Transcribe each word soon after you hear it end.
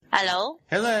Hello.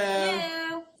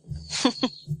 Hello.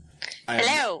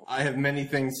 Hello. I have many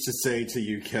things to say to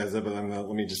you, Keza, but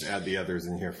let me just add the others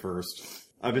in here first.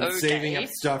 I've been saving up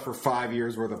stuff for 5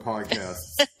 years worth of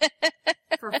podcasts.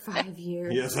 For 5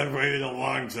 years. Yes, I've waited a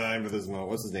long time for this moment.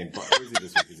 What's his name? Where is he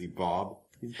this week? Is he Bob?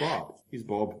 He's Bob. He's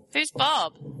Bob. Who's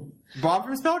Bob? Bob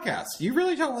from Spellcast. You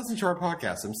really don't listen to our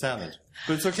podcast. I'm saddened.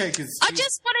 But it's okay, because... I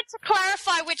just wanted to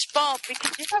clarify which Bob,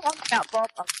 because you don't want about Bob.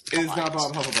 It is not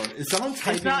Bob Hufflepuff. Is someone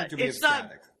typing it to be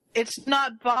ecstatic? It's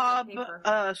not Bob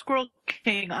Squirrel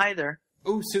King either.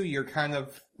 Oh, Sue, you're kind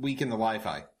of weak in the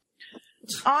Wi-Fi.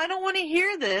 Oh, I don't want to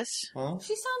hear this. Well,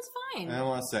 she sounds fine. I don't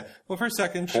want to say. Well, for a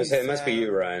second, it must be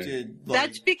you, Ryan.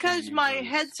 That's because my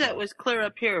headset was clear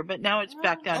up here, but now it's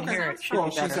back down here. It should well,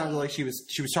 be she better. sounded like she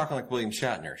was talking like William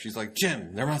Shatner. She's like,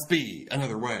 Jim, there must be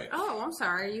another way. Oh, I'm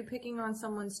sorry. Are you picking on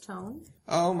someone's tone?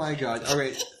 Oh my God! All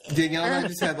right, Danielle and I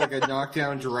just had like a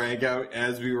knockdown drag out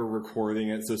as we were recording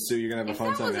it. So Sue, you're gonna have a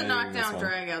fun time. If that was a knockdown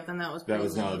drag out, then that was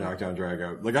pretty not a knockdown drag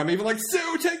out. Like I'm even like,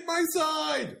 Sue, take my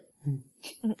side.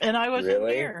 And I wasn't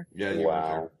Really? here. Yeah.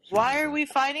 Wow. Why are we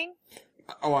fighting?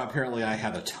 Oh, apparently I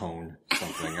had a tone.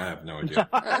 Something. I have no idea.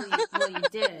 Well, you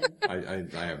did.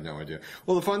 I have no idea.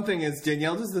 Well, the fun thing is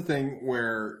Danielle does the thing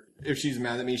where if she's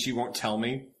mad at me, she won't tell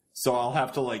me. So I'll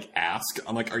have to like ask.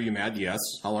 I'm like, are you mad? Yes.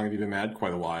 How long have you been mad?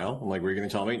 Quite a while. I'm like, were you going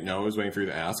to tell me? No, I was waiting for you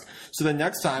to ask. So the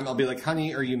next time I'll be like,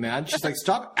 honey, are you mad? She's like,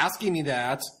 stop asking me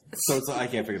that. So it's like, I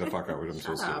can't figure the fuck out what I'm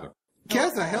supposed to do.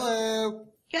 Keza, hello.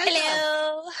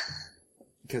 Hello.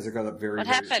 Keza got up very, What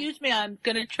very... happened? Excuse me, I'm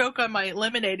going to choke on my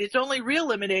lemonade. It's only real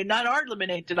lemonade, not our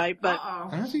lemonade tonight, but... I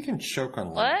don't think you can choke on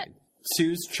What? lemonade.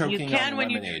 Sue's choking You can on when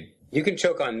you- lemonade. You can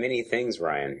choke on many things,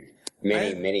 Ryan.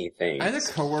 Many things. I had a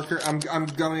coworker. I'm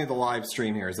going to the live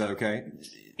stream here. Is that okay?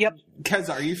 Yep. Keza,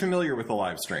 are you familiar with the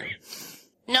live stream?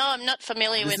 No, I'm not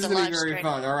familiar This with is the going live to be very stream.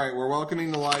 fun. All right, we're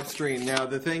welcoming the live stream. Now,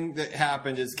 the thing that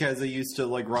happened is Keza used to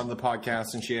like run the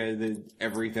podcast and she edited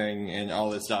everything and all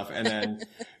this stuff. And then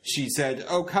she said,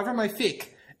 oh, cover my fic.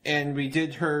 And we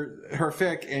did her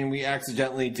fic and we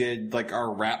accidentally did like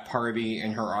our rap party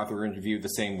and her author interview the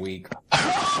same week.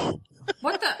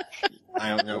 What the? I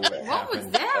don't know what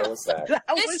happened. What was that? That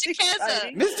was Mr. Keza.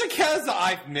 exciting. Mr. Keza,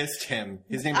 I've missed him.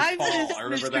 His name is I've Paul. missed I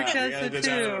remember Mr. that. We Keza, edited that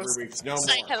too. every week. No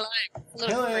Say more. hello.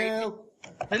 Little creepy.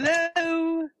 Hello.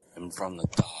 Hello. I'm from the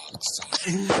dark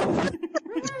side.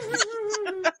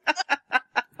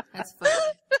 That's funny.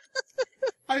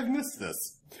 I've missed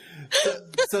this.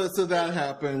 So that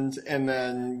happened, and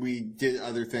then we did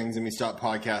other things, and we stopped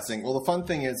podcasting. Well, the fun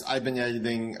thing is, I've been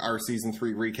editing our season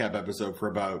 3 recap episode for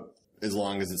about as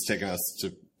long as it's taken us to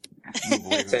move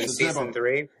away from it. Since season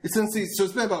 3? So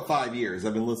it's been about 5 years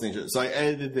I've been listening to it. So I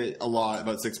edited it a lot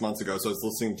about 6 months ago, so I was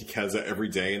listening to Keza every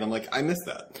day, and I'm like, I missed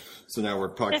that. So now we're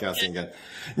podcasting again.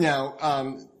 Now,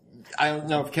 I don't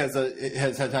know if Keza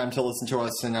has had time to listen to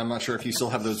us, and I'm not sure if you still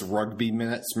have those rugby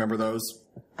minutes. Remember those?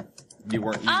 You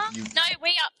weren't. No,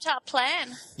 we upped our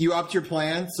plan. You upped your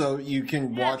plan, so you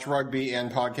can watch rugby and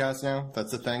podcast now.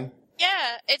 That's the thing.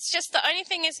 Yeah, it's just the only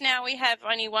thing is now we have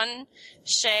only one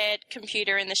shared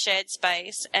computer in the shared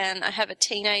space, and I have a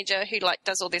teenager who like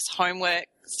does all this homework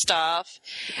stuff,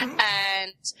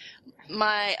 and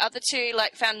my other two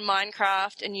like found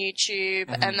Minecraft and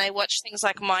YouTube, and they watch things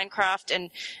like Minecraft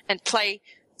and play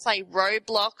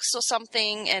Roblox or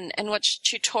something, and watch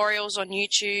tutorials on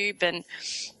YouTube,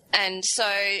 and so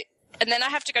then I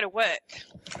have to go to work.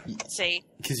 See,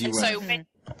 'Cause you and so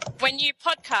when you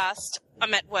podcast,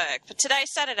 I'm at work. But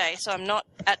today's Saturday, so I'm not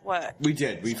at work. We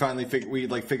did. We finally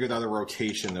figured out a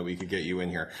rotation that we could get you in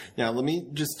here. Now, let me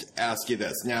just ask you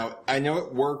this. Now, I know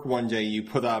at work one day you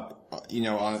put up,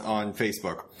 on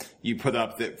Facebook, you put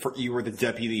up that you were the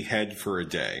deputy head for a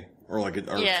day. Or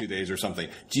 2 days or something.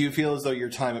 Do you feel as though your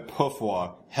time at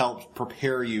Pufwa helped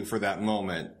prepare you for that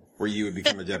moment where you would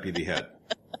become a deputy head?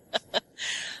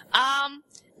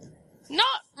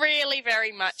 Not really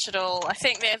very much at all. I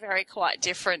think they're quite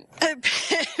different.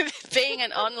 Being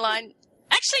an online...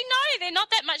 Actually, no, they're not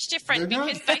that much different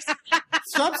because basically...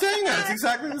 Stop saying that. It's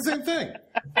exactly the same thing.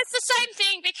 It's the same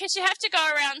thing because you have to go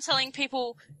around telling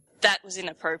people that was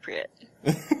inappropriate.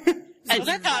 And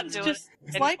you can't do it.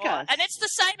 It's like us. And it's the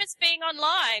same as being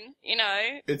online,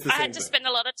 It's the I same had to thing. spend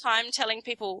a lot of time telling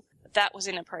people that was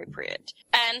inappropriate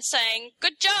and saying,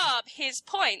 good job, here's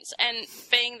points. And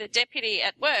being the deputy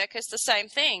at work is the same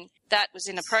thing. That was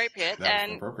inappropriate.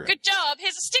 Good job,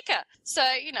 here's a sticker. So,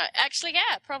 actually,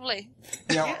 yeah, probably.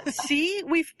 Now, See,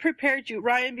 we've prepared you.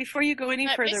 Ryan, before you go any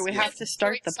further, we have to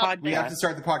start the podcast. we have to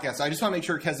start the podcast. I just want to make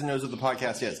sure Keza knows what the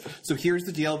podcast is. So here's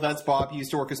the deal. That's Bob. He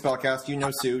used to work at Spellcast. You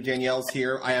know Sue. Danielle's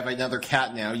here. I have another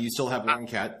cat now. You still have one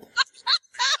cat.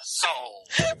 So,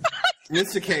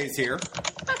 Mr. K's here.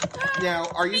 Now,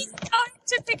 are you? He's going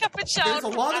to pick up a child.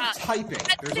 There's a lot of typing.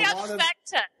 That's There's the a other lot of.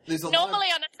 factor. There's a Normally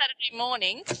lot on a Saturday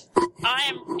morning, I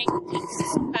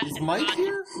am. Is Mike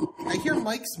here? I hear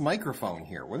Mike's microphone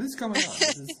here. What is going on?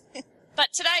 This is... But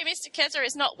today, Mr. Keza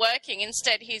is not working.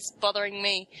 Instead, he's bothering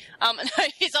me. No,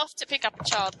 he's off to pick up a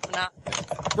child. No.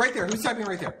 Right there. Who's typing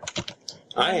right there?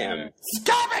 I am.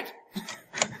 Stop it!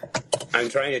 I'm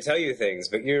trying to tell you things,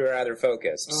 but you're rather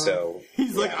focused, so...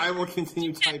 He's like, I will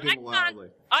continue typing loudly.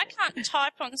 I can't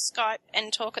type on Skype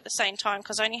and talk at the same time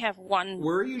because I only have one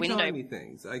Where are you window. telling me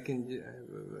things? I can...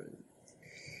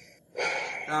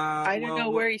 I don't know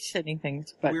where he's sending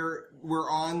things, but We're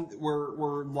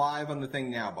live on the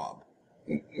thing now, Bob.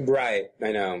 Right,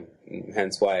 I know.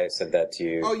 Hence why I said that to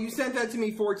you. Oh, you sent that to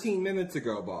me 14 minutes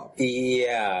ago, Bob.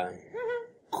 Yeah.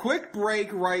 Quick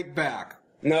break, right back.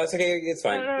 No, it's okay. It's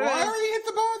fine. Well, I already hit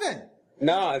the bar then.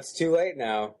 No, it's too late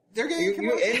now. They're getting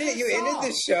You ended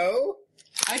the show?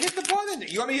 I hit the button.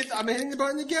 You want me to hit? I'm hitting the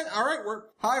button again. All right,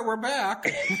 we're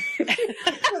back.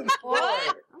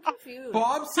 What? I'm confused.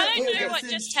 Bob I sent me don't a know what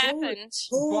message. just happened.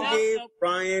 Who gave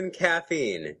Brian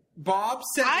caffeine? Bob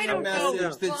sent me a don't know.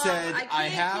 message that Well, said I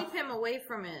can't have. keep him away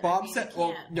from it. Bob I mean, sent. I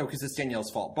Well, can't. no, because it's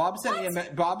Danielle's fault. Bob sent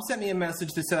me a message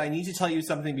that said I need to tell you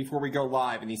something before we go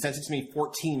live, and he sent it to me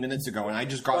 14 minutes ago, and I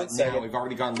just got it now. second. We've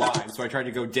already gone live, so I tried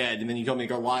to go dead, and then he told me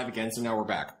to go live again, so now we're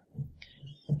back.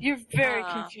 you're very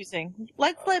confusing.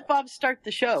 Let's let Bob start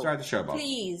the show. Start the show, Bob.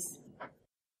 Please.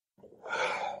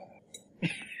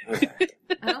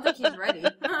 I don't think he's ready.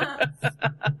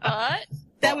 What?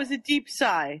 That was a deep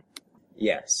sigh.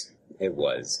 Yes, it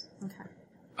was.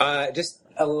 Okay. Just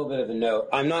a little bit of a note.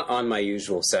 I'm not on my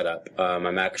usual setup.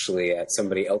 I'm actually at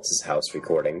somebody else's house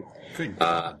recording. Good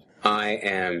God. I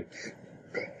am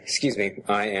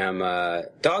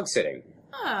dog sitting.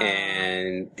 Oh.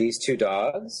 And these two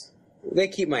dogs, they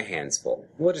keep my hands full.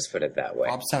 We'll just put it that way.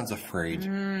 Bob sounds afraid.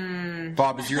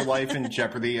 Bob, is your life in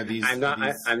jeopardy? Of these? I'm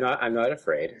not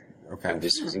afraid. Okay. I'm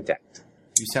just using tact.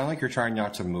 You sound like you're trying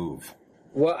not to move.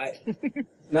 Well,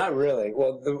 not really.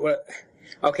 Well,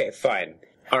 okay, fine.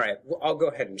 All right, well, I'll go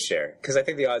ahead and share because I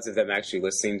think the odds of them actually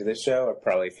listening to this show are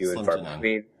probably few and far Slim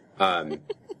to between.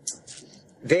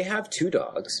 They have two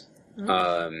dogs,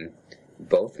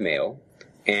 both male,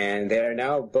 and they are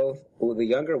now both. Well, the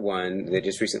younger one they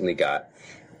just recently got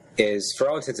is, for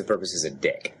all intents and purposes, a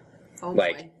dick. Oh,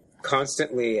 Like boy.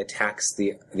 constantly attacks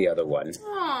the other one.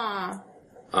 Aw.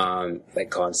 Like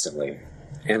constantly.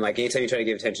 And like anytime you try to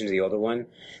give attention to the older one,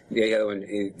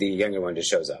 the younger one just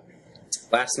shows up.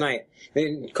 Last night,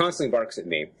 they constantly barks at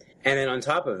me. And then on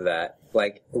top of that,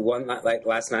 like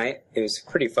last night, it was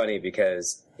pretty funny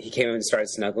because he came in and started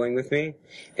snuggling with me,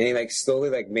 and he like slowly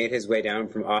like made his way down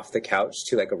from off the couch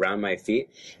to like around my feet,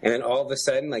 and then all of a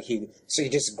sudden like he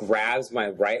just grabs my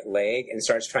right leg and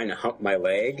starts trying to hump my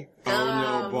leg. Oh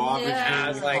no, Bob! no. Is And I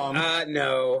was like,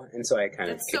 no, and so I kind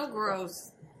of. It's so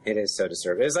gross. It is so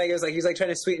disturbing. It was like he was like trying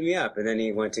to sweeten me up, and then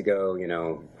he went to go,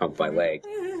 hump my leg.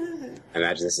 I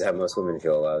imagine this is how most women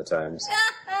feel a lot of the times.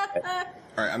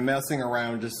 All right, I'm messing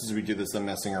around just as we do this. I'm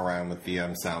messing around with the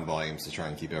sound volumes to try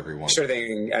and keep everyone. Sure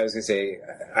thing. I was gonna say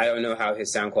I don't know how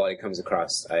his sound quality comes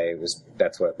across.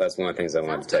 That's one of the things I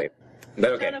wanted to tell you.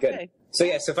 But okay, Sound good. okay. So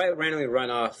yeah, so if I randomly run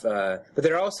off, but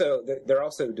they're also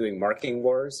doing marking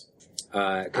wars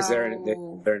because they're in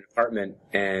an apartment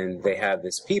and they have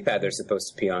this pee pad they're supposed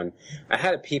to pee on. I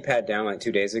had a pee pad down like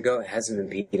 2 days ago. It hasn't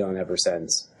been peed on ever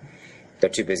since. They're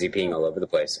too busy peeing all over the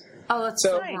place. Oh, that's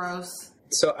So- so gross.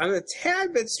 So I'm a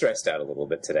tad bit stressed out a little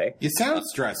bit today. You sound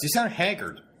stressed. You sound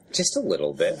haggard. Just a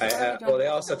little bit. Well, they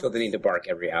also feel the need to bark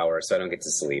every hour, so I don't get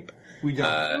to sleep. We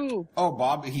don't. Ooh. Oh,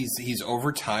 Bob, he's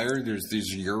overtired.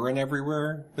 There's urine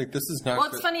everywhere. Like this is not. Well,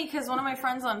 it's good. funny because one of my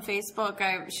friends on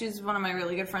Facebook, she's one of my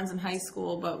really good friends in high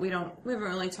school, but we haven't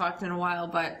really talked in a while.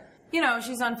 But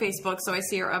she's on Facebook, so I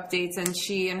see her updates, and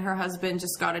she and her husband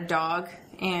just got a dog,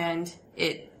 and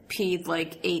it peed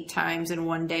like 8 times in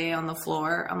one day on the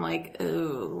floor. I'm like,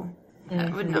 ooh, I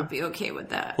would not be okay with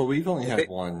that. Well, we've only had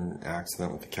one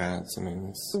accident with the cats. I mean,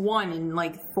 it's... One in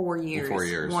like 4 years. 4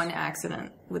 years. One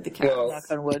accident with the cat. Well, Knock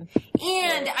on wood.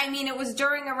 And I mean, it was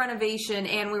during a renovation,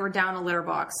 and we were down a litter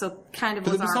box, so kind of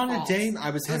But was it was our on fault. a day I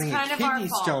was It was having a kind of our kidney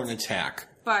fault. stone attack.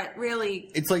 But really,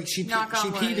 It's like she Knock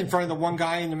on peed wood. in front of the one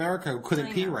guy in America who couldn't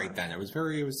I pee know. right then. It was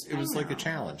like a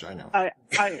challenge. I know.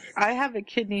 I have a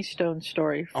kidney stone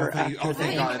story for after Thank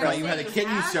Hey, God! I thought you had a you kidney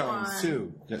had stone one.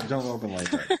 too. Don't open like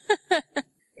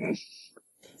that.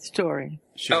 story.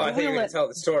 Sure. Oh, I thought you were going to tell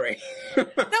the story. No,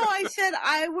 I said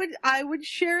I would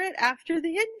share it after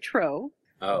the intro.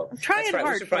 Oh, I'm trying that's right.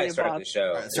 hard We should probably for you, start Bob. the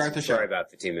show. Start the show. Sorry, about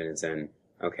 15 minutes in.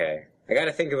 Okay. I got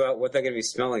to think about what they're going to be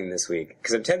smelling this week.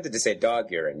 Because I'm tempted to say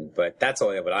dog urine, but that's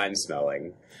only what I'm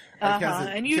smelling.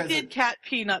 And you did cat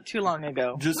pee not too long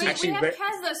ago. Just Wait, Actually, we have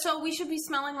Kaz, so we should be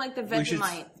smelling like the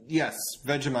Vegemite. Yes,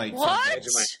 Vegemite. What?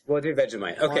 Vegemite. We'll do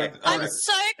Vegemite. Okay. I'm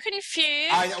so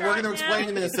confused. We're going to right explain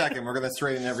now. in a second. We're going to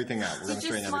straighten everything out. We're going to Just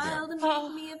straighten everything out. smiled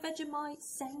and made me a Vegemite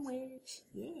sandwich.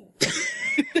 Yeah.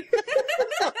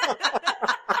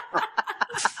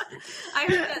 I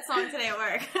heard that song today at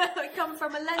work. We come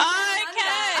from a land.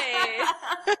 Okay.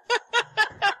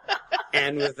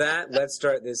 And with that, let's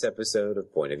start this episode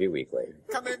of Point of View Weekly.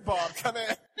 Come in, Bob. Come in.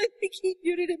 I think he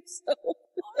muted himself.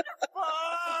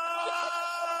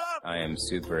 I am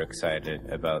super excited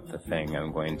about the thing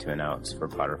I'm going to announce for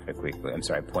Potterfic Weekly. I'm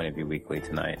sorry, Point of View Weekly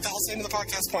tonight. The whole name of the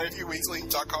podcast,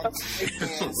 pointofviewweekly.com.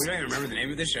 We don't even remember the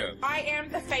name of the show. I am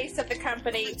the face of the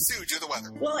company. Sue, do the weather.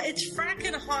 Well, it's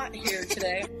fracking hot here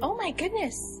today. Oh my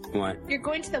goodness. What? You're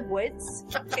going to the woods?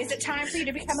 Is it time for you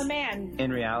to become a man?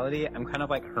 In reality, I'm kind of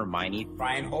like Hermione.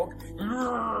 Brian Hulk?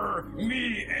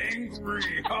 Me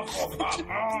angry. Oh,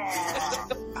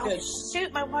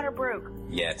 shoot, my water broke.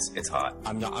 Yes, it's hot.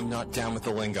 I'm not down with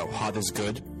the lingo. Hot is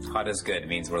good. Hot is good. It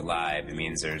means we're live. It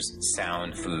means there's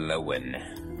sound flowing.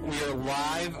 We're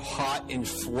live, hot, and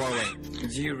flowing.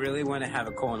 Do you really want to have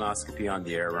a colonoscopy on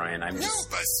the air, Ryan? I'm just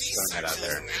throwing that out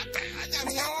there.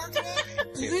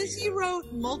 Lizzie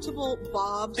wrote multiple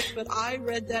bobs, but I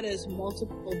read that as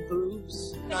multiple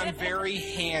boobs. I'm very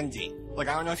handy. Like,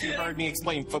 I don't know if you heard me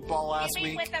explain football last You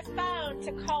mean week. with a phone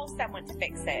to call someone to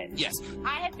fix it? Yes.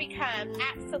 I have become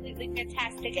absolutely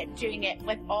fantastic at doing it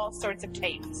with all sorts of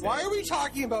tapes. Why are we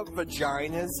talking about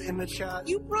vaginas in the chat?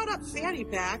 You brought up fanny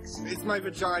packs. It's my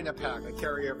vagina pack. I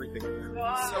carry everything in there.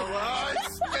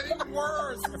 It's getting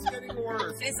worse. It's getting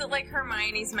worse. Is it like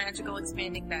Hermione's magical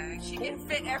expanding bag? She can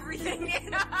fit everything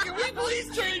in. Can we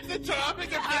please change the topic?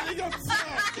 I'm getting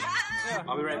upset.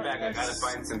 I'll be right back. I gotta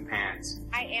find some pants.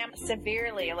 I am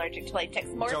severely allergic to latex.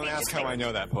 Don't ask how I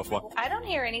know that, Puffwa. I don't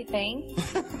hear anything.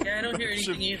 Yeah, I don't hear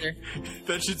anything either.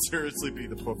 That should seriously be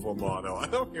the Puffwa motto. I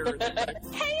don't hear it. Payday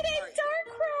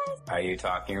Darkrai! Are you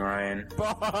talking, Ryan?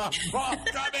 Bob,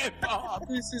 come in, Bob.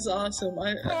 This is awesome.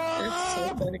 It's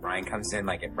so funny. Ryan comes in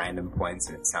like at random points,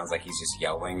 and it sounds like he's just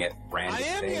yelling at random I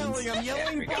am things. yelling. I'm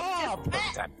yelling, we go. Bob.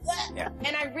 Perfect time. Yeah.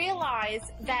 And I realize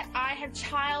that I have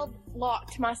child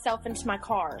locked myself into my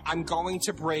car. I'm going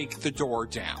to break the door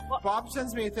down. Bob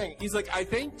sends me a thing. He's like, I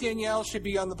think Danielle should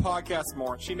be on the podcast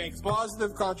more. She makes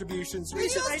positive contributions.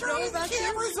 I know about the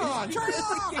cameras on. Turn it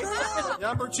off. Turn it off.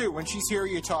 Number 2, when she's here,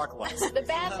 you talk less. The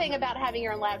bad thing about having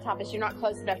your own laptop is you're not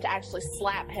close enough to actually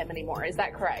slap him anymore. Is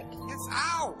that correct? It's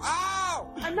ow,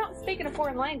 ow. I'm not speaking a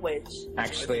foreign language.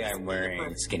 Actually, I'm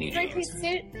wearing skinny jeans. Three-piece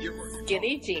suit,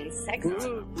 skinny jeans, sexy.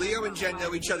 Leo and Jen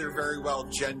know each other very well.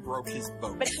 Jen broke his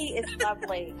boat. But he is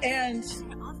lovely. And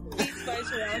these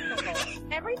guys are alcohol.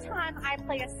 Every time I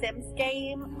play a Sims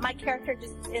game, my character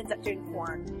just ends up doing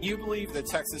porn. You believe that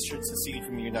Texas should secede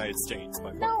from the United States?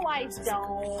 By No, I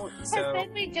don't. Because So-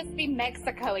 then we'd just be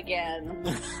Mexico again.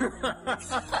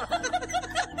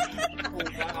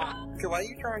 Okay, why are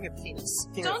you drawing a penis?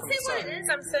 Don't say what it is.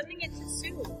 I'm sending it to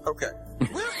Sue. Okay.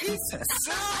 Where is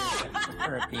Sue?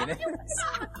 Or a penis?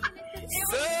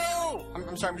 Sue!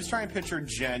 I'm sorry, I'm just trying to picture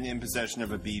Jen in possession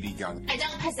of a BB gun. I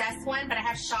don't possess one, but I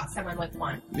have shot someone with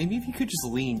one. Maybe if you could just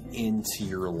lean into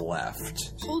your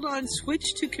left. Hold on, switch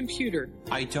to computer.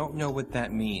 I don't know what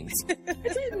that means. I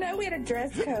didn't know we had a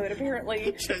dress code.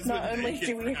 Apparently, not only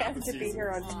do we have to be here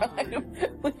on time,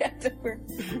 we have to wear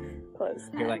clothes.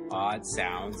 Hear like odd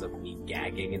sounds of me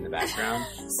gagging in the background.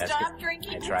 That's Stop 'cause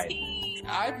drinking I the tried. tea.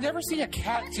 I've never seen a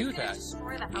cat do that.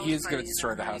 Destroy the house He is by going to the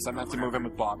destroy the house. I'm going to have to move him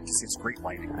with Bob because it's great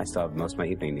lighting. I still have most of my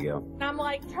evening to go. And I'm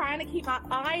like trying to keep my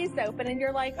eyes open, and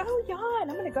you're like, oh, yawn,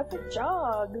 I'm going to go for a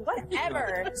jog.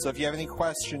 Whatever. So if you have any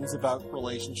questions about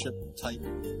relationship type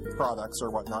products or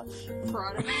whatnot,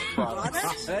 products.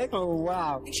 Oh,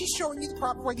 wow. She's showing you the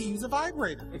proper way to use a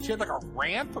vibrator. She had like a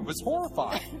ramp. It was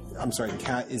horrifying. I'm sorry, the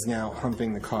cat is now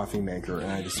humping the coffee maker,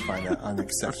 and I just find that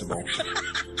unacceptable.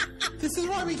 This is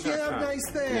why we can't have nice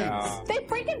things. No. They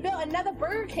freaking built another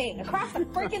Burger King across the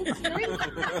freaking street.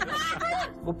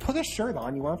 Well, put a shirt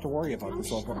on. You won't have to worry about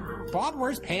this all time. Bob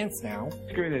wears pants now.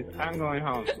 Screw this. I'm going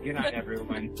home. Good night,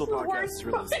 everyone. Until the podcast is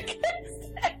released.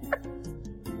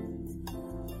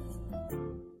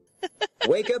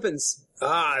 Wake up and...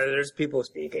 there's people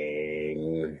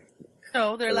speaking.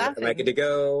 No, they're laughing. Am I good to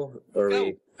go? Or are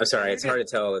we... I'm sorry, it's hard to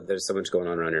tell if there's so much going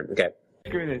on around here. Okay.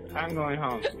 Screw this. I'm going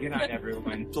home. Good night,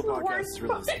 everyone. Until the podcast is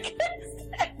released.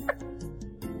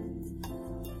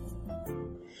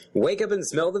 Wake up and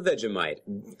smell the Vegemite.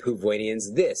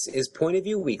 Poovwanians, this is Point of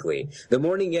View Weekly, the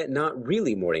morning yet not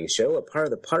really morning show, a part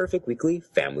of the Potterfic Weekly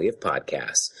family of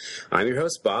podcasts. I'm your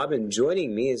host, Bob, and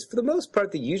joining me is, for the most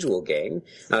part, the usual gang,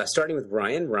 starting with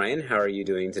Ryan. Ryan, how are you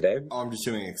doing today? I'm just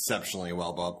doing exceptionally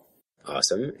well, Bob.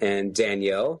 Awesome. And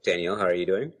Danielle. Danielle, how are you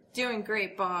doing? Doing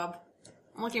great, Bob.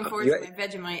 I'm looking forward to my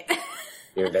Vegemite.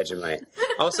 Your Vegemite.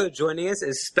 Also joining us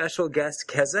is special guest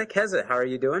Keza. Keza, how are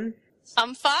you doing?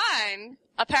 I'm fine.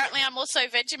 Apparently, I'm also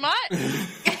Vegemite.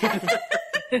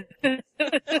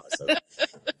 Awesome.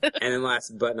 And then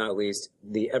last but not least,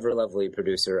 the ever-lovely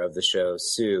producer of the show,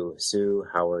 Sue. Sue,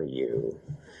 how are you?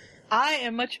 I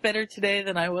am much better today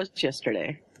than I was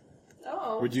yesterday.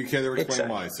 Oh. Would you care to explain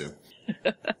why, Sue?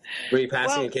 Were you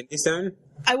passing a kidney stone?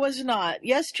 I was not.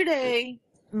 Yesterday,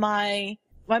 my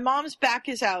mom's back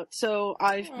is out, so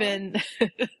I've been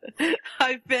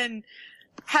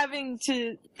having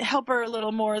to help her a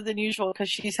little more than usual because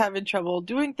she's having trouble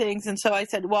doing things. And so I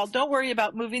said, well, don't worry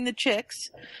about moving the chicks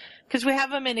because we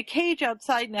have them in a cage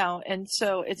outside now. And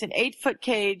so it's an 8-foot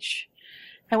cage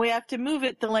and we have to move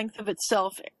it the length of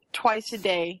itself twice a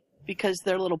day because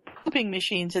they're little pooping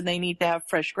machines and they need to have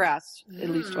fresh grass at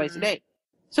least twice a day.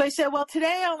 So I said, well,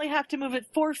 today I only have to move it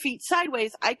 4 feet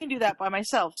sideways. I can do that by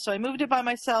myself. So I moved it by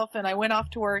myself and I went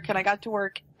off to work and I got to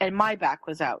work and my back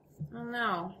was out. Oh,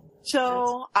 no.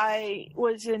 So I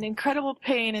was in incredible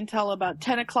pain until about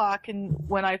 10 o'clock. And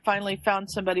when I finally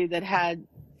found somebody that had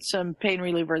some pain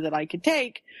reliever that I could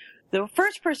take, the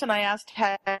first person I asked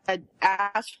had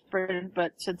aspirin,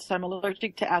 but since I'm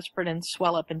allergic to aspirin and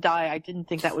swell up and die, I didn't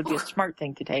think that would be a smart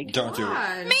thing to take. Don't do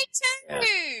it. Me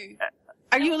too.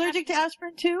 Are you allergic to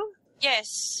aspirin too?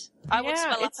 Yes. I would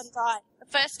swell up and die. The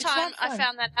first time I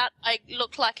found that out, I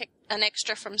looked like an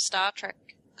extra from Star Trek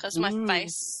because my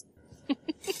face...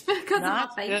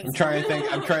 I'm trying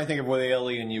to think of what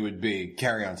alien you would be.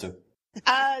 Carry on, Sue.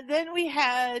 Then we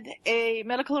had a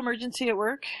medical emergency at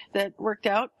work that worked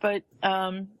out, but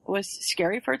was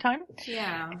scary for a time.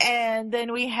 Yeah. And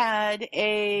then we had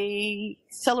a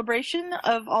celebration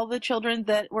of all the children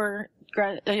that were,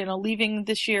 leaving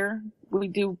this year. We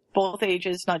do both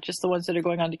ages, not just the ones that are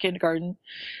going on to kindergarten.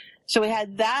 So we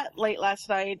had that late last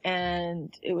night,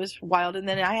 and it was wild. And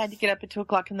then I had to get up at 2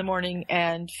 o'clock in the morning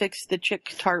and fix the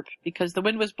chick tarp because the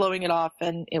wind was blowing it off,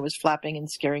 and it was flapping and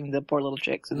scaring the poor little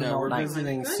chicks. No, we're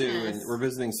visiting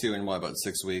Sue in what, about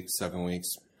 6 weeks, 7 weeks.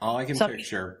 All I can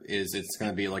picture is it's going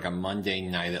to be like a Monday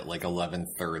night at like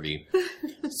 11:30.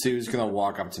 Sue's going to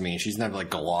walk up to me and she's going to have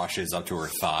like galoshes up to her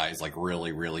thighs, like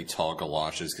really, really tall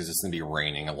galoshes because it's going to be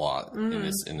raining a lot in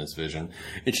this vision.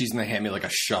 And she's going to hand me like a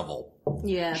shovel.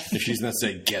 Yes. And she's going to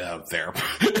say, "Get out there."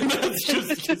 She's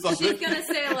going to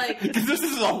say like, "This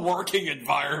is a working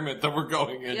environment that we're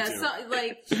going into." Yeah, so,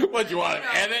 like, what, do you want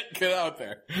to edit? Get out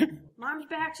there. Mom's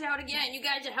back's out again. You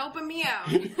guys are helping me out.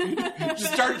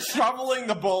 Just start shoveling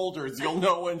the boulders. You'll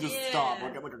know when to stop.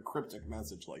 We'll get like a cryptic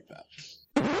message like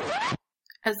that.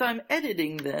 As I'm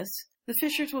editing this, the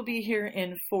Fishers will be here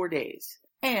in 4 days.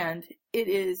 And it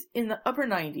is in the upper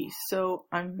 90s, so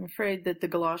I'm afraid that the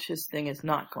galoshes thing is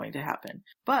not going to happen.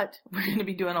 But we're going to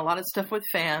be doing a lot of stuff with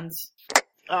fans.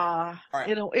 Right.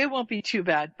 It won't be too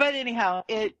bad. But anyhow,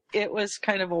 it was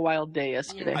kind of a wild day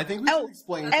yesterday. I think we should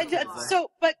explain. And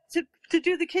but to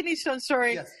do the kidney stone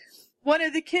story, yes. One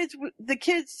of the kids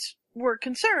were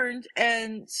concerned,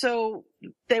 and so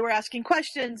they were asking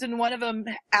questions, and one of them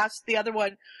asked the other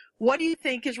one, "What do you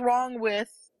think is wrong with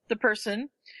the person?"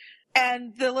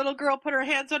 And the little girl put her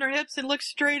hands on her hips and looked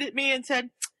straight at me and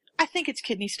said, "I think it's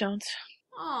kidney stones."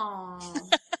 Aww.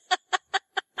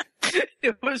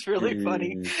 It was really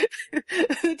funny.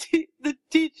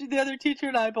 The other teacher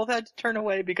and I both had to turn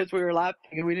away because we were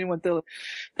laughing, and we didn't want the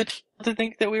to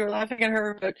think that we were laughing at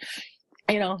her. But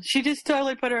she just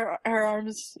totally put her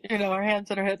arms, her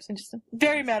hands on her hips, and just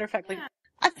very matter of factly,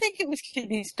 I think it was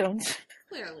kidney stones.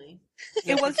 Clearly.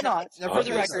 It was not, for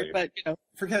the record, but,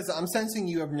 For Keza, I'm sensing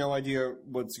you have no idea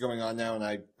what's going on now, and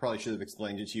I probably should have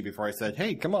explained it to you before I said,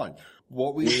 "Hey, come on."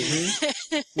 What we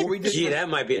did. Gee, that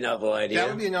might be a novel idea. That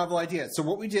would be a novel idea. So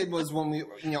what we did was when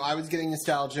I was getting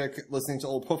nostalgic listening to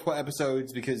old Puffwa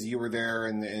episodes because you were there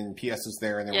and PS was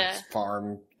there and there were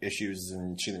farm issues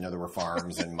and she didn't know there were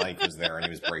farms and Mike was there and he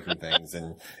was breaking things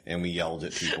and we yelled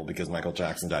at people because Michael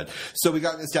Jackson died. So we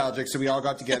got nostalgic. So we all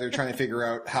got together trying to figure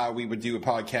out how we would do a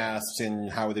podcast and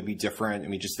how would it be different.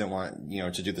 And we just didn't want,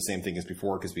 to do the same thing as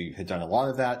before because we had done a lot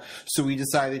of that. So we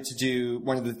decided to do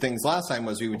one of the things last time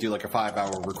was we would do like a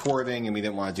 5-hour recording and we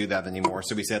didn't want to do that anymore.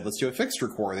 So we said, let's do a fixed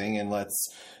recording and let's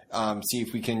see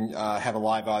if we can have a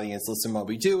live audience listen while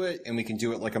we do it, and we can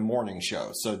do it like a morning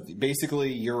show. So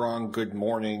basically, you're on Good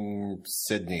Morning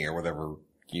Sydney or whatever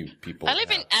you people. I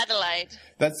live in Adelaide.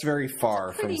 That's very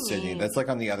far from pretty Sydney. mean. That's like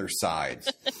on the other side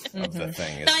of the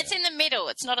thing. No, it's in the middle.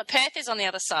 It's not. Perth is on the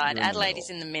other side. You're in the Adelaide middle. is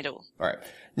in the middle. All right.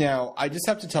 Now, I just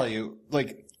have to tell you,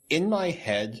 like, in my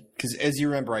head, because as you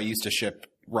remember, I used to ship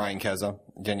Ryan Keza.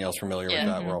 Danielle's familiar with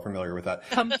that. We're all familiar with that.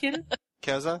 Pumpkin?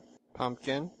 Keza?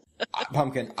 Pumpkin?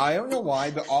 Pumpkin. I don't know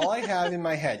why, but all I have in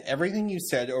my head, everything you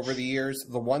said over the years,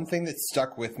 the one thing that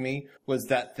stuck with me was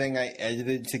that thing I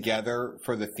edited together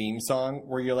for the theme song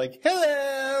where you're like,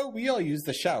 hello, we all use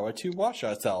the shower to wash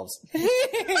ourselves.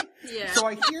 Yeah. So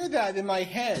I hear that in my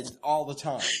head all the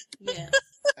time. Yeah.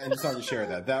 I just wanted to share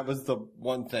that. That was the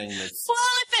one thing that's... Well,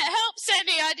 if it helps,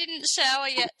 Sandy, I didn't shower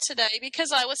yet today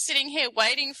because I was sitting here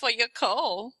waiting for your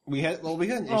call. We had an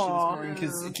issue this morning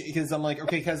because I'm like,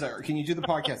 okay, Keza, can you do the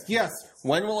podcast? Yes.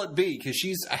 When will it be? Because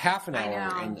she's a half an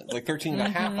hour and like 13 and a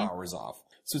half hours off.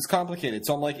 So it's complicated.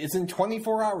 So I'm like, it's in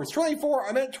 24 hours. 24?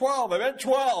 I meant 12. I meant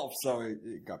 12. So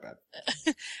it got bad.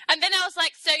 And then I was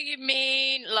like, so you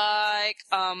mean like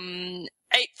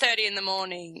 8:30 in the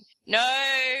morning? No,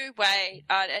 wait.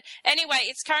 Anyway,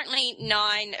 it's currently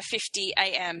 9:50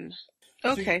 a.m.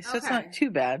 Okay, so it's not too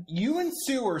bad. You and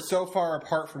Sue are so far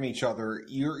apart from each other,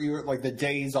 you're like the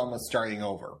day's almost starting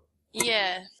over.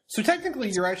 Yeah. So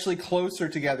technically you're actually closer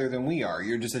together than we are.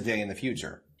 You're just a day in the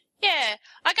future. Yeah.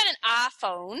 I got an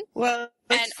iPhone. Well,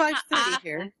 it's 5:30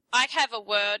 here. I have a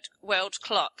world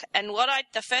clock, and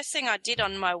the first thing I did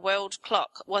on my world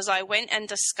clock was I went and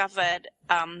discovered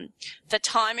the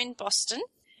time in Boston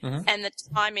and the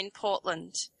time in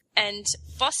Portland. And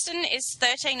Boston is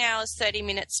 13 hours 30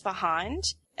 minutes behind,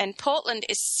 and Portland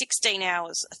is 16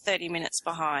 hours 30 minutes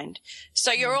behind.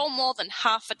 So you're all more than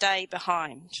half a day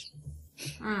behind.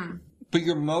 But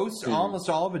you're almost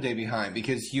all of a day behind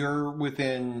because you're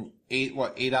within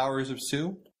 8 hours of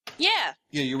Sue? Yeah.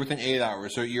 Yeah, you're within 8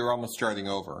 hours, so you're almost starting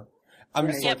over. I'm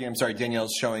just looking. I'm sorry,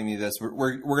 Danielle's showing me this.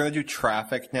 We're going to do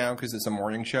traffic now because it's a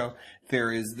morning show. There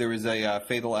was a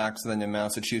fatal accident in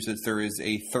Massachusetts. There is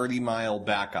a 30-mile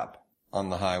backup on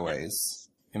the highways.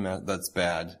 That's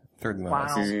bad. 30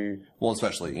 miles. Wow. Well,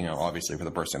 especially, obviously for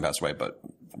the person who passed away, but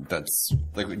that's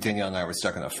like Danielle and I were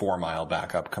stuck in a 4-mile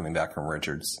backup coming back from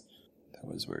Richards. That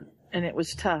was weird. And it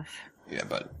was tough. Yeah,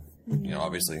 but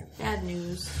obviously Bad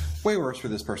news. way worse for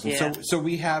this person. Yeah. So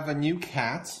we have a new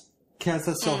cat.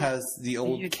 Keza still has the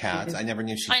old cat. I never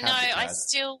knew she had the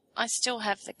cat. I still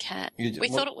have the cat. You We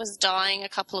thought it was dying a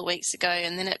couple of weeks ago,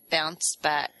 and then it bounced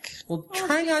back. Well,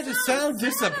 try not to sound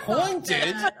disappointed.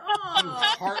 You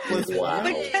heartless Wow.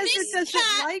 But woman. Keza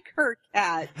doesn't like her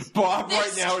cat. Bob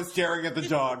right now is staring at the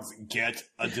dogs. Get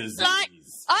a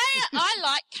disease. I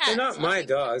like cats. They're not my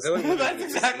dogs. I wouldn't That's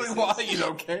exactly why you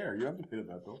don't care. You have to pay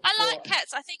that bill. I like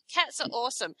cats. I think cats are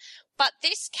awesome. But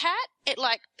this cat, it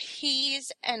like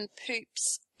pees and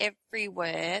poops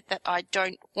everywhere that I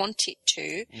don't want it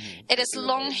to. It is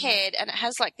long haired and it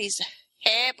has like these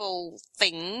hairball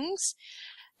things.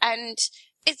 And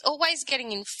it's always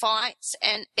getting in fights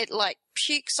and it like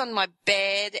pukes on my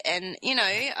bed and,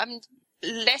 I'm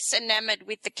less enamored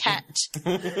with the cat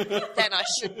than I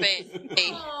should be.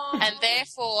 And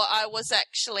therefore I was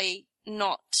actually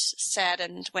not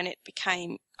saddened when it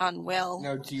became unwell.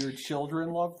 Now, do your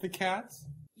children love the cats?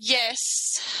 Yes,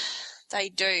 they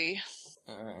do.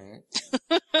 All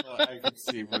right. Well, I can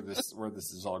see where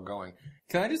this is all going.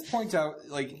 Can I just point out,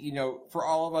 for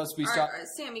all of us, we stop.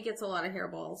 Sammy gets a lot of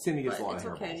hairballs. Sammy gets a lot of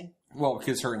hairballs. Okay. Well,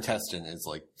 because her intestine is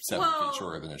 7 feet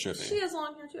shorter than it should be. She has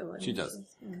long hair too. She does.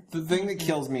 The thing that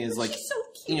kills me is she's so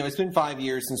cute. It's been 5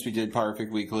 years since we did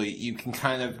Perfect Weekly. You can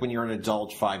kind of, when you're an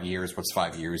adult, 5 years. What's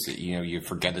 5 years? You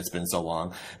forget it's been so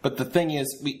long. But the thing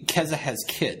is, Keza has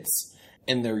kids.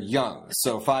 And they're young,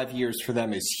 so 5 years for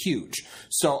them is huge.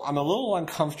 So I'm a little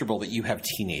uncomfortable that you have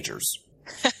teenagers.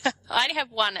 I only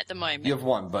have one at the moment. You have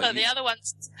one, but... So the other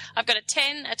ones, I've got a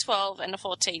 10, a 12, and a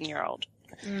 14-year-old.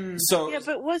 So yeah,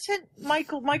 but wasn't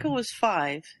Michael was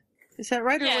 5? Is that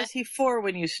right, or was he 4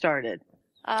 when you started?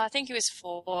 I think he was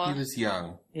 4. He was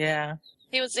young. Yeah.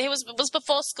 It was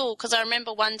before school because I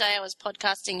remember one day I was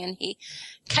podcasting and he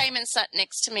came and sat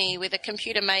next to me with a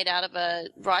computer made out of a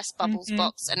rice bubbles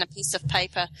box and a piece of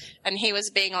paper, and he was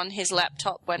being on his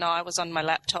laptop when I was on my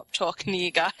laptop talking to you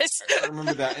guys. I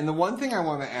remember that. And the one thing I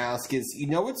want to ask is,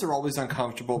 it's always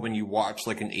uncomfortable when you watch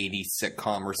like an 80s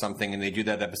sitcom or something and they do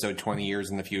that episode 20 years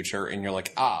in the future and you're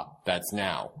like, that's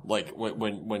now. Like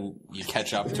when you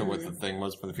catch up to what the thing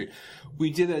was for the future.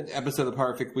 We did an episode of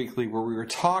Perfect Weekly where we were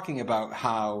talking about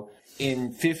how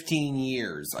in 15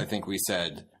 years, I think we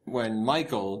said, when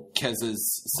Michael,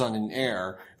 Keza's son and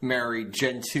heir, married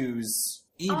Gen 2's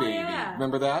E-Baby. Yeah.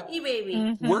 Remember that?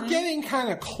 E-Baby. We're getting kind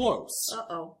of close.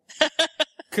 Uh-oh.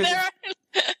 They're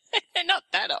not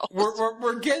that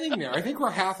We're getting there. I think we're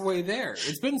halfway there.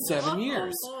 It's been 7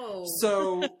 years.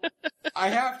 So I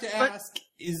have to ask,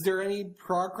 is there any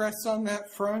progress on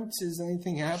that front? Is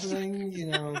anything happening? You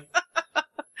know,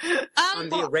 on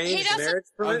the arranged marriage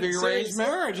front? On the arranged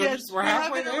marriage. Yes, We're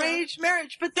halfway there. Arranged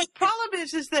marriage. But the problem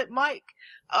is that Mike,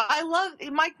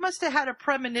 Mike must have had a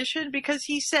premonition, because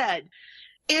he said,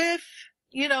 if,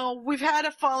 you know, we've had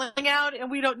a falling out and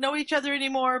we don't know each other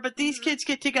anymore, but these kids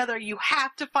get together, you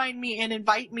have to find me and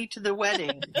invite me to the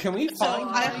wedding. Can we So find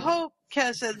I Mike? hope,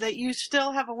 Keza, that you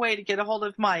still have a way to get a hold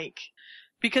of Mike,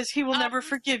 because he will never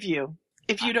forgive you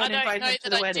if you don't invite him to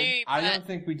the wedding. I don't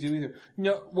think we do either.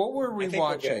 No, what were we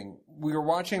watching? We were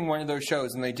watching one of those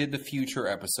shows, and they did the future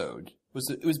episode.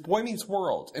 It was Boy Meets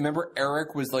World. And remember,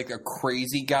 Eric was like a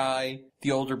crazy guy,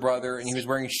 the older brother, and he was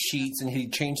wearing sheets, and he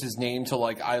changed his name to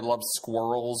like I Love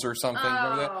Squirrels or something.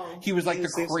 Remember that? He was like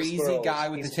the crazy guy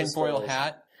with the tinfoil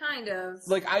hat. Kind of.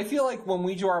 Like, I feel like when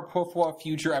we do our Puffwa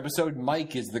Future episode,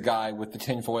 Mike is the guy with the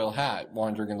tinfoil hat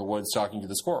wandering in the woods talking to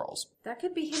the squirrels. That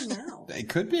could be him now. It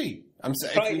could be. I'm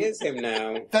saying Probably is him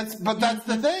now. That's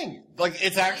the thing. Like,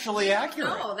 it's actually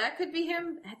accurate. No, that could be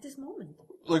him at this moment.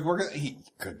 Like, he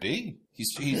could be.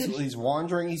 He's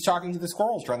wandering. He's talking to the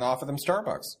squirrels, trying to offer them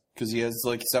Starbucks because he has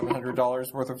like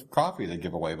 $700 worth of coffee to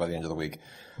give away by the end of the week.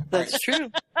 That's true.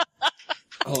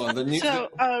 Hold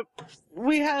on.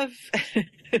 We have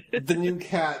the new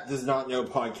cat does not know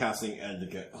podcasting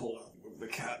etiquette. Hold on, the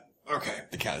cat. Okay,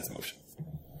 the cat is in motion.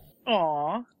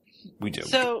 Aw. We do.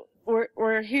 So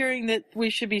we're hearing that we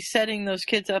should be setting those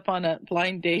kids up on a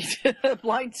blind date, a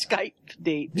blind Skype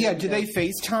date. Yeah, do they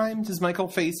FaceTime? Does Michael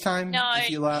FaceTime? No, Is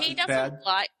he doesn't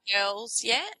like girls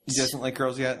yet. He doesn't like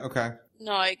girls yet? Okay.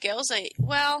 No, girls are,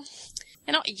 well,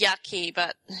 they're not yucky,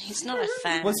 but he's not a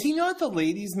fan. Was he not the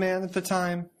ladies' man at the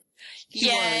time?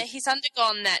 Yeah, he's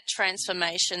undergone that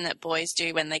transformation that boys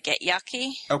do when they get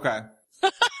yucky. Okay.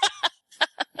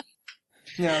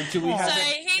 Now, do we have? So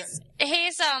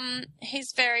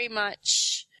he's very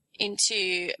much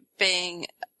into being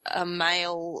a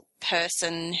male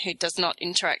person who does not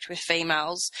interact with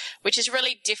females, which is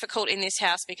really difficult in this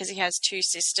house because he has two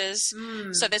sisters.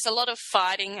 So there's a lot of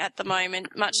fighting at the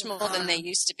moment, much more than there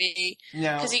used to be.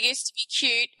 Because he used to be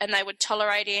cute and they would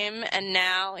tolerate him, and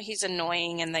now he's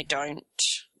annoying and they don't.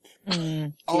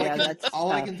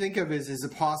 All I can think of is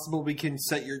it possible we can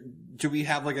do we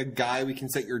have like a guy we can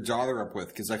set your daughter up with?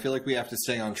 Because I feel like we have to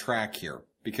stay on track here.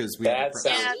 Because that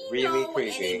sounds really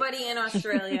creepy. Anybody in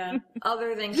Australia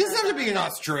other than it doesn't have to be in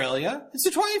Australia. It's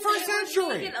the 21st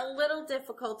century. Make it a little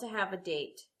difficult to have a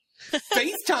date.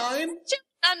 FaceTime.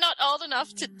 I'm not old enough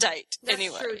to date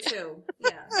anyway. That's true too. Yeah,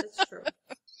 that's true.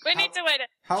 We need to wait a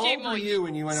How few old more were you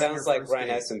when you went Sounds on your like first Ryan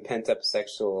date? has some pent-up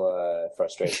sexual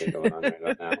frustration going on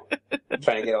right now.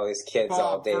 Trying to get all these kids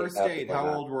all Bob, dated first up. date,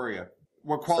 how old were you?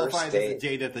 What qualified First as a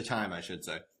date at the time, I should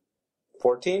say.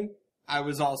 14? I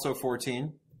was also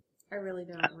 14. I really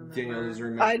don't remember. Daniel doesn't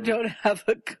remember. I don't have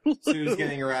a clue. Sue's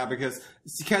getting her out because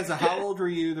how old were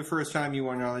you the first time you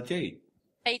went on a date?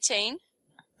 18.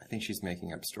 I think she's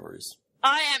making up stories.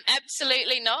 I am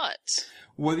absolutely not.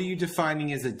 What are you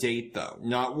defining as a date, though?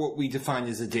 Not what we define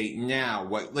as a date now.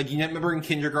 What, like, you remember in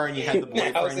kindergarten you had the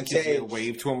boyfriend because you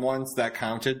waved to him once? That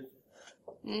counted?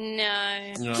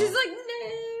 No. No. She's like,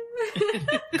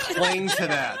 no. Cling to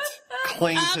that.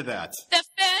 Cling to that.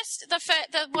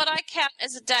 What I count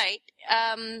as a date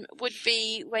would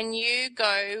be when you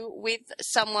go with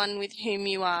someone with whom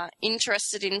you are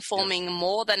interested in forming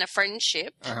more than a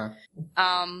friendship,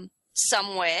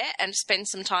 somewhere and spend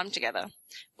some time together,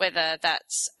 whether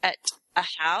that's at a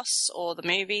house or the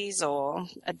movies or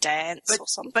a dance or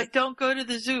something. But don't go to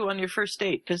the zoo on your first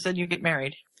date, because then you get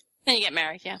married. Then you get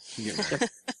married, yeah.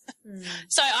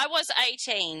 So I was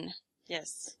 18.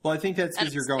 Yes. Well, I think that's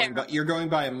because you're going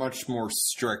by a much more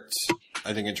strict,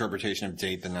 I think, interpretation of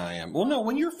date than I am. Well, no,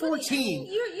 when you're 14,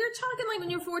 you're talking like when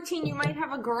you're 14, you might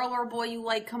have a girl or a boy you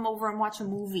like come over and watch a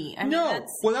movie. I mean, no,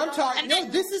 what I'm talking, no,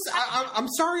 this is. I'm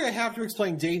sorry, I have to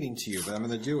explain dating to you, but I'm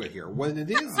going to do it here. What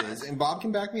it is, and Bob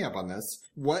can back me up on this.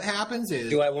 What happens is,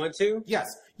 do I want to? Yes,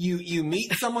 you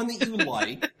meet someone that you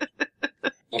like,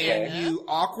 okay. and you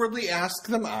awkwardly ask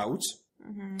them out,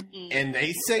 and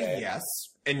they say yes.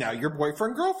 And now you're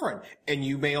boyfriend, girlfriend. And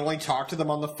you may only talk to them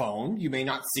on the phone. You may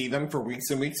not see them for weeks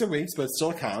and weeks and weeks, but it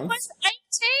still counts. I was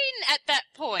 18 at that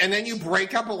point. And then you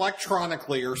break up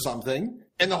electronically or something,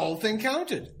 and the whole thing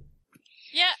counted.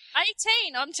 Yeah,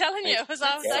 18, I'm telling you, because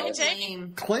I was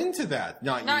 18. Cling to that.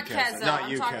 Not you, Keza. Not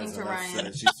I'm you, talking Keza. to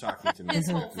Ryan. She's talking to me. This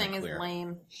whole thing is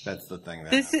lame. That's the thing.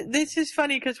 This is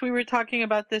funny because we were talking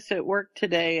about this at work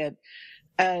today,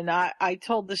 and I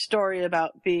told the story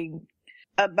about being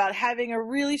about having a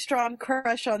really strong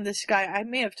crush on this guy. I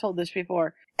may have told this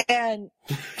before. And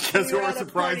guess who our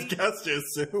surprise guest is,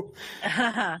 Sue?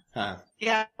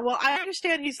 Yeah, well, I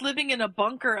understand he's living in a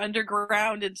bunker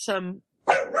underground in some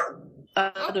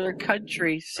other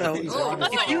country. So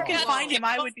if you can find him,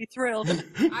 I would be thrilled.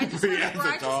 I just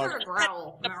heard a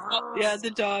growl. Yeah,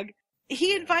 the dog.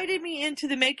 He invited me into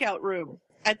the makeout room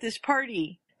at this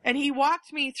party. And he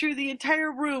walked me through the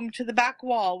entire room to the back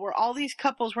wall where all these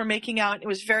couples were making out. It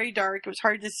was very dark. It was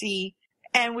hard to see.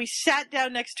 And we sat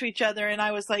down next to each other, and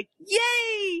I was like,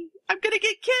 yay! I'm going to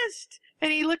get kissed!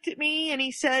 And he looked at me, and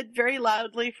he said very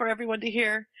loudly for everyone to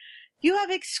hear, you have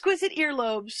exquisite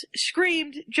earlobes,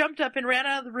 screamed, jumped up, and ran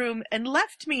out of the room, and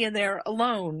left me in there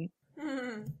alone.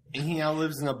 And he now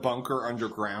lives in a bunker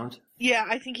underground? Yeah,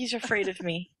 I think he's afraid of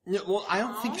me. No, well, I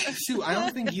don't think, Sue, I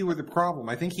don't think you were the problem.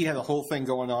 I think he had a whole thing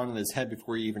going on in his head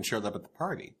before he even showed up at the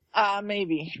party.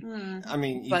 Maybe. I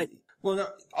mean, but well, no,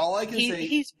 all I can say...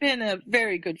 He's been a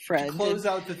very good friend. To close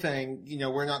out the thing,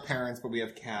 we're not parents, but we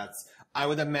have cats. I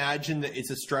would imagine that it's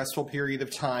a stressful period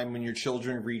of time when your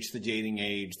children reach the dating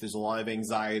age. There's a lot of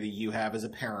anxiety you have as a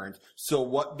parent. So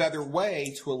what better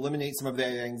way to eliminate some of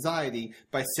that anxiety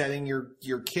by setting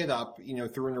your kid up,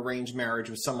 through an arranged marriage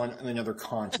with someone on another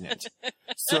continent.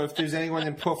 So if there's anyone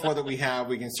in Pufwa that we have,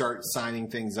 we can start signing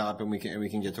things up and we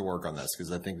can get to work on this because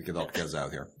I think we could help kids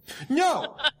out here.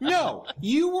 No,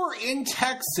 you were in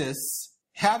Texas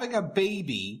having a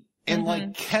baby. And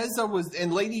Keza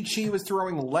and Lady Chi was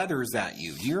throwing letters at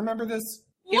you. Do you remember this?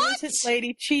 It wasn't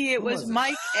Lady Chi. It was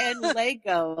Mike and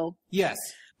Lego. Yes.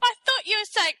 I thought you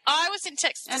were saying I was in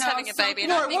Texas having a baby.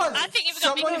 No, I think it was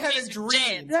someone had a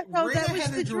dream. That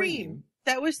was the dream.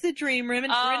 That was the dream.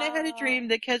 Rena had a dream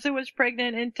that Keza was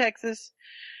pregnant in Texas.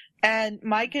 And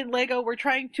Mike and Lego were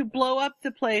trying to blow up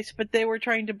the place, but they were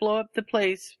trying to blow up the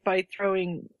place by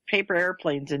throwing paper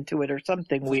airplanes into it or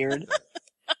something weird.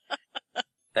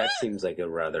 That seems like a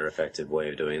rather effective way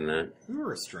of doing that. We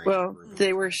were strange. Well,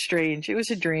 they were strange. It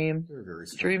was a dream. They were very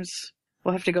strange. Dreams.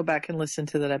 We'll have to go back and listen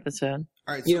to that episode.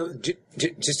 All right. So,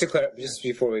 just to clarify, just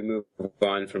before we move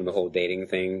on from the whole dating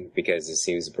thing, because it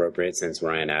seems appropriate since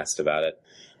Ryan asked about it.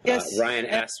 Yes. Ryan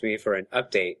asked me for an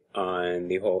update on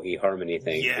the whole eHarmony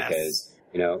thing because,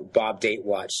 Bob Date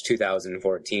Watch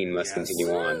 2014 must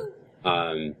continue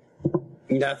on.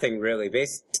 Nothing really.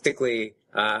 Basically,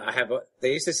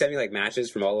 they used to send me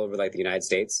matches from all over the United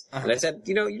States, and I said,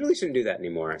 you really shouldn't do that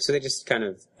anymore. So they just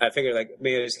I figured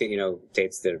maybe I just get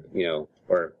dates that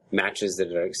or matches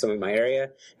that are still in my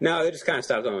area. No, they just kind of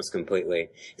stopped almost completely.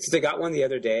 So I got one the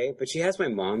other day, but she has my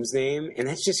mom's name, and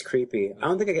that's just creepy. I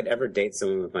don't think I could ever date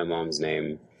someone with my mom's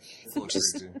name.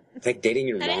 Just dating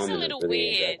your mom in a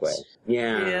really indirect way.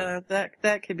 Yeah,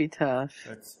 that could be tough.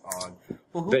 That's odd.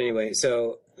 But anyway,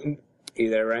 so. You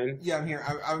there, Ryan? Yeah, I'm here.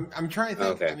 I'm trying to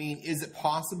think. Okay. I mean, is it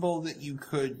possible that you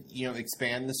could,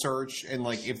 expand the search and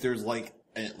if there's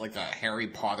a Harry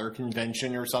Potter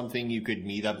convention or something, you could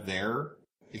meet up there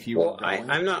if you were going?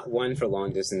 I'm not one for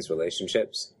long distance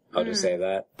relationships. I'll just say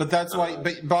that. But that's why.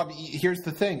 But Bob, here's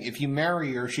the thing: if you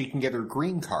marry her, she can get her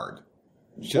green card.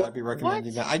 Should I be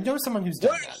recommending that? I know someone who's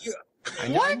done that.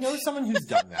 I know someone who's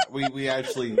done that.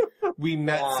 We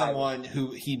met someone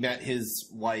who he met his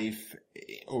wife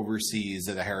overseas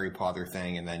at a Harry Potter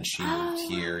thing, and then she moved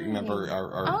here. You remember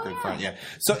our good friend? Yeah.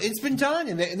 So it's been done,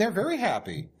 and they're very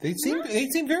happy. They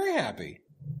seem very happy.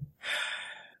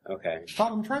 Okay.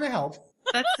 Bob, I'm trying to help.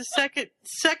 That's the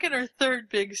second or third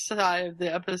big sigh of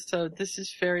the episode. This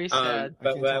is very sad.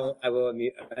 But I will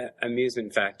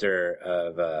amusement factor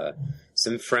of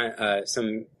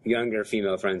some younger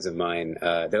female friends of mine.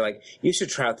 They're like, you should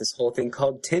try out this whole thing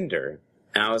called Tinder.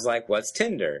 And I was like, what's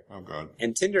Tinder? Oh, God.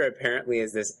 And Tinder apparently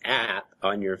is this app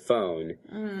on your phone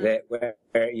that where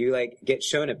you get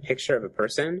shown a picture of a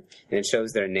person and it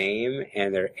shows their name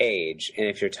and their age. And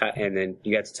if you're and then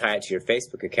you have to tie it to your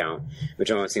Facebook account,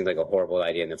 which almost seems like a horrible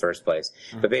idea in the first place.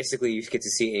 But basically you get to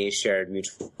see any shared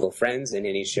mutual friends and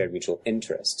any shared mutual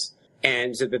interests.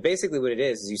 And so, but basically what it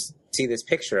is you see this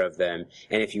picture of them,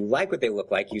 and if you like what they look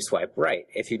like, you swipe right.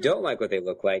 If you don't like what they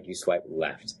look like, you swipe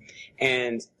left.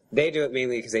 And they do it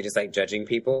mainly because they just like judging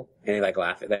people, and they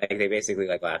laugh. They basically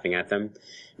like laughing at them.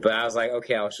 But I was like,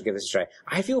 okay, I should give this a try.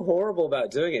 I feel horrible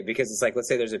about doing it because it's let's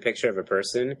say there's a picture of a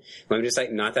person who I'm just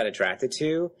not that attracted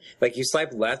to. You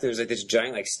swipe left, and there's this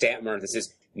giant stamp mark that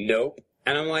says nope,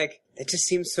 and I'm like, it just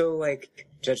seems so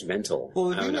judgmental. Well,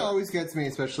 the thing that always gets me,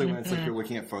 especially when it's you're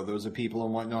looking at photos of people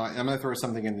and whatnot. I'm going to throw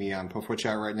something in the Pufwa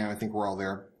chat right now. I think we're all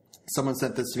there. Someone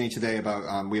sent this to me today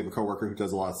about we have a coworker who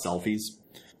does a lot of selfies.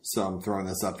 So I'm throwing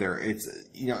this up there. It's,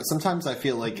 sometimes I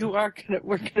feel like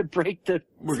we're gonna break the thing.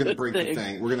 We're gonna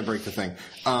break the thing.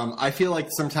 I feel like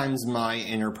sometimes my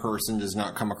inner person does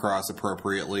not come across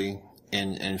appropriately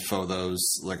in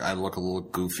photos. Like I look a little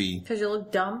goofy. Because you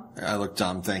look dumb? I look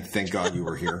dumb. Thank God you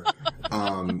were here.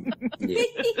 And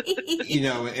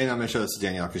I'm gonna show this to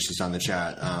Danielle because she's on the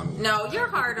chat. No, you're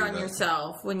hard on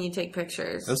yourself when you take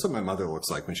pictures. That's what my mother looks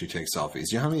like when she takes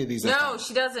selfies. You know how many of these? No,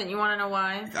 she doesn't. You want to know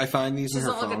why? I find these in her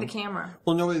phone. She doesn't look at the camera.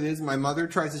 Well, no, it is. My mother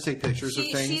tries to take pictures of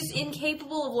things. She's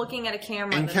incapable of looking at a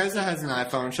camera. And Keza has an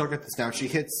iPhone. She'll get this now.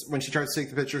 When she tries to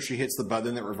take the picture, she hits the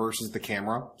button that reverses the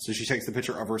camera. So she takes the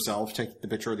picture of herself, takes the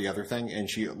picture of the other thing, and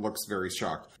she looks very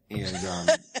shocked. And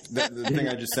the thing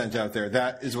I just sent out there,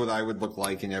 that is what I would look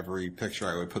like in every picture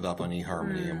I would put up on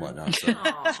eHarmony and whatnot. So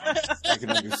I can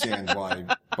understand why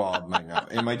Bob might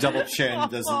not. And my double chin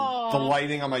doesn't, the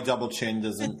lighting on my double chin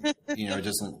doesn't,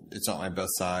 it's not my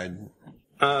best side.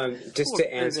 Just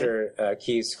to answer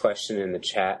Key's question in the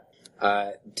chat,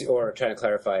 or trying to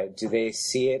clarify, do they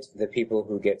see it, the people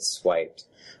who get swiped?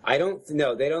 I don't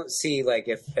know. They don't see, like,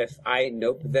 if I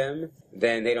nope them,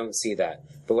 then they don't see that.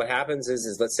 But what happens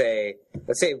is let's say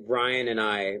Ryan and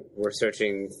I were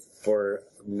searching for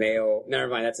male. Never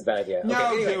mind, that's a bad idea. No,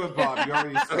 okay, anyway. with Bob. You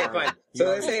already started. Okay, fine. So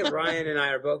let's say Ryan and I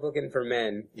are both looking for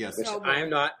men. Yes. Which I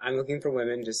am not. I'm looking for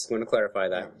women. Just want to clarify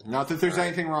that. Yeah. Not that there's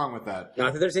anything wrong with that.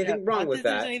 Not that there's anything wrong with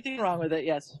that. There's anything wrong with it,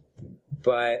 yes.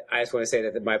 But I just want to say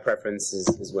that my preference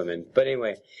is women. But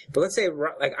anyway, let's say,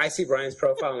 like, I see Ryan's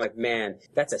profile, I'm like, man,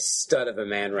 that's a stud of a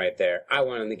man right there. I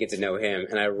want to get to know him,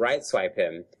 and I right swipe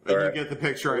him. And you get the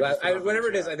picture. Whatever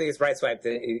it is, I think it's right swipe.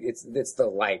 It's the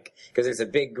like, because there's a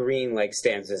big green like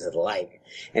stamp that says like.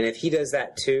 And if he does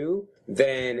that too,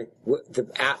 then the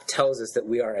app tells us that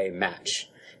we are a match.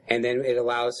 And then it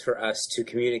allows for us to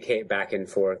communicate back and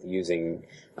forth using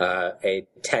a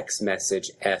text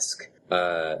message-esque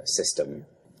system.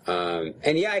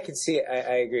 And yeah, I can see it.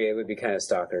 I agree. It would be kind of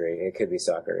stalkery. It could be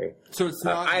stalkery. So it's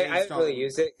not. I haven't really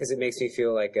used it because it makes me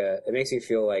feel like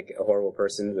a horrible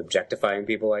person objectifying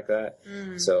people like that.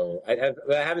 Mm. So I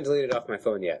haven't deleted it off my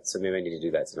phone yet. So maybe I need to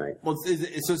do that tonight. Well, so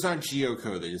it's not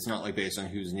geocoded. It's not like based on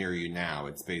who's near you now.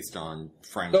 It's based on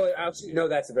friends. No,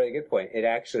 that's a very good point. It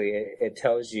actually it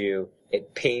tells you,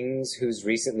 it pings who's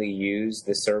recently used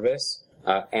the service.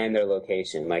 And their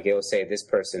location. Like, it will say this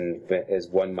person is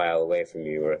 1 mile away from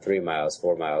you, or 3 miles,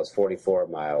 4 miles, 44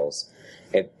 miles.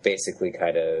 It basically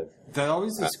kind of... That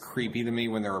always is creepy to me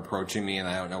when they're approaching me and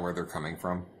I don't know where they're coming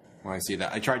from when I see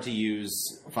that. I tried to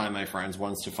use Find My Friends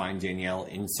once to find Danielle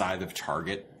inside of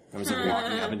Target. I was like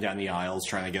walking up and down the aisles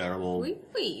trying to get our little... Wait,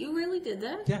 you really did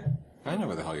that? Yeah. I know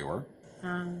where the hell you were.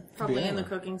 Probably in the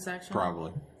cooking section.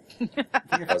 Probably.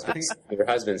 Your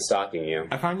husband's stalking you.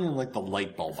 I find you in like the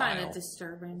light bulb I find aisle. it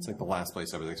disturbing. It's like the last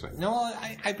place I would expect. No,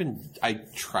 I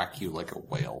track you like a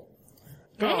whale.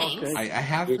 Oh, good. I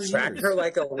have. You track her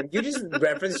like a. You just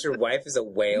referenced your wife as a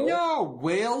whale. No,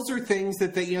 whales are things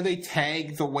that they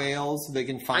tag the whales so they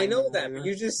can find. I know that, but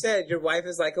you just said your wife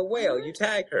is like a whale. You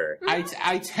tag her.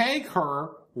 I tag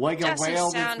her like a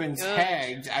whale that's been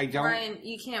tagged. I don't. Ryan,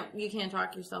 you can't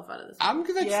talk yourself out of this. I'm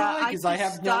gonna try because I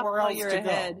have nowhere else to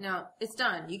go. No, it's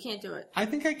done. You can't do it. I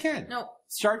think I can. No.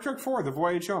 Star Trek 4: The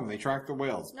Voyage Home. They track the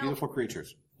whales. No. Beautiful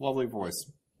creatures. Lovely voice.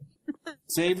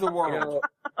 Save the world.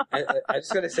 I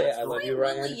just gotta say, I love you,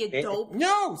 Ryan. Really, you dope.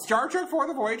 No! Star Trek 4: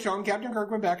 The Voyage Home. Captain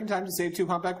Kirk went back in time to save 2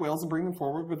 humpback whales and bring them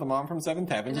forward with the mom from Seventh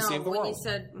Heaven to save the world.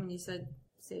 When you said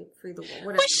save free the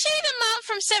world, Was she the mom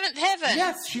from Seventh Heaven?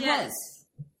 Yes, she was.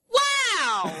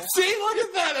 Wow! See, look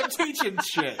at that. I'm teaching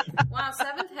shit. Wow,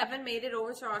 Seventh Heaven made it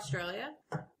over to Australia.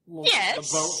 Well, Yes.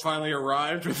 The boat finally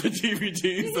arrived with the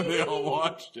DVDs and they all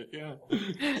watched it,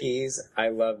 yeah. Keys, I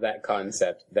love that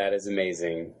concept. That is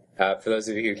amazing. For those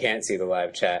of you who can't see the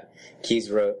live chat, Keys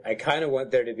wrote, I kind of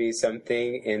want there to be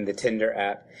something in the Tinder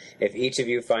app. If each of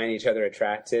you find each other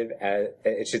attractive,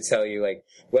 it should tell you, like,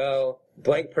 well,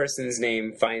 blank person's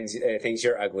name thinks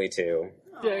you're ugly too.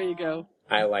 There you go.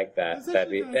 I like that.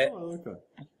 That'd be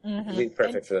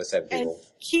perfect for those type of people. And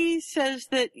Key says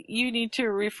that you need to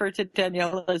refer to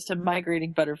Danielle as a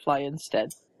migrating butterfly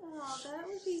instead. Oh, that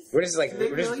would be. We're just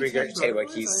regurgitating what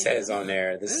Key says on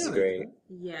there. This is great.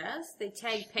 Yes, they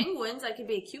tag penguins. I could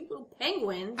be a cute little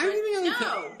penguin. I didn't even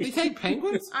no, they tag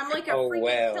penguins? I'm like a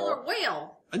freaking killer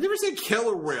whale. I never said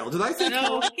killer whale. Did I say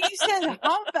No, he said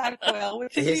humpback whale.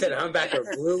 Which is He said humpback or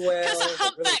blue whale. Because a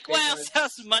humpback whale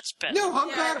sounds much better. No,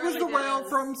 humpback Yeah, it was the really whale does.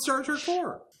 from Star Trek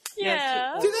 4.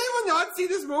 Yeah. Did anyone not see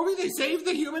this movie? They saved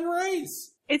the human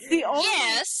race. It's the only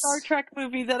Yes. Star Trek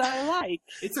movie that I like.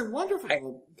 It's a wonderful...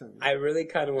 I really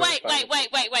kind of want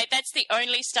Wait. That's the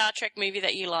only Star Trek movie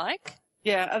that you like?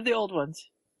 Yeah, of the old ones.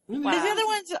 Because the other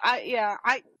ones,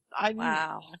 I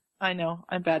Wow. I know,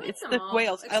 I'm bad. It's them the all,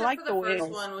 whales. I except like for the first whales.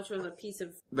 one, which was a piece of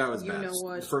That was bad.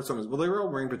 what. The first one was, well, they were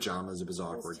all wearing pajamas. It was It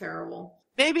awkward. was terrible.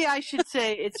 Maybe I should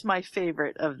say it's my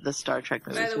favorite of the Star Trek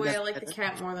movies. By the way, I That's like the better.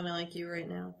 cat more than I like you right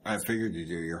now. I figured you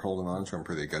do. You're holding on to him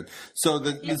pretty good. So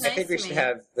He's I nice think we to should me.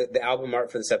 have the album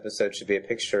art for this episode should be a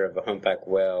picture of a humpback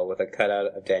whale with a cutout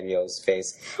of Danielle's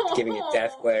face, giving a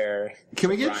death glare. can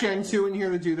we get Ryan. Gen 2 in here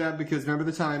to do that? Because remember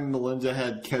the time Melinda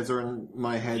had Kezar and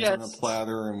my heads on a Yes.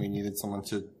 platter, and we needed someone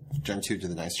to. Gen 2 did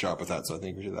a nice job with that, so I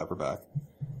think we should have her back.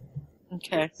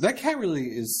 Okay. That cat really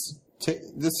is.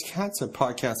 This cat's a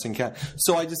podcasting cat.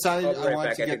 So I decided I'll be I right wanted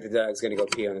back. to I get. think the dog's going to go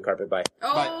pee on the carpet. Bye.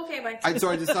 Oh, But- okay, bye. So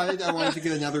I decided I wanted to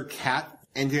get another cat,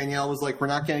 and Danielle was like, "We're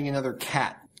not getting another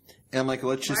cat." And I'm like,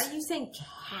 "Let's Why just." are you saying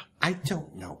cat? I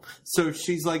don't know. So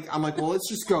she's like, I'm like, well, let's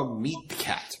just go meet the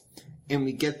cat. And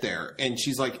we get there, and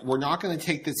she's like, we're not going to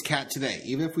take this cat today.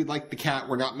 Even if we like the cat,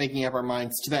 we're not making up our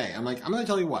minds today. I'm like, I'm going to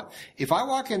tell you what. If I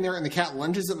walk in there and the cat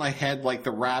lunges at my head like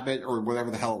the rabbit or whatever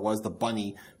the hell it was, the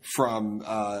bunny from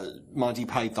Monty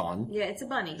Python. Yeah, it's a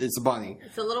bunny. It's a bunny.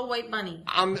 It's a little white bunny.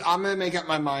 I'm going to make up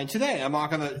my mind today. I'm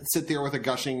not going to sit there with a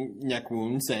gushing neck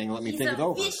wound saying, let me think it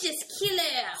over. vicious killer.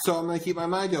 So I'm going to keep my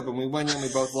mind open. We went in, we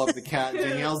both loved the cat.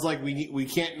 Danielle's like, we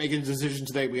can't make a decision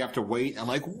today. We have to wait. I'm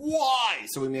like, why?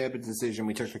 So we made up a decision.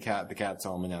 We took the cat. The cat's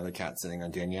home, and now the cat's sitting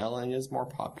on Danielle, and is more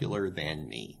popular than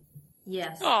me.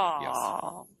 Yes,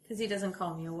 Aww. because he doesn't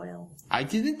call me a whale. I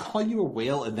didn't call you a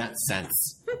whale in that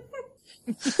sense.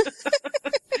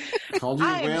 Called you a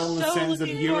I am whale in the so sense of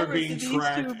looking you are forward being to these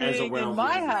tracked two as a being whale. in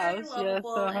my He's very house. Yes,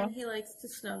 lovable, and he likes to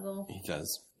snuggle. He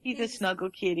does. He's a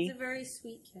snuggle kitty. He's a very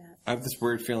sweet cat. I have this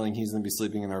weird feeling he's going to be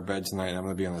sleeping in our bed tonight, and I'm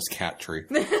going to be on this cat tree.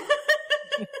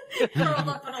 Curled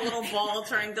up in a little ball,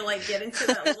 trying to get into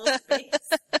that little space.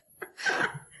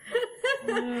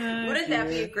 Wouldn't that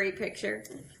be a great picture?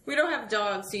 We don't have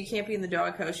dogs, so you can't be in the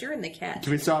doghouse. You're in the cat.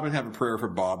 Can we stop and have a prayer for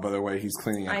Bob? By the way, he's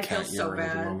cleaning up I feel cat so urine at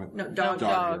the bad. moment. No, dog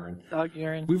urine. Dog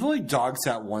urine. We've only dog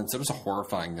sat once. It was a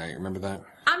horrifying night. Remember that?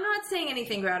 I'm not saying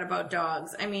anything bad about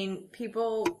dogs. I mean,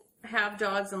 people have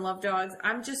dogs and love dogs.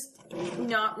 I'm just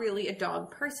not really a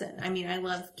dog person. I mean, I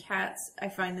love cats. I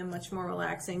find them much more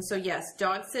relaxing. So yes,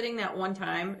 dog sitting that one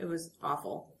time, it was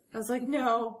awful. I was like,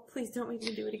 no, please don't make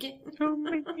me do it again. Don't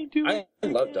make me do I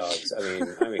it. love dogs. I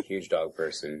mean, I'm a huge dog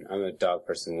person. I'm a dog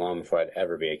person long before I'd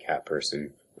ever be a cat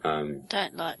person. Don't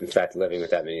like. In fact, living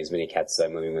with as many cats as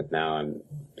I'm living with now,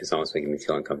 it's almost making me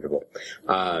feel uncomfortable.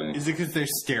 Is it because they're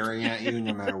staring at you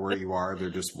no matter where you are? They're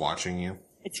just watching you?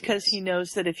 It's because he knows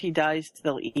that if he dies,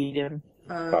 they'll eat him.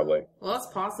 Probably. Well, that's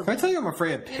possible. Can I tell you I'm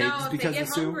afraid of pigs You know, if because they of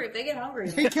get Sue? hungry, if they get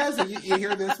hungry. Hey, Keza, you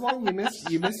hear this one?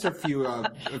 You missed a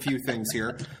few things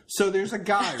here. So there's a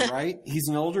guy, right? He's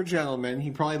an older gentleman.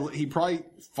 He probably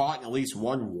fought in at least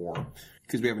one war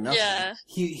because we have enough. Yeah.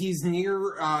 He's near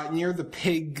the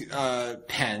pig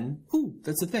pen. Ooh,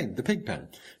 that's the thing, the pig pen.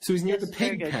 So he's near the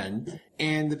very pig good. pen,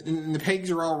 and the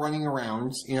pigs are all running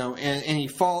around, and he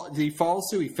did he fall,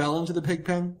 Sue? He fell into the pig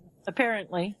pen.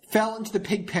 Apparently. Fell into the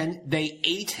pig pen. They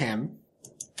ate him.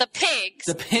 The pigs.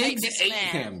 The pigs this ate man.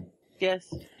 him.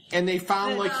 Yes. And they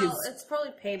found Well, his. it's probably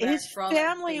payback His for all that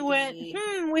family bacon went, he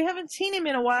ate. we haven't seen him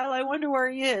in a while. I wonder where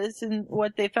he is. And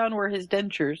what they found were his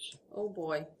dentures. Oh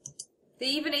boy. They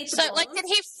even ate the So, bones? did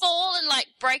he fall and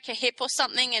break a hip or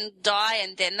something and die,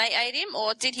 and then they ate him,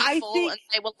 or did he I fall think- and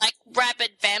they were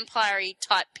rabid vampire-y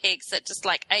type pigs that just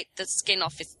ate the skin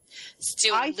off his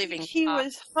still I living? think he part?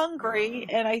 was hungry,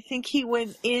 and I think he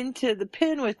went into the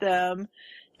pen with them,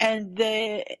 and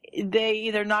they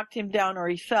either knocked him down or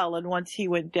he fell, and once he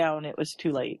went down, it was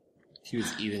too late. He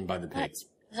was eaten by the pigs.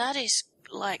 That is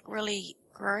really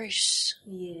gross.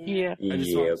 Yeah. Yeah. I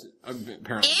just Yep.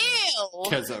 apparently Ew.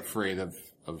 Kez afraid of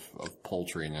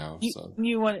poultry now. So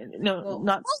You want no, Well,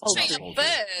 not Poultry poultry.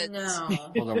 are birds. No.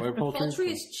 hold on, what are poultry?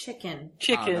 Poultry is chicken. Ah,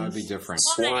 Chickens. that would be different.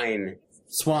 Swine.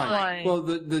 Swine. Swine. Well,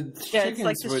 the Yeah, chickens it's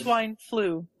like the would. swine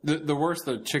flu. The worst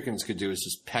the chickens could do is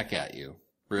just peck at you.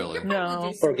 Really. Probably No,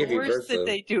 do some Or give the you more. bird worst that flu.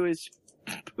 they do is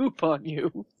poop on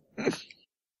you.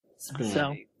 It's been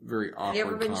So. a very awkward You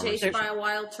ever been chased conversation. by a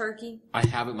wild turkey? I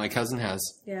haven't. My cousin has.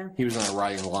 Yeah. He was on a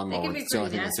riding lawnmower. can be It's the only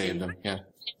thing pretty that saved nasty. him.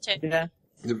 Yeah. Yeah.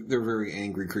 They're very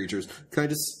angry creatures. Can I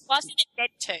just... Well, I've seen a dead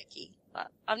turkey, but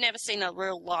I've never seen a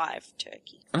real live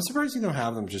turkey. I'm surprised you don't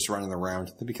have them just running around.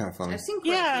 That'd be kind of funny. I've seen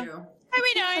quite Yeah. a few. Maybe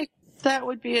don't. That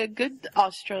would be a good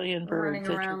Australian bird. Running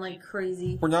around like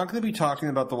crazy. We're not going to be talking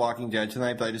about The Walking Dead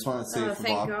tonight, but I just want to say Oh, it for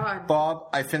thank Bob. God. Bob,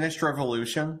 I finished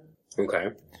Revolution. Okay.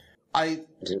 I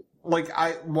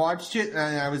watched it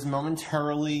and I was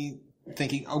momentarily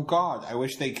thinking, "Oh God, I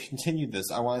wish they continued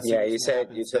this. I want to see." Yeah, what you said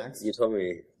happens you next." told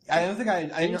me I don't think I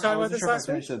you talk about wasn't this sure if I last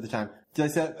week? finished it at the time. Did I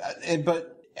say?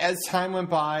 But as time went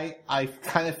by, I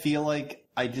kind of feel like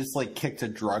I just like kicked a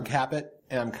drug habit,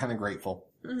 and I'm kind of grateful.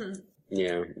 Mm-hmm.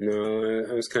 Yeah, no,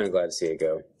 I was kind of glad to see it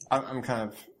go.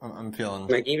 I'm feeling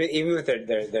Like even with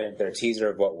their teaser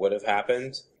of what would have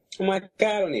happened, I'm like, God,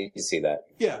 I don't need to see that.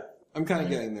 Yeah, I'm kind of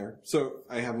getting there. So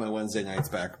I have my Wednesday nights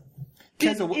back.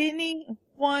 Did Kenza,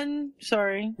 anyone,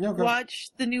 No, go. watch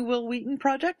the new Will Wheaton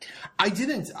project? I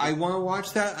didn't. I want to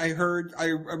watch that. I heard.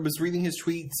 I was reading his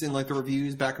tweets and like the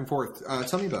reviews back and forth.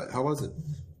 Tell me about it. How was it?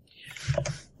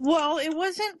 Well, it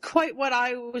wasn't quite what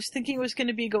I was thinking was going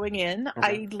to be going in.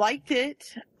 Okay. I liked it.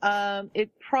 It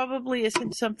probably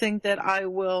isn't something that I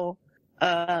will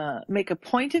make a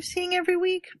point of seeing every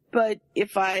week, but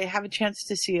if I have a chance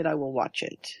to see it, I will watch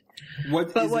it.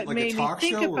 What But is what it like made a me talk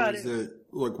think show or about is it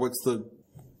like what's the?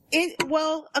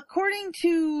 Well, according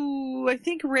to I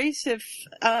think Racif,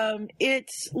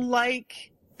 it's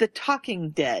like The Talking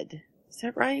Dead. Is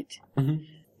that right? Mm-hmm.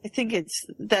 I think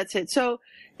that's it. So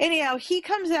anyhow, he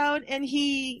comes out and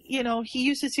he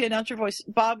uses the announcer voice.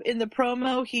 Bob, in the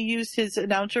promo, he used his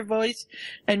announcer voice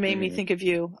and made me think of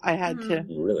you. I had to.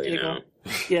 Really now?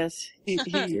 Yes.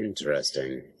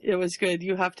 Interesting. It was good.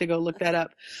 You have to go look that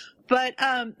up. But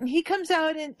he comes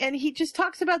out and he just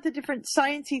talks about the different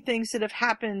sciencey things that have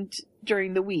happened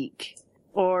during the week,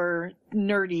 or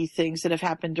nerdy things that have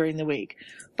happened during the week.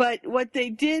 But what they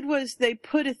did was they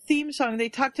put a theme song. They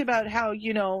talked about how,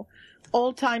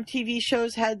 old-time TV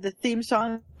shows had the theme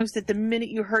songs that the minute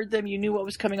you heard them, you knew what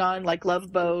was coming on, like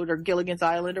Love Boat or Gilligan's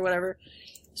Island or whatever.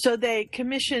 So they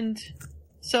commissioned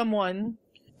someone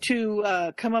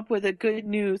to come up with a good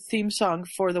new theme song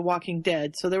for The Walking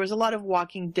Dead. So there was a lot of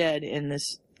Walking Dead in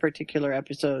this particular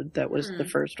episode. That was the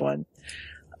first one.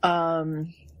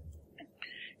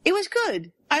 It was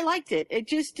good. I liked it. It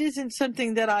just isn't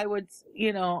something that I would,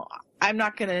 I'm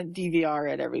not going to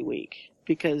DVR it every week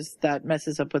because that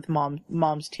messes up with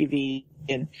mom's TV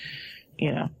and,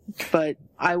 but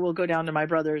I will go down to my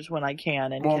brother's when I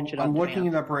can and catch it on I'm looking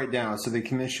demand. it up right now. So they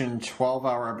commissioned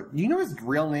 12-hour. You know his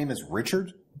real name is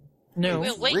Richard? No.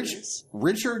 Will Wheaton's.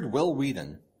 Richard Will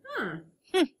Wheaton.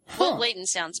 Will Wheaton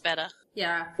sounds better.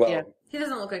 Yeah. Well, Yeah. He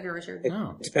doesn't look like a Richard. it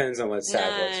depends on what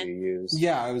tablet you use.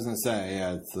 Yeah, I was gonna say.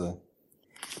 Yeah, it's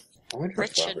I wonder if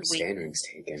Richard Robert Wheaton. Scannering's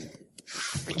taken.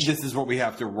 This is what we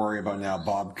have to worry about now.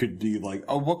 Bob could be like,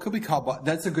 oh, what could we call Bob?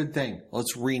 That's a good thing.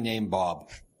 Let's rename Bob.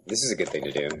 This is a good thing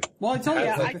to do. Well, I told you.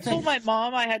 Yeah, that's I the told thing. my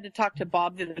mom I had to talk to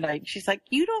Bob the other night. She's like,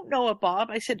 "You don't know a Bob?"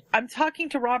 I said, "I'm talking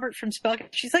to Robert from Spellcast."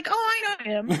 She's like, "Oh, I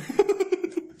know him."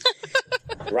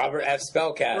 Robert F.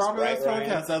 Spellcast. Robert right, F. Ryan?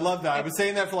 Spellcast. I love that. I was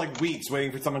saying that for like weeks,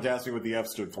 waiting for someone to ask me what the F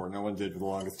stood for. No one did for the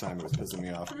longest time. It was pissing me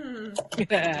off.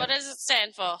 What does it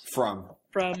stand for? From.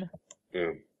 From Yeah.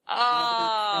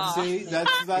 Oh. See,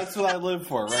 that's what I live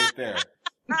for right there.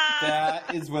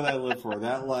 That is what I live for.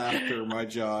 That laughter, my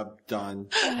job done.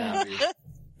 Happy.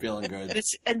 Feeling good.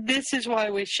 this is why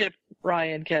we ship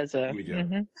Ryan Keza. We do.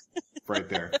 Mhm. Right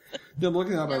there. No, I'm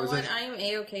looking up. You I know was what? like, I'm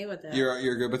A-okay with that.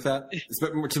 you're good with that?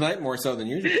 Tonight more so than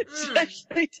usual.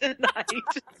 Especially tonight.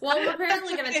 Well, I'm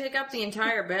apparently going to take up the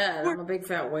entire bed. I'm a big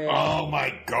fat witch. Oh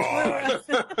my god.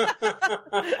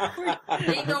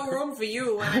 Ain't no room for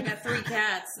you when I got 3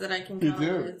 cats that I can You cuddle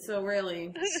do. with. So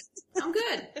really, I'm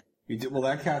good. You do, well,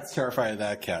 that cat's terrified of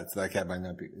that cat, so that cat might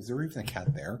not be. Is there even a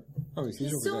cat there? Oh, he's He's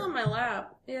over still there. on my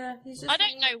lap. Yeah, he's just. I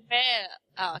don't know where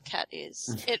our cat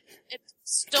is. It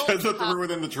stalked Keza past, threw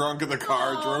it in the trunk of the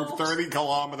car, Oh. drove 30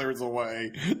 kilometers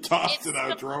away, tossed it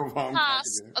out, drove home.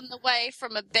 past on the way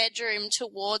from a bedroom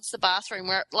towards the bathroom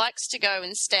where it likes to go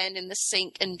and stand in the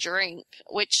sink and drink,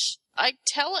 which I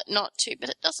tell it not to, but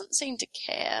it doesn't seem to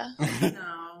care.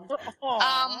 No.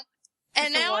 Aw.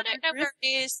 And It's a now I water don't know where it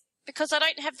is because I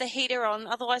don't have the heater on.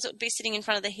 Otherwise, it would be sitting in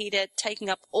front of the heater, taking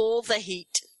up all the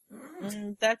heat.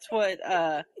 That's what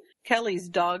Kelly's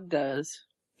dog does.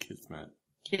 Kismet.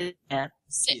 Yeah.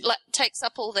 It takes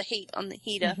up all the heat on the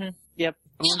heater. Mhm. Yep.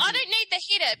 Yeah, I don't need the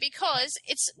heater because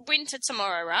it's winter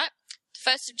tomorrow, right?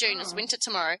 1st of June is winter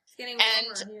tomorrow. It's getting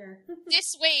warmer And here.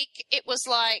 this week, it was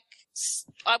like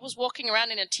I was walking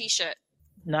around in a t-shirt.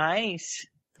 Nice.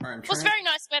 All right, I'm It was trying. very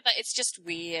nice weather. It's just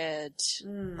weird.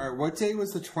 All right, what day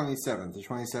was the 27th? The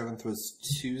 27th was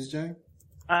Tuesday.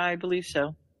 I believe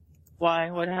so.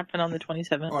 Why? What happened on the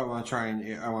 27th? Oh, I want to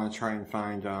try and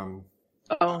find. The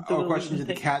Question: Did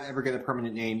the thing. cat ever get a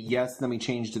permanent name? Yes. Then we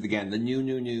changed it again. The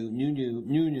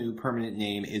new permanent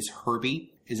name is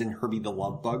Herbie. Is in Herbie the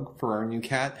Love Bug for our new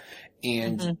cat,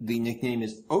 and the nickname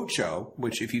is Ocho.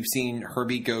 Which, if you've seen,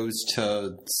 Herbie goes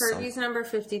to. Herbie's number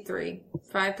 53.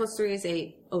 5 plus 3 is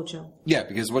 8. Ocho. Yeah,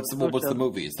 because what's the Ocho.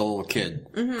 movie? It's the little kid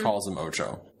calls him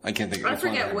Ocho. I can't think of it. I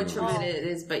forget which of it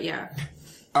is, but yeah.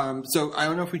 So I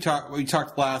don't know if we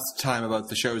talked last time about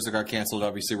the shows that got canceled.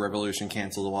 Obviously, Revolution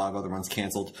canceled, a lot of other ones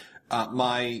canceled.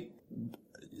 My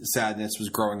sadness was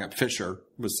Growing Up Fisher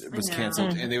was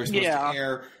canceled, and they were supposed to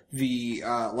air the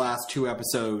last 2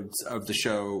 episodes of the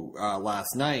show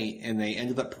last night, and they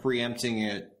ended up preempting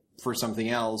it for something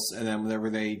else. And then whenever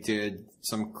they did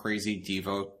some crazy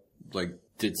diva, like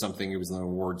did something, it was an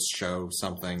awards show,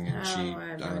 something, and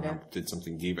I don't know, did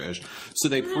something diva-ish. So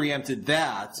they preempted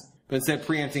that. But instead of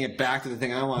preempting it back to the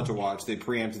thing I wanted to watch, they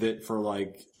preempted it for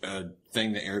like a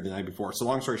thing that aired the night before. So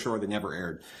long story short, they never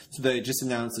aired. So they just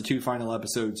announced the 2 final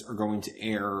episodes are going to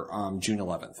air June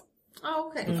 11th.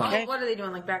 Oh, okay. What are they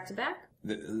doing, like back to back?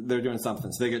 They're doing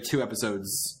something. So they get 2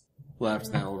 episodes left,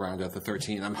 and that'll round out the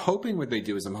 13. I'm hoping what they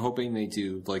do is they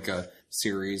do like a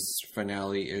series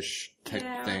finale-ish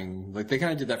type thing. Like they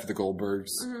kind of did that for the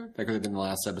Goldbergs. That could have been the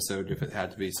last episode if it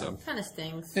had to be. So kind of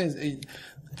stings.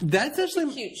 That's actually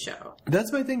a cute show.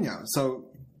 That's my thing now. So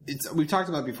we've talked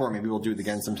about it before. Maybe we'll do it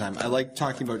again sometime. I like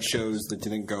talking about shows that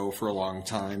didn't go for a long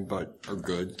time but are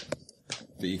good,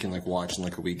 that you can like watch in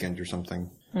like a weekend or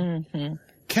something. Mm-hmm.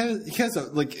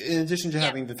 Keza, like in addition to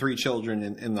having the 3 children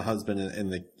and the husband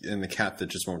and the cat that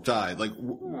just won't die, like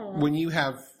when you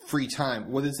have free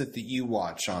time, what is it that you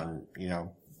watch on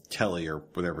telly or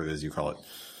whatever it is you call it?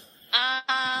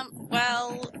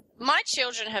 Well, my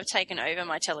children have taken over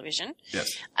my television. Yes.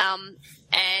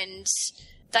 And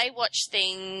they watch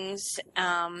things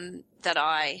that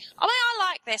I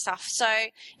like their stuff. So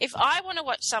if I want to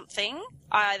watch something,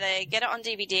 I either get it on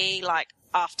DVD, like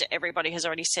after everybody has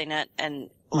already seen it, and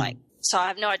like, so I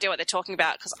have no idea what they're talking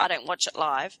about because I don't watch it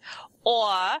live,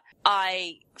 or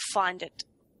I find it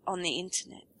on the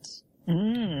internet.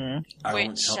 I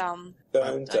won't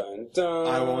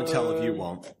tell if you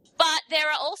won't. But there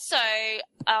are also,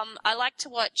 I like to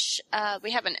watch,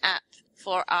 we have an app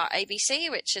for our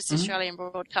ABC, which is the Australian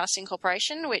Broadcasting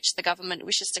Corporation, which the government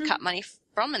wishes to cut money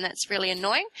from, and that's really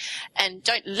annoying. And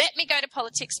don't let me go to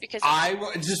politics because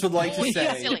just would like to say,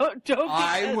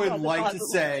 I would like to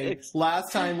say,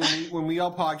 last time when we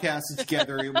all podcasted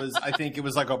together, I think it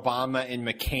was like Obama and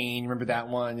McCain. Remember that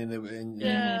one?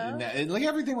 And like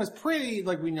everything was pretty,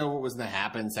 like we know what was going to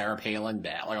happen. Sarah Palin,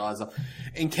 like all that stuff.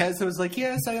 And Keza was like,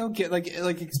 yes, I don't get, like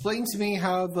explain to me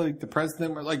how the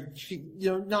president,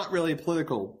 not really a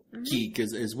political geek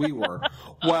as we were.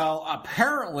 Well,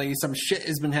 apparently some shit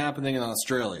has been happening in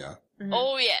Australia.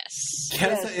 Oh yes.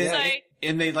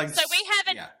 And they like. So we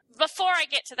have it. Before I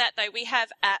get to that, though, we have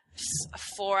apps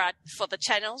for the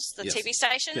channels, the TV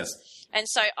stations. Yes. And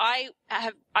so I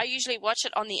usually watch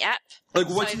it on the app. Like,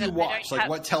 what do you watch? Like,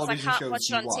 what television shows do you watch?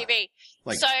 I can't watch it on TV.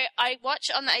 Like, so I watch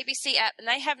on the ABC app, and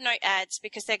they have no ads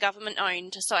because they're government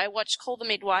owned. So I watch Call the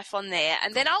Midwife on there,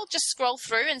 and then I'll just scroll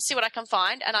through and see what I can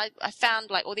find. And I found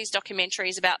like all these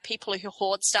documentaries about people who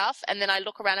hoard stuff, and then I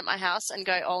look around at my house and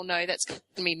go, "Oh no, that's going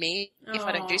to be me if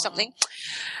I don't do something."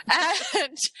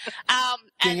 And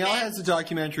Danielle has a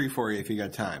documentary for you if you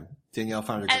got time. Danielle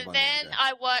found a good one. And then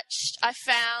I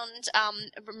found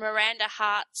Miranda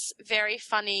Hart's very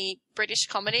funny British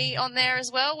comedy on there as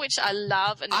well, which I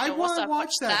love and adore. I want to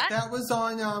watch that. That was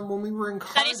on when we were in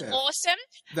Cardiff. That is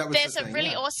awesome. There's a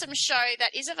really awesome show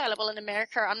that is available in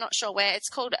America. I'm not sure where. It's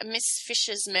called Miss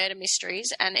Fisher's Murder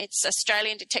Mysteries, and it's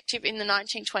Australian detective in the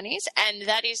 1920s, and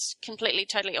that is completely,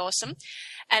 totally awesome.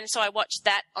 And so I watched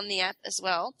that on the app as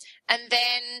well. And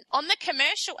then on the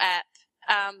commercial app,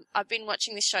 I've been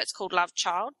watching this show. It's called Love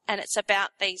Child, and it's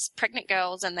about these pregnant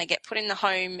girls, and they get put in the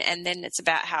home, and then it's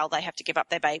about how they have to give up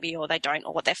their baby, or they don't,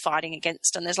 or what they're fighting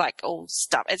against. And there's like all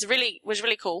stuff. Was really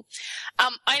cool.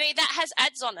 Only that has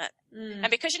ads on it,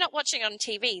 and because you're not watching it on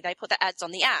TV, they put the ads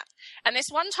on the app. And this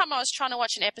one time, I was trying to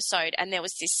watch an episode, and there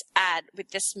was this ad with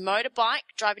this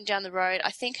motorbike driving down the road.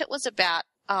 I think it was about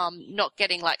not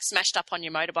getting like smashed up on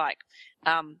your motorbike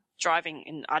driving,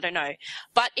 and I don't know,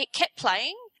 but it kept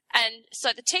playing. And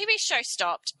so the TV show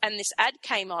stopped and this ad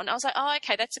came on. I was like, oh,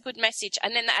 okay, that's a good message.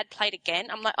 And then the ad played again.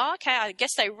 I'm like, oh, okay, I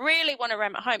guess they really want to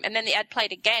ram it home. And then the ad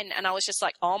played again. And I was just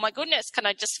like, oh my goodness, can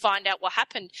I just find out what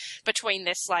happened between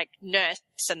this like nurse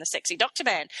and the sexy doctor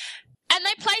man? And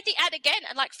they played the ad again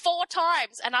and like 4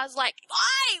 times. And I was like,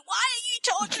 why? Why are you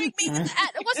torturing me with the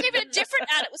ad? It wasn't even a different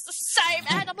ad. It was the same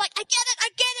ad. I'm like, I get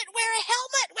it. Wear a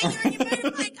helmet when you're in your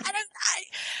motorbike. I don't know.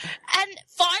 And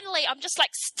finally, I'm just like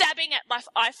stabbing at my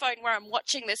iPhone where I'm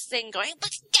watching this thing going,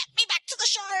 let's get me back to the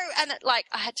show. And it, like,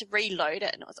 I had to reload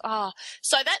it. And it was,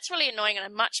 so that's really annoying. And I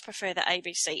much prefer the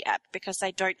ABC app because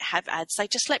they don't have ads. They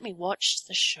just let me watch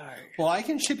the show. Well, I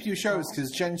can ship you shows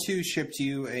because Gen 2 shipped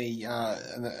you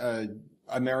a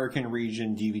American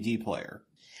region DVD player.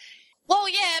 Well,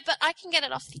 yeah, but I can get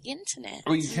it off the internet.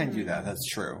 Oh, you can do that. That's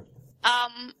true.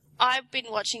 I've been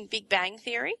watching Big Bang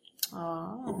Theory.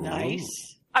 Oh,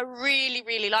 Nice. I really,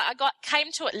 really came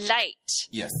to it late.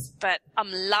 Yes. But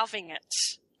I'm loving it.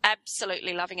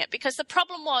 Absolutely loving it. Because the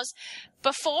problem was,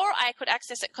 before I could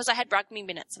access it because I had rugby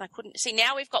minutes and I couldn't. See,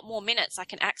 now we've got more minutes. I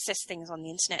can access things on the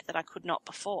internet that I could not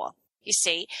before, you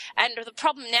see. And the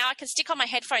problem now, I can stick on my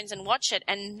headphones and watch it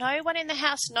and no one in the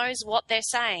house knows what they're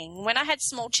saying. When I had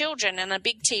small children and a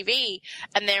big TV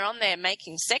and they're on there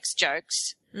making sex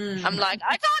jokes, I'm like,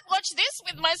 I can't watch this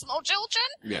with my small children.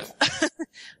 Yes.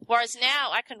 Whereas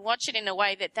now I can watch it in a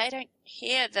way that they don't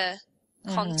hear the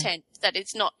content that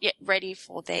it's not yet ready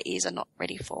for, their ears are not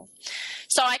ready for.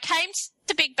 So I came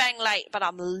to Big Bang late, but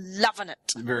I'm loving it.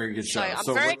 Very good show.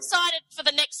 So I'm very excited for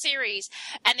the next series.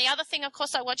 And the other thing, of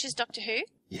course, I watch is Doctor Who.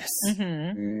 Yes.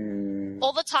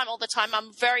 All the time.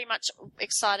 I'm very much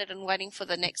excited and waiting for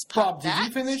the next part. Bob, did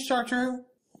you finish Doctor Who?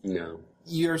 No.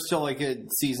 You're still like at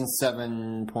season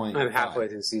 7.5. I'm halfway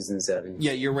through season 7.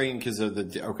 Yeah, you're waiting because of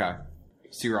the... Okay.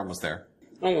 So you're almost there.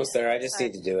 Almost there. I just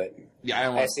need to do it. Yeah, I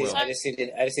don't want to spoil I just need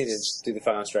to do the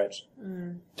final stretch.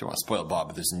 Don't want to spoil Bob,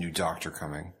 but there's a new Doctor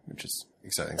coming, which is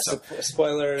exciting stuff.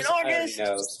 Spoilers. In August. I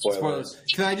already know spoilers.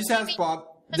 Can I just ask Bob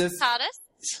this? Hardest?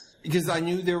 Because I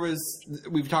knew there was...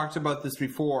 We've talked about this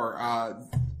before.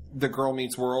 The Girl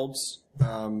Meets Worlds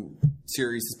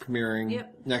series is premiering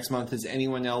next month. Has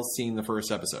anyone else seen the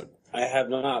first episode? I have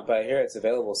not, but I hear it's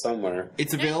available somewhere.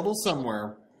 It's available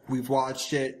somewhere. We've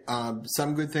watched it.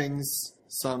 Some good things,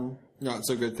 some not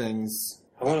so good things.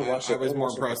 I want to watch it. I was more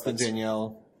impressed than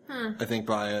Danielle, I think,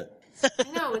 by it.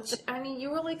 No, you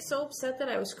were like so upset that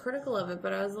I was critical of it,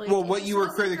 but I was like, Well, it what just you were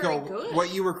wasn't very critical, good.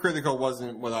 what you were critical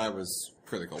wasn't what I was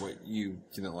critical. What you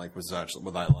didn't like was actually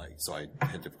what I liked. So I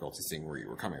had difficulty seeing where you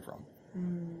were coming from.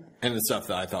 And the stuff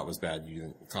that I thought was bad, you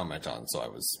didn't comment on. So I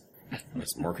was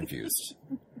more confused.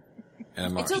 And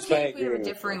I'm It's not, okay if we have a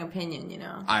differing opinion, you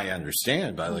know. I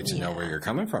understand, but I like to know where you're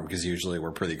coming from because usually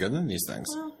we're pretty good in these things.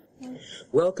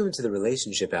 Welcome to the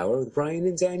Relationship Hour with Ryan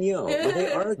and Danielle. Where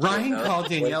they argue Ryan about called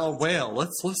Danielle a whale.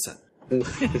 Let's listen.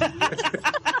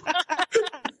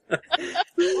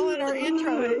 Well, in our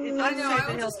intro, it I does know. say I that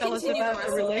would he'll just tell us continue about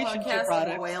the relationship podcast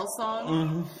product. a whale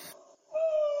song.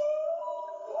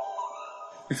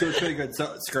 So it's pretty good.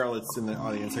 So Scarlett's in the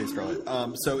audience. Hey, Scarlett.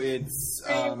 So it's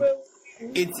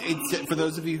for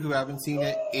those of you who haven't seen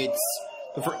it. It's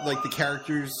like the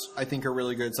characters I think are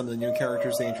really good. Some of the new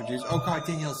characters they introduced. Oh God,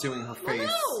 Danielle's doing her face.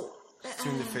 No! She's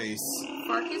doing the face.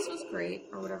 Farkas was great,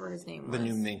 or whatever his name was. The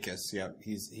new Minkus. Yeah,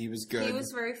 he was good. He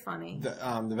was very funny.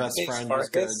 The best Hey, friend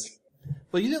Farkas? was good.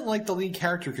 Well, you didn't like the lead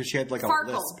character because she had like a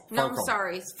Farkle. lisp. No, I'm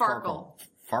sorry. It's Farkle.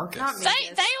 Farkas. Not me.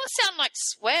 They all sound like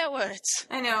swear words.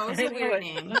 I know. It's a weird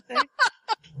name.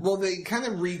 Well, they kind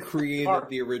of recreated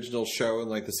the original show and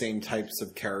like the same types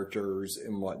of characters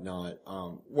and whatnot.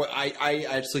 What I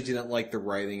actually didn't like the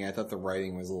writing. I thought the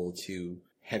writing was a little too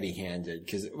heavy-handed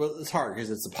because it's hard because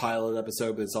it's a pilot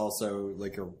episode, but it's also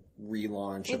like a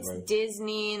relaunch It's of a.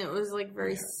 Disney, and it was like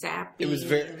very sappy. It was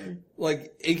very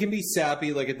like it can be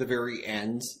sappy like at the very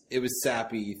end. It was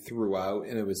sappy throughout,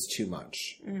 and it was too much.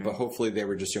 But hopefully, they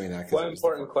were just doing that. One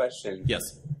important question. Yes.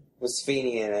 Was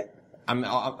Feeney in it?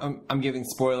 I'm giving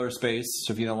spoiler space,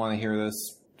 so if you don't want to hear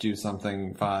this, do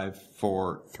something 5,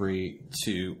 4, 3,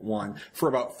 2, 1 for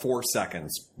about 4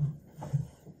 seconds.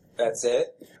 That's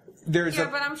it?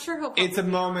 But I'm sure he'll. It's a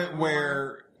moment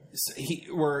where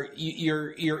you're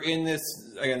in this,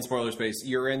 again, spoiler space.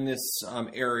 You're in this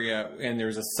area, and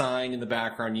there's a sign in the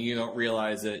background. You don't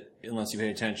realize it unless you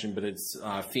pay attention, but it's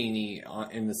Feeney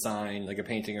in the sign, like a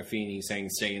painting of Feeney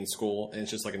saying "Stay in school," and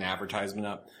it's just like an advertisement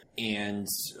up. And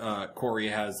Corey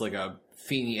has like a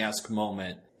Feeney-esque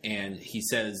moment, and he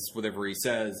says whatever he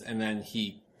says, and then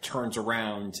he turns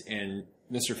around and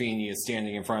Mr. Feeney is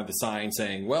standing in front of the sign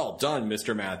saying, "Well done,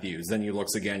 Mr. Matthews." Then he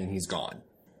looks again and he's gone.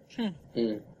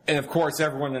 And of course,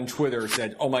 everyone on Twitter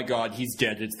said, "Oh my God, he's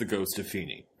dead! It's the ghost of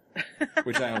Feeney,"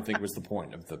 which I don't think was the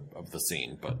point of the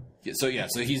scene. But so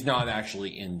he's not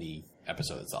actually in the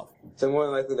episode itself. So more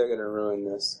than likely they're going to ruin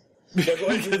this. They're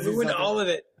going to ruin all of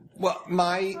it. Well,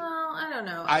 I don't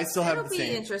know. I still have It'll the be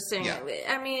same. interesting. Yeah.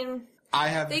 I mean, I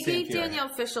have. they the same gave feeling. Danielle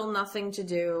Fishel nothing to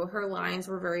do. Her lines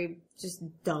were very just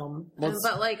dumb. But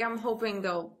like, I'm hoping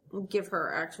they'll give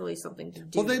her actually something to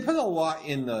do. Well, they put a lot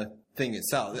in the thing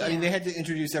itself. I mean, they had to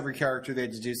introduce every character. They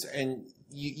had to do, and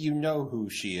you know who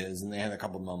she is, and they had a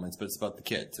couple moments, but it's about the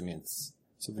kids. I mean, it's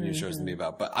So the new show's going to be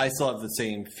about. But I still have the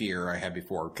same fear I had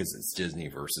before because it's Disney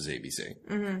versus ABC.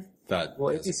 Mm-hmm.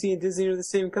 Well, ABC and Disney are the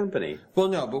same company. Well,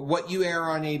 no, but what you air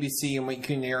on ABC and what you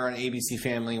can air on ABC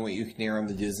Family and what you can air on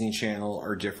the Disney Channel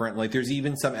are different. Like, there's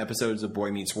even some episodes of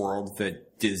Boy Meets World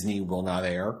that Disney will not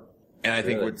air. And I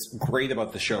think what's great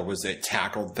about the show was it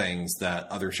tackled things that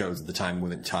other shows at the time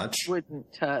wouldn't touch.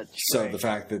 So the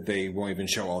fact that they won't even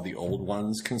show all the old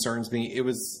ones concerns me. It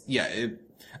was,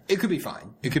 it could be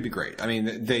fine. It could be great. I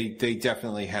mean, they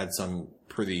definitely had some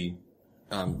pretty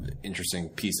interesting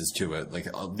pieces to it. Like,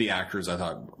 the actors, I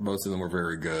thought most of them were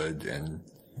very good, and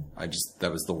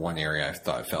that was the one area I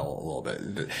thought fell a little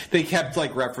bit. They kept,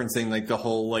 like, referencing, like, the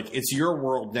whole, like, it's your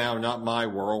world now, not my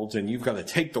world, and you've got to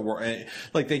take the world.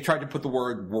 Like, they tried to put the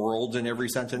word world in every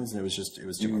sentence, and it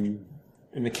was too much.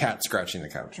 And the cat scratching the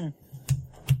couch.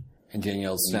 And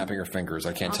Danielle's snapping her fingers.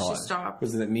 I can't tell. Stop.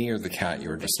 Was it me or the cat? You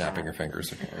were just snapping her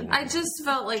fingers. I just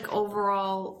felt like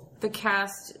overall the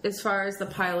cast, as far as the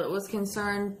pilot was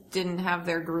concerned, didn't have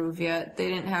their groove yet. They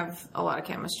didn't have a lot of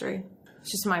chemistry.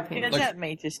 It's just my opinion. That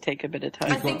may just take a bit of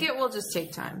time. I think it will just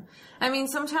take time. I mean,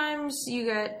 sometimes you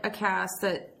get a cast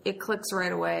that it clicks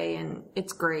right away and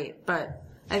it's great, but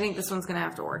I think this one's going to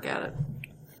have to work at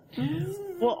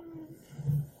it. Well,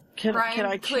 Brian can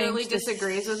I clearly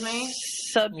disagrees with me.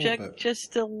 Subject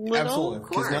just a little. Absolutely,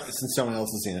 because since someone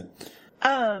else has seen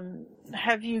it.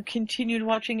 Have you continued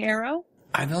watching Arrow?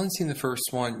 I've only seen the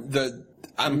first one.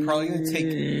 I'm probably going to take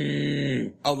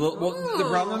a little. Well, the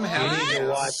problem I'm having to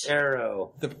watch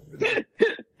Arrow.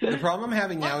 The problem I'm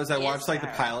having now is I watch like the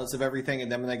pilots of everything,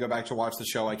 and then when I go back to watch the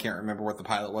show, I can't remember what the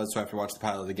pilot was, so I have to watch the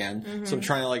pilot again. Mm-hmm. So I'm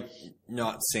trying to like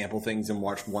not sample things and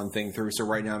watch one thing through. So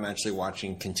right now I'm actually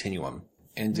watching Continuum,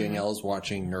 and Danielle's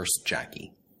watching Nurse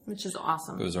Jackie, which is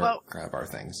awesome. Those are kind of our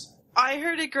things. I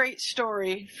heard a great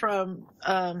story from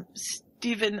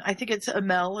Stephen. I think it's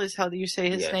Amell is how you say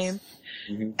his name.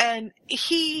 Mm-hmm. And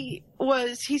he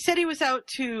said he was out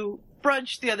to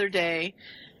brunch the other day,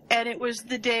 and it was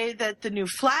the day that the new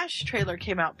Flash trailer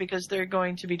came out because they're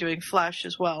going to be doing Flash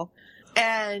as well.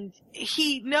 And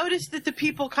he noticed that the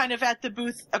people kind of at the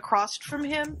booth across from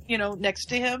him, next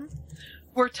to him,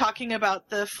 were talking about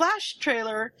the Flash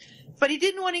trailer, but he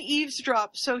didn't want to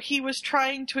eavesdrop, so he was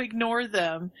trying to ignore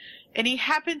them. And he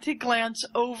happened to glance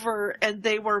over, and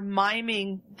they were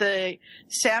miming the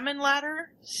salmon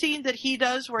ladder scene that he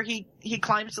does, where he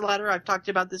climbs the ladder. I've talked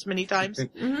about this many times.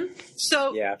 Mm-hmm.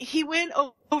 So he went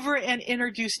over and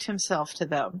introduced himself to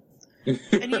them. And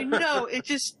it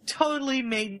just totally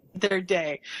made their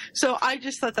day. So I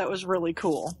just thought that was really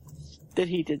cool that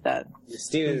he did that.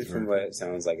 Steven, from what it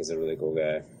sounds like, is a really cool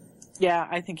guy. Yeah,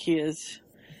 I think he is.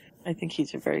 I think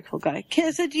he's a very cool guy.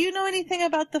 Kizza, do you know anything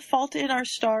about The Fault in Our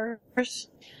Stars?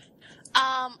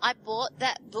 I bought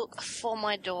that book for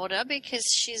my daughter because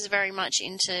she's very much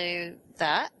into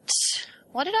that.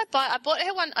 What did I buy?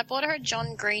 I bought her a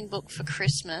John Green book for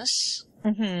Christmas.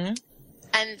 Mm-hmm.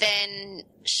 And then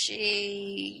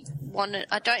she wanted,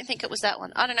 I don't think it was that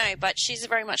one. I don't know, but she's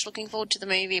very much looking forward to the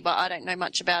movie, but I don't know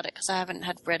much about it because I haven't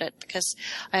read it because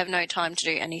I have no time to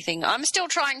do anything. I'm still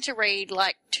trying to read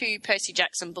like 2 Percy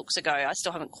Jackson books ago. I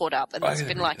still haven't caught up, and it's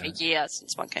been like a year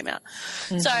since one came out.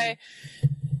 Mm-hmm. So,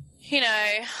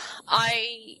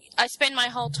 I spend my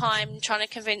whole time trying to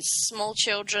convince small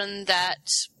children that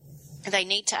they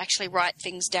need to actually write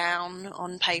things down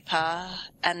on paper,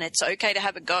 and it's okay to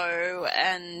have a go,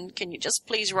 and can you just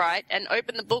please write and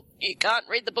open the book? You can't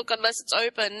read the book unless it's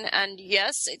open, and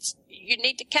yes, you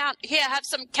need to count. Here, have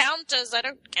some counters. I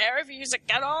don't care if you use a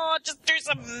count. Oh, just do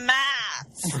some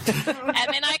maths.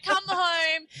 And then I come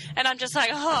home, and I'm just like,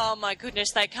 oh my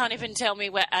goodness, they can't even tell me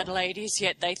where Adelaide is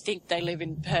yet. They think they live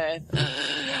in Perth.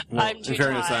 I'm too in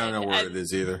fairness, tired. I don't know where it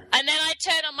is either. And then I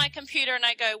turn on my computer and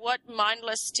I go, what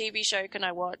mindless TV show can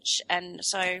I watch? And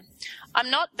so I'm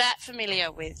not that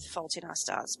familiar with Fault in Our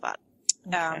Stars, but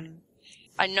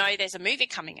I know there's a movie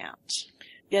coming out.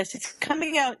 Yes, it's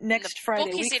coming out next Friday.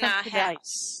 The book is in our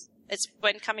house. It's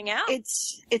when coming out?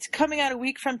 It's coming out a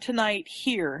week from tonight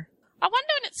here. I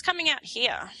wonder when it's coming out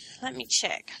here. Let me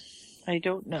check. I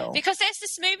don't know. Because there's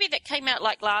this movie that came out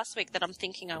like last week that I'm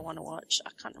thinking I want to watch.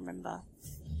 I can't remember.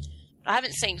 I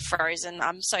haven't seen Frozen.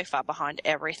 I'm so far behind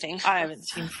everything. I haven't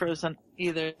seen Frozen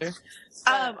either.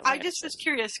 I just was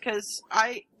curious because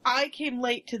I came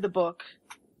late to the book,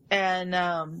 and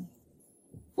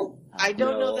I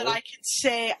don't know that I can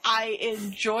say I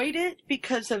enjoyed it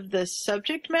because of the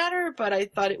subject matter, but I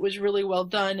thought it was really well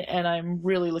done, and I'm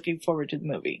really looking forward to the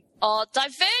movie. Oh,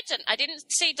 Divergent. I didn't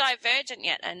see Divergent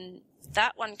yet, and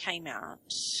that one came out.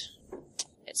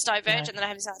 It's Divergent that I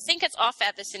haven't seen. I think it's off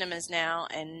at the cinemas now,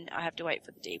 and I have to wait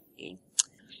for the DVD.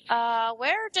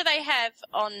 Where do they have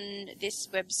on this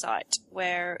website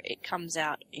where it comes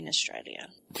out in Australia?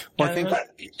 Well, I think,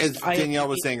 as Danielle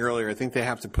was saying earlier, I think they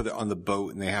have to put it on the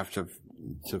boat and they have to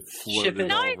float Ship it. it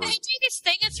No, over. they do this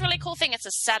thing. It's a really cool thing. It's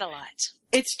a satellite.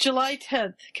 It's July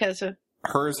 10th, Keza.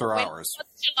 Hers or ours?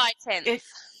 What's July 10th? It's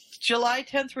July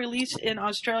 10th release in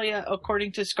Australia,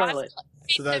 according to Scarlett.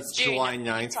 So that's July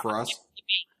 9th for us?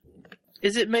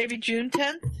 Is it maybe June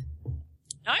 10th?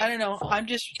 No? I don't know. I'm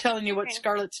just telling you what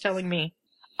Scarlett's telling me.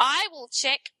 I will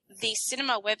check the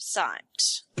cinema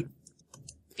website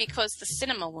because the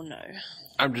cinema will know.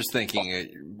 I'm just thinking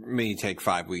it may take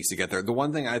 5 weeks to get there. The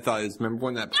one thing I thought is, remember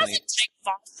when that plane... Doesn't take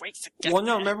 5 weeks to get Well,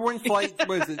 no, there. remember when flight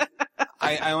was it?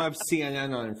 I don't have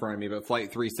CNN on in front of me, but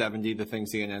Flight 370, the thing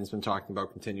CNN's been talking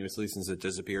about continuously since it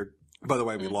disappeared. By the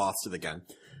way, we lost it again.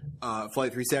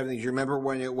 Flight 370. Do you remember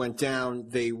when it went down?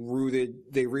 They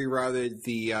rerouted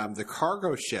the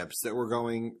cargo ships that were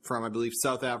going from, I believe,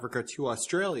 South Africa to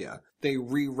Australia. They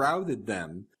rerouted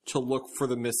them to look for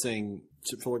the missing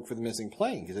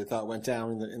plane because they thought it went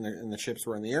down and the ships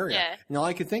were in the area. Yeah. And all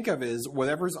I could think of is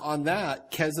whatever's on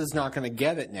that, Keza's not going to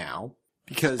get it now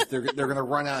because they're going to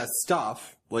run out of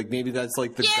stuff. Like maybe that's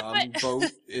like the gum boat.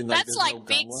 In, like, That's like no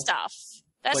big gum left. stuff.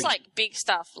 That's Like- like big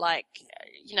stuff, like,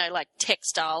 like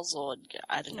textiles or,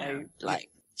 I don't know, like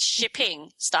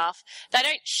shipping stuff. They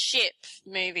don't ship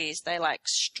movies, they like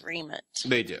stream it.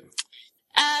 They do.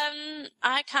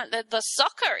 I can't, the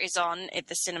soccer is on at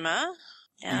the cinema.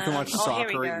 You can watch here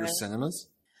soccer we at your go. cinemas.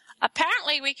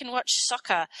 Apparently we can watch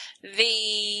soccer.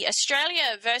 The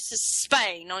Australia versus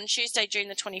Spain on Tuesday, June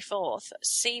the 24th.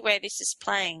 See where this is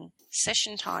playing.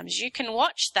 Session times. You can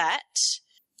watch that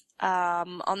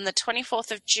on the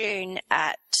 24th of June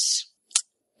at...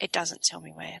 It doesn't tell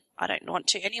me where. I don't want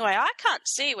to. Anyway, I can't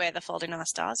see where The Fault in Our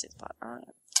Stars is, but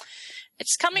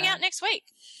it's coming out next week.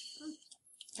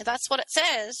 That's what it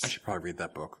says. I should probably read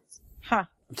that book. Huh.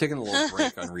 I'm taking a little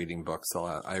break on reading books. So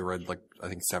I read I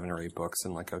think 7 or 8 books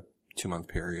in like a 2-month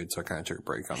period, so I kind of took a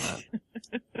break on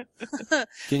that.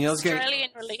 Australian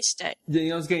release date.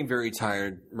 Danielle's getting very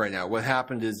tired right now. What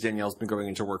happened is Danielle's been going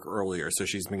into work earlier, so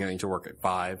she's been getting to work at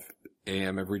 5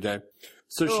 a.m. every day.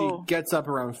 So she gets up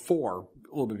around 4, a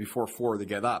little bit before 4 to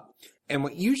get up. And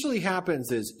what usually happens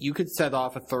is you could set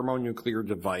off a thermonuclear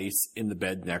device in the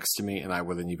bed next to me and I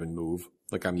wouldn't even move.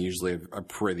 Like I'm usually a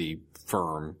pretty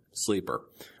firm sleeper.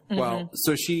 Mm-hmm. Well,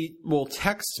 so she will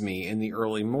text me in the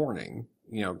early morning,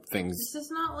 things. This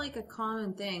is not like a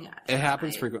common thing. It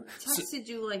happens frequently. Texted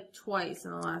you like twice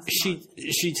in the last month.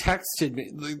 She texted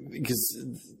me because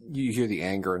you hear the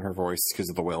anger in her voice because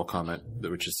of the whale comment,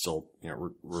 which is still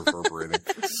reverberating.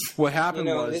 What happened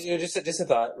was just a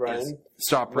thought, Ryan.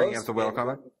 Stop bringing up the whale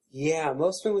comment. Yeah,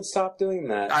 most men would stop doing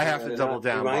that. I have to double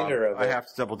down, Bob. Of I have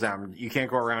to double down. You can't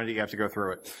go around it. You have to go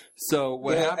through it. So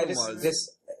what happened was...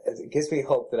 It gives me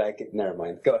hope that I could... Never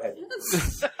mind. Go ahead.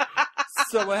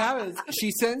 So what happens?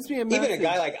 She sends me a message. Even a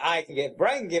guy like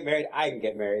Brian can get married. I can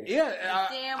get married. Yeah,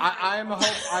 I'm a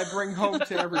hope. I bring hope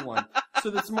to everyone. So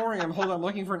this morning, I'm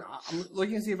looking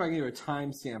to see if I can do a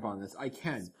timestamp on this. I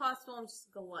can. It's possible I'm just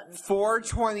a glutton.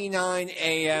 4:29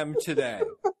 a.m. today.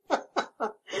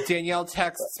 Danielle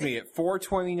texts me at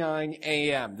 4:29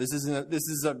 a.m. This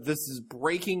is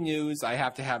breaking news. I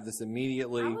have to have this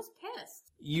immediately. I was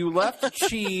pissed. You left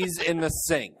cheese in the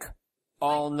sink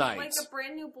all night. Like a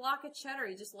brand new block of cheddar.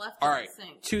 You just left it all in right, the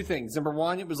sink. 2 things. Number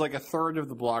 1, it was like a third of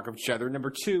the block of cheddar. Number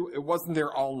 2, it wasn't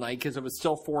there all night because it was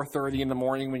still 4:30 in the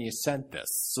morning when you sent this.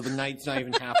 So the night's not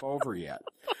even half over yet.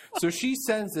 So she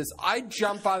sends this. I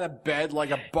jump out of bed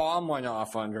like a bomb went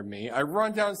off under me. I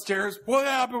run downstairs. What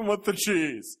happened with the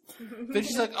cheese? Then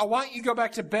she's like, why don't you go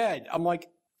back to bed? I'm like,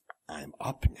 I'm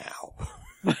up now.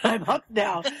 I'm up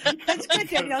now. That's good,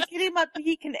 Danielle. Get him up.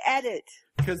 He can edit.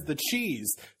 Because the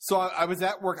cheese. So I was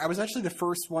at work. I was actually the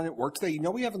first one at work today.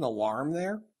 We have an alarm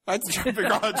there? I had to figure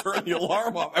out how to turn the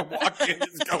alarm off. I walk in,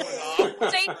 it's going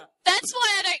off. See, that's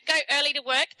why I don't go early to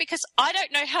work because I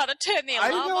don't know how to turn the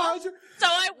alarm off. So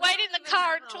I wait in the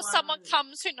car until someone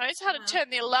comes who knows how to turn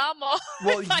the alarm off.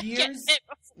 Well, I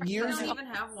don't even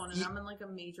have one, and I'm in like a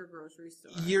major grocery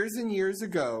store. Years and years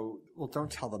ago. Well,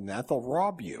 don't tell them that; they'll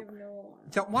rob you.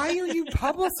 Why are you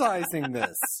publicizing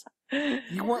this?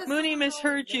 Mooney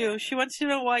misheard you. She wants to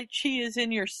know why chi is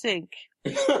in your sink.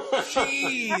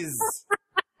 Cheese.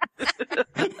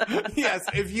 Yes,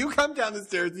 if you come down the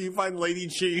stairs and you find Lady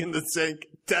Chi in the sink,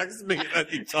 text me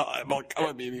at any time. I'll come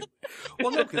immediately.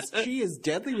 Well, no, because Chi is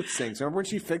deadly with sinks. Remember when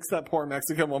she fixed that poor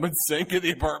Mexican woman's sink in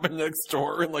the apartment next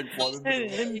door and flooded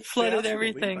and flooded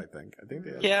everything? I think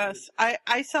they yes,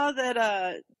 I saw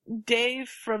that Dave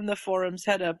from the forums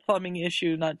had a plumbing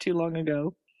issue not too long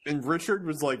ago. And Richard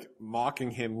was like mocking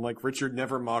him, like Richard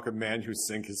never mock a man whose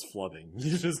sink is flooding.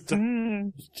 You just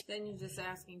Then you're just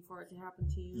asking for it to happen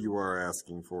to you. You are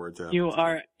asking for it to happen. You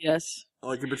are, yes.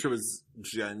 Like the picture was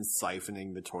Jen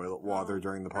siphoning the toilet water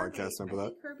during the podcast. Remember I that?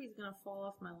 think Kirby's gonna fall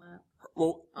off my lap.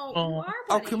 Well, Oh, you are.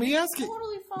 oh, Buddy. can we ask you?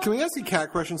 Totally fall Can we off ask you my cat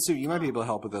lap. questions too? You might be able to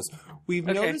help with this. We've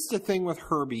Okay. noticed a thing with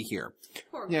Herbie here.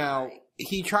 Poor Now guy.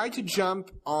 he tried to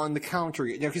jump on the counter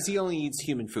because he only eats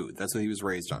human food. That's what he was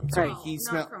raised on. So Right. he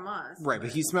Not from us. Right,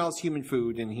 but he smells human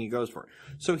food and he goes for it.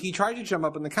 So he tried to jump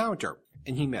up on the counter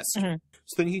and he missed. Mhm.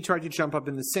 So then he tried to jump up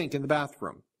in the sink in the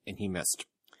bathroom and he missed.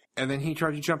 And then he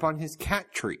tried to jump on his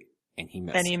cat tree and he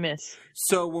missed. And he missed.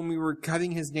 So when we were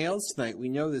cutting his nails tonight, we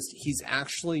noticed he's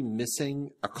actually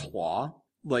missing a claw.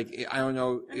 Like, I don't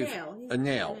know A if nail. He's a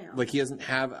nail. missing a nail. Like he doesn't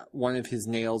have one of his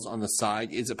nails on the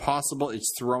side. Is it possible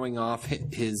it's throwing off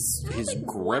his I don't think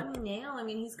grip? one nail. I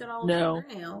mean, he's got all No. the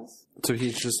other nails. So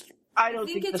he's just I don't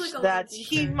think think it's that's, like a that's little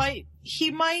he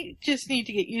defect. might just need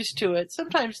to get used to it.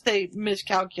 Sometimes they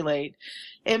miscalculate.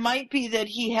 It might be that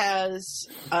he has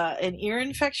an ear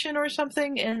infection or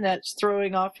something, and that's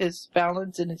throwing off his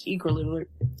balance and his equilibrium.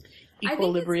 I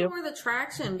think it's more the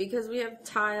traction because we have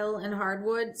tile and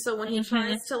hardwood. So when he Mhm.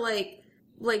 tries to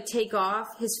like take off,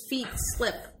 his feet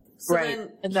slip. So Right, then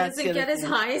and he that's doesn't the get other as thing.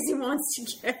 high as he wants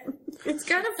to get. It's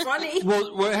kind of funny.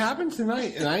 well. What happened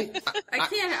tonight? And I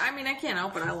can't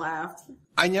help it. I laughed.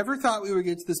 I never thought we would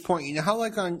get to this point. You know how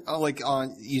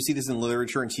on you see this in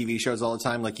literature and TV shows all the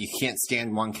time. Like you can't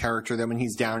stand one character, then when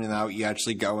he's down and out, you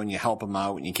actually go and you help him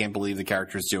out, and you can't believe the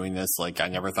character's doing this. Like I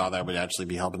never thought I would actually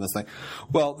be helping this thing.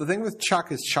 Well, the thing with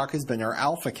Chuck is Chuck has been our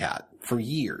alpha cat for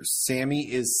years. Sammy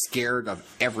is scared of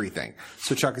everything,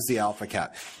 so Chuck is the alpha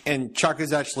cat, and Chuck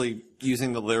is actually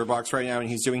using the litter box right now, and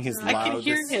he's doing his I can loudest.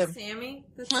 hear him. Sammy.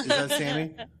 Is that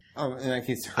Sammy? Oh, in that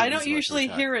case, I Herbie's don't usually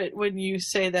attack. hear it when you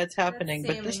say that's happening,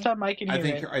 but this Sammy. time I can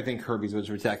hear it. I think Herbie's was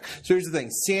attack. So here's the thing: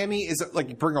 Sammy is like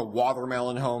you bring a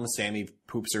watermelon home. Sammy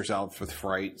poops herself with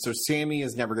fright. So Sammy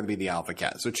is never going to be the alpha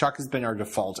cat. So Chuck has been our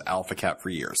default alpha cat for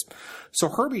years. So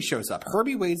Herbie shows up.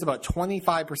 Herbie weighs about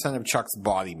 25% of Chuck's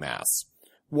body mass.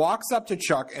 Walks up to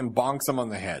Chuck and bonks him on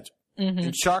the head. Mm-hmm.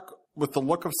 And Chuck, with the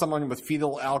look of someone with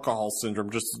fetal alcohol syndrome,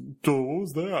 just what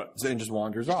was that? And just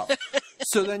wanders off.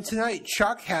 So then tonight,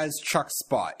 Chuck has Chuck's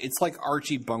spot. It's like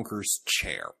Archie Bunker's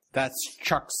chair. That's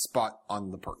Chuck's spot on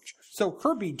the perch. So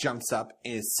Herbie jumps up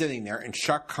and is sitting there, and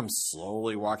Chuck comes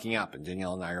slowly walking up. And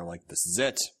Danielle and I are like, this is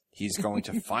it. He's going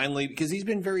to finally, because he's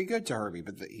been very good to Herbie,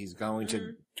 but he's going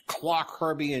to clock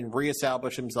Herbie and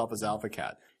reestablish himself as Alpha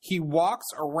Cat. He walks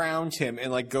around him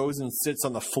and like goes and sits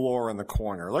on the floor in the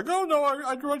corner. Like, oh no,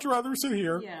 I'd much rather sit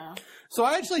here. Yeah. So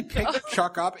I actually picked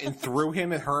Chuck up and threw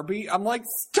him at Herbie. I'm like,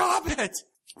 stop it!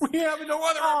 We have no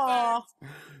other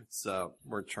effect. So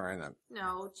we're trying that.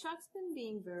 No, Chuck's been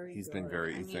being very. He's good. been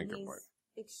very. I mean, Thank he's you.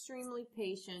 extremely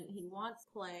patient. He wants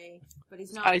play, but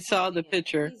he's not. I saw the pushing it.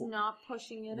 picture. He's not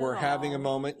pushing it. We're at having a all.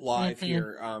 moment live Mhm.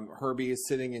 here. Herbie is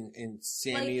sitting and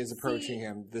Sammy Like, is approaching see,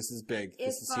 him. This is big. If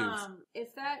This is huge.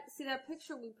 if that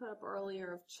picture we put up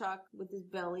earlier of Chuck with his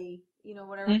belly,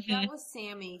 whatever, Mhm. if that was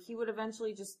Sammy, he would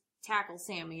eventually just tackle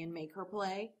Sammy and make her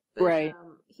play. But, Right.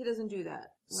 He doesn't do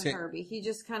that with Sa- Herbie. He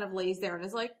just kind of lays there and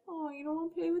is like, "Oh, you don't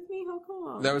want to play with me? How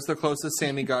come?" That was the closest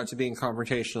Sammy got to being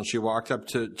confrontational. She walked up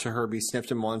to Herbie,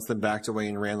 sniffed him once, then backed away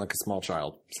and ran like a small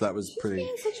child. So that was pretty.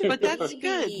 Being such a But that's baby.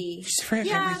 good. She's afraid of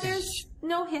Yeah, everything. there's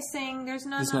no hissing. There's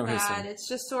none There's of no that. hissing. It's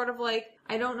just sort of like,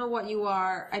 I don't know what you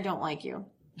are. I don't like you.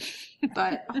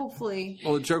 But hopefully.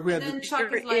 Well, the joke we had. And then Chuck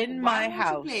is You're like, in why my won't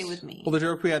house." you play with me? Well, the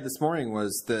joke we had this morning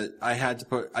was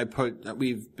that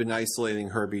we've been isolating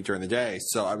Herbie during the day,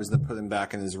 so I was going to put him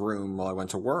back in his room while I went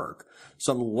to work.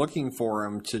 So I'm looking for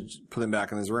him to put him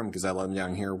back in his room because I let him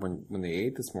down here when they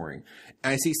ate this morning.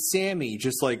 And I see Sammy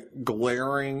just like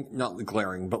not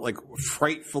glaring, but like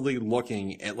frightfully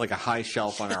looking at like a high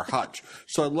shelf on our hutch.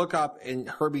 So I look up and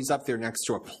Herbie's up there next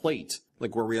to a plate.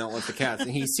 Like where we don't let the cats.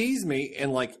 And he sees me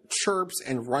and like chirps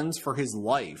and runs for his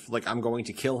life. Like I'm going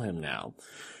to kill him now.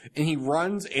 And he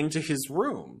runs into his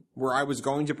room where I was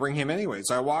going to bring him anyway.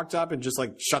 So I walked up and just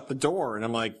like shut the door. And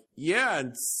I'm like, yeah,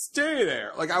 and stay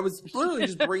there. Like I was literally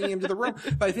just bringing him to the room.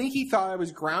 But I think he thought I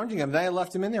was grounding him. Then I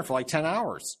left him in there for like 10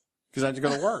 hours. Because I had to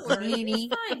go to work. It's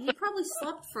fine. He probably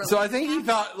slept for So I like think he half-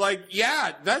 thought, like,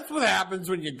 yeah, that's what happens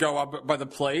when you go up by the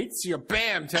plates. You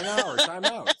bam, 10 hours, I'm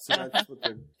out. So that's what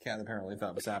the cat apparently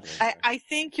thought was happening. I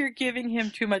think you're giving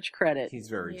him too much credit. He's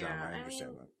very Yeah, dumb. I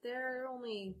understand that. they're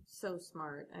only so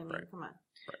smart. I mean, Right. come on.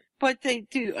 But they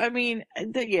do. I mean,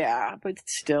 yeah, but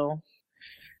still.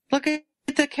 Look at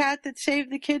the cat that saved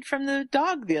the kid from the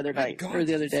dog the other night, or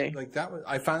the other day. Like that was.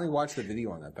 I finally watched the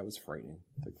video on that. That was frightening.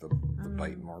 Like the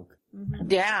bite mark.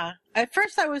 Yeah. At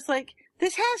first I was like,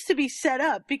 this has to be set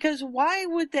up, because why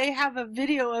would they have a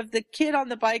video of the kid on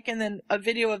the bike and then a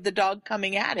video of the dog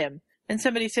coming at him? And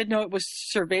somebody said, no, it was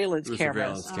surveillance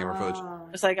cameras. Surveillance camera footage.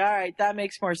 I was like, all right, that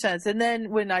makes more sense. And then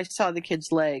when I saw the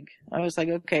kid's leg, I was like,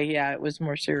 okay, yeah, it was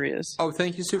more serious. Oh,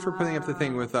 thank you, Sue, for putting up the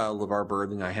thing with LeVar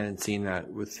Burton. I hadn't seen that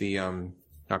with the,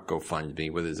 not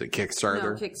GoFundMe, what is it,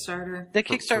 Kickstarter? No, Kickstarter. The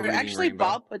For Kickstarter. Reading Actually, Rainbow.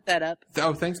 Bob put that up.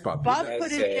 Oh, thanks, Bob. Bob I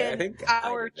put say, I it in think I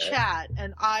our did that. chat,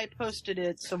 and I posted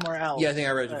it somewhere else. Yeah, I think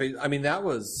I read it. I mean, that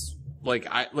was,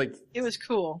 It was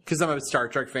cool. because I'm a Star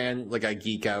Trek fan, like, I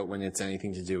geek out when it's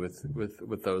anything to do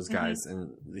with those guys,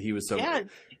 and he was so... Yeah.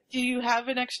 Do you have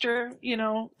an extra,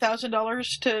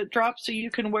 $1,000 to drop so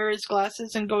you can wear his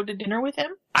glasses and go to dinner with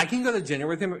him? I can go to dinner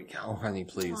with him. Oh, honey,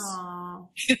 please. Aw.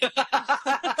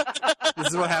 This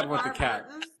is what happened with the cat.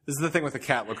 This is the thing with the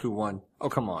cat. Look who won. Oh,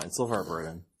 come on. It's LeVar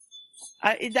Burton.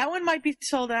 That one might be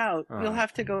sold out. Oh. You'll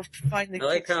have to go find the I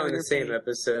like how in the Kickstarter same page.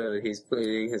 episode he's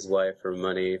pleading his wife for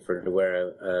money to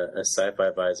wear a sci-fi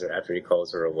visor after he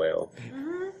calls her a whale.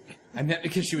 I meant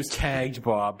because she was tagged,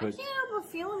 Bob, but... Yeah,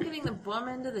 but feel him getting the bum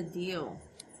end of the deal.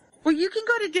 Well, you can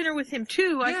go to dinner with him,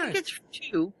 too. I Yeah. think it's for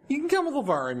two. You can come with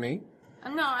LeVar and me.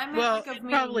 No, I meant Well, like of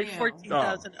me probably and you.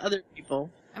 14,000 other people.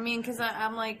 I mean, because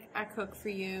I'm like, I cook for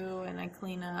you and I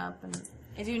clean up and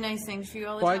I do nice things for you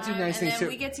all the Well, I time. do nice and things then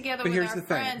too. we get together But with here's our the thing.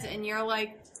 friends and you're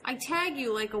like, I tag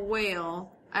you like a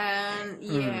whale. And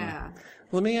yeah.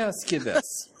 Let me ask you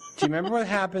this. Do you remember what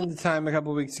happened the time a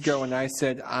couple of weeks ago when I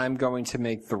said, I'm going to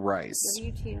make the rice?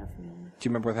 WTF, man. Do you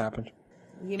remember what happened?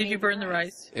 Did you burn the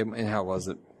rice? And how was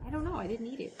it? I don't know. I didn't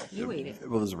eat it. You ate it.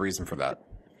 Well, there's a reason for that.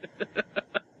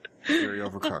 Very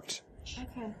overcooked.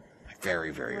 Okay.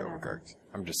 Very, very Whatever. overcooked.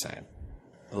 I'm just saying.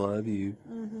 I love you.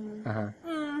 Mm-hmm.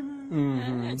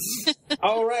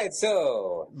 All right,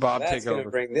 so Bob, that's take going over. to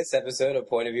bring this episode of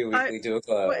Point of View Weekly to a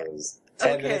close.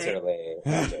 10 okay. minutes early.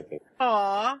 I'm joking.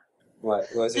 Aw. What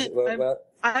was it?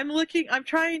 I'm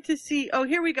trying to see. Oh,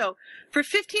 here we go. For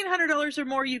 $1,500 or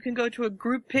more, you can go to a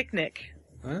group picnic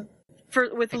Huh?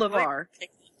 with LeVar.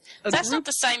 That's not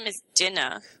the same as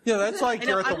dinner. Yeah, that's like I know,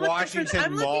 you're at the I'm looking for Washington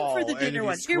I'm looking Mall, for the and dinner if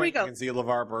one. you Here we squint, go. you can see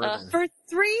LeVar Burton. For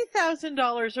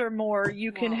 $3,000 or more,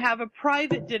 you can have a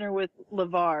private dinner with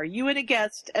LeVar. You and a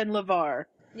guest and LeVar.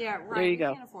 Yeah, right. There you we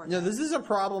go. can't afford No, that. this is a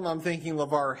problem I'm thinking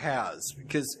LeVar has.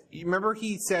 Because you remember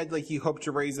he said like he hoped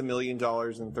to raise $1 million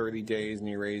in 30 days and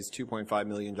he raised $2.5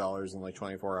 million in like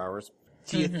 24 hours.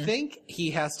 Do you think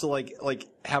he has to like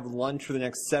have lunch for the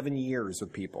next 7 years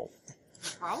with people?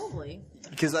 Probably.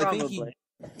 Because I think he... Probably.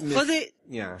 Well,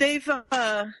 they've,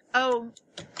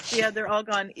 they're all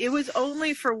gone. It was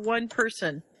only for one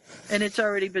person, and it's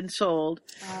already been sold.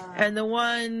 And the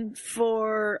one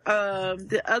for,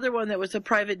 the other one that was a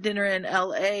private dinner in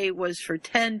LA was for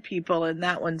 10 people, and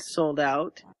that one's sold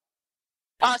out.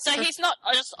 Oh, so he's not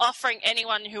just offering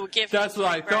anyone who will give That's him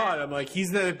what I $3,000. thought. I'm like,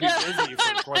 he's going to be busy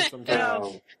for quite some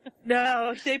time.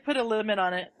 No, they put a limit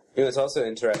on it. It was also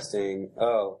interesting.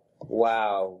 Oh,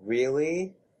 wow.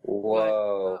 Really?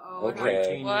 Whoa. Okay.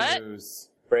 Breaking What? news.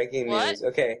 Breaking What? news.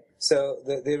 Okay. So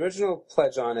the original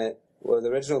pledge on it, well, the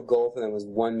original goal for them was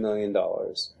 $1 million.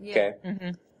 Yeah. Okay. Mm-hmm.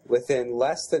 Within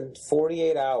less than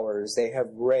 48 hours, they have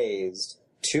raised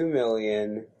 $2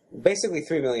 million, basically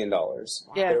 $3 million. Yeah,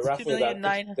 They're it's roughly about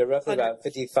 $2,900,000. they're roughly about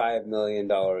 $55 million.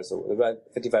 About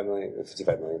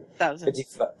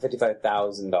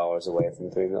 $55,000 away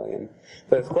from $3 million.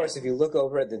 But of course, if you look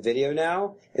over at the video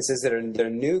now, it says that their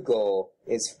new goal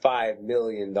is $5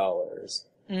 million.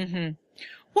 Mm-hmm.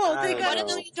 Well, I they don't got know. $1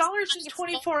 million in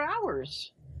 24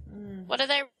 hours. What are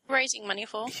they raising money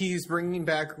for? He's bringing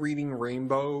back Reading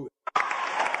Rainbow.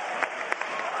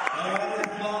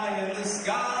 Fly in the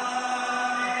sky.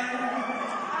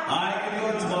 I can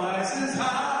go twice as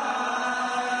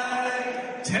high.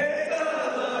 Take a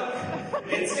look.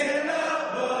 It's in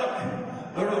a book.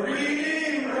 The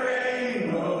Reading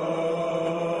Rainbow.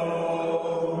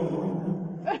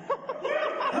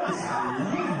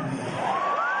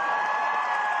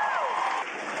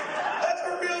 That's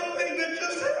a real thing that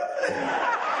just happened.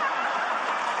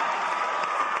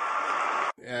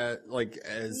 Like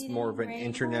as more of an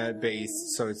internet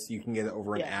based, so you can get it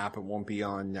over an app. It won't be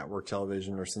on network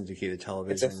television or syndicated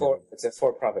television. It's a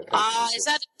for-profit company.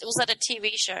 Was that a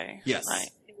TV show? Yes. Right.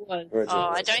 It was. Oh,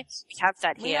 I don't think we have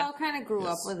that We here. all kind of grew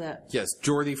up with it. Yes,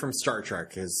 Geordi from Star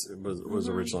Trek was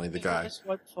originally the guy. That's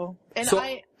wonderful. And So-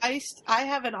 I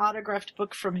have an autographed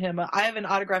book from him. I have an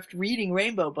autographed Reading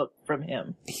Rainbow book from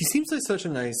him. He seems like such a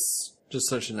nice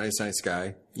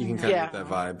guy. You can kind of get that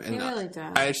vibe. And He really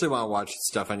does. I actually want to watch his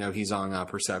stuff. I know he's on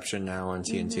Perception now on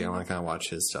TNT. I want to kind of watch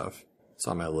his stuff. It's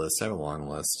on my list. I have a long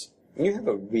list. You have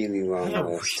a really long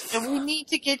list. And we need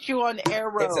to get you on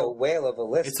Arrow. It's a whale of a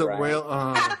list, It's a Ryan. whale.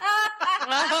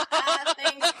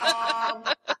 Thanks,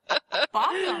 Bob.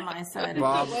 Bob's on my side.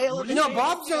 Bob. whale of a No, day.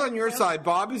 Bob's not on your side.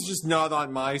 Bob is just not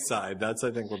on my side. That's,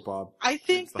 I think, what Bob. I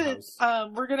think It's the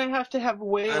that we're going to have I'm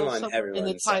whale on somewhere in the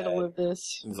everyone's title side. of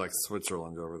this. It's like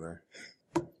Switzerland over there.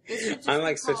 I'm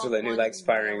like Switzerland, who likes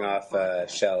firing off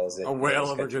shells. At A whale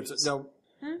those of a good. countries. No.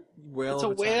 Whale It's a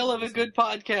of whale time. of a good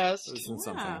podcast. Isn't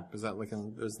something? Is that like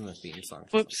isn't a theme song?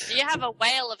 Whoops. You have a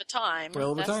whale of a time.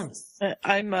 Whale of a time.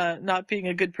 I'm not being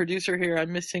a good producer here.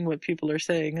 I'm missing what people are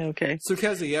saying. Okay. So,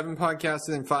 Keza, you haven't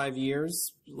podcasted in 5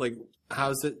 years. Like,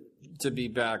 how's it to be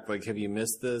back? Like, have you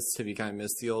missed this? Have you kind of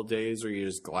missed the old days, or are you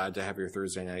just glad to have your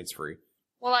Thursday nights free?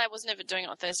 Well, I was never doing it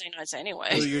on Thursday nights anyway.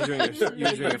 Oh, you're doing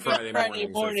it Friday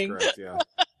morning. That's correct, yeah.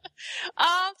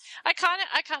 I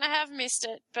kind of have missed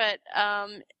it, but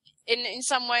in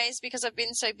some ways, because I've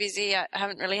been so busy, I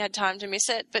haven't really had time to miss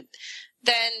it. But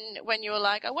then when you were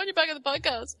like, I want you back on the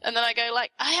podcast, and then I go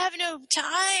like, I have no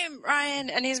time, Ryan.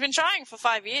 And he's been trying for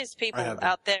 5 years, people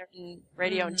out there in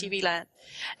radio and TV land.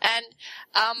 And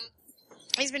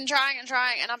he's been trying,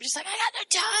 and I'm just like, I got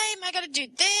no time. I got to do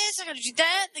this. I got to do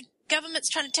that. The government's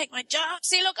trying to take my job.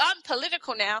 See, look, I'm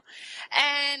political now.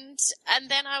 And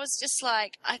then I was just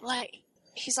like,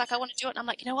 he's like, I want to do it. And I'm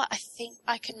like, you know what? I think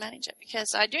I can manage it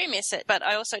because I do miss it, but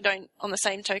I also don't, on the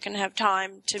same token, have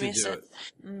time to miss it.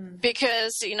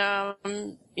 Because,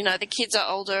 the kids are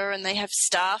older and they have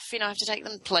stuff, I have to take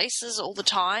them places all the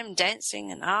time,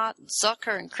 dancing and art and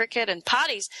soccer and cricket and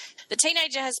parties. The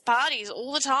teenager has parties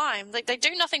all the time. Like, they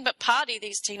do nothing but party,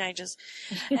 these teenagers.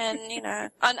 And,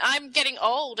 and I'm getting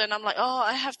old and I'm like,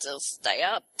 I have to stay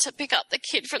up to pick up the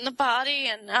kid from the party.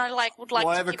 And I would like Well, to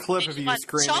I have a give clip him of you my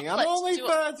screaming, I'm chocolates only to-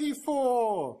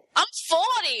 34. I'm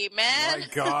 40, man. My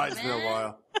God, it's been a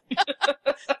while.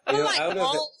 I'm I don't know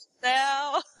if old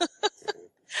now.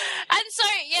 And so,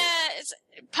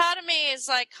 part of me is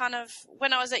like kind of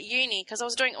when I was at uni, because I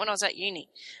was doing it when I was at uni,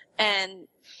 and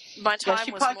my time Yeah,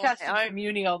 she was more podcasted at home. from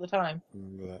uni all the time.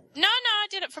 No, I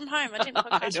did it from home. I didn't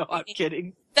podcast I know, from I'm uni.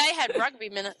 kidding. They had rugby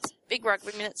minutes, big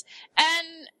rugby minutes,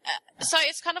 and so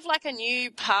it's kind of like a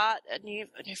new part,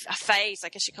 a phase, I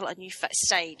guess you call it, a new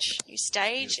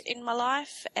stage in my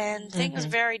life, and things are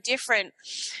very different.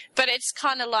 But it's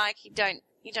kind of like you don't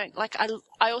like.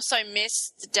 I also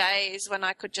miss the days when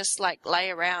I could just like lay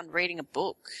around reading a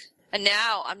book, and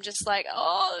now I'm just like,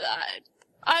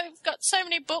 I've got so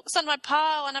many books on my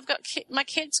pile, and I've got my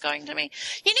kids going to me,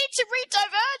 you need to read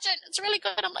Divergent. It's really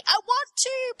good. I'm like, I want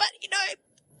to, but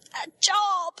a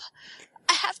job.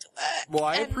 I have to work. Well,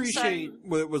 I appreciate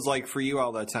what it was like for you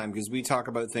all that time, because we talk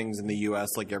about things in the U.S.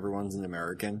 like everyone's an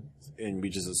American, and we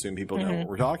just assume people know what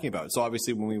we're talking about. So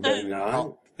obviously when we read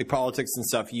like politics and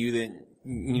stuff, you didn't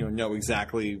know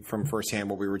exactly from firsthand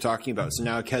what we were talking about. So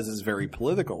now Kez is very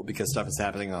political because stuff is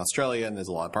happening in Australia and there's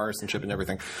a lot of partisanship and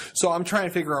everything. So I'm trying to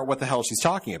figure out what the hell she's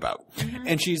talking about.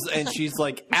 And she's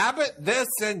like, Abbott this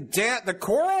and the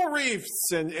coral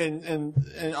reefs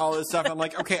and all this stuff. I'm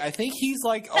like, okay, I think he's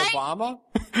like Obama.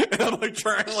 And I'm like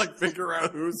trying to like figure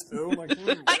out who's who. I'm like,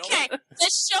 Okay,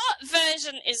 the short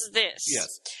version is this. Yes.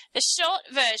 The short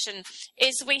version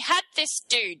is we had this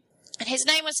dude, and his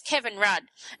name was Kevin Rudd,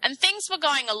 and things were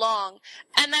going along,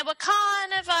 and they were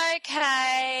kind of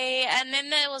okay, and then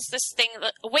there was this thing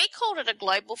that we called it a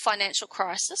global financial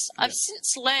crisis. I've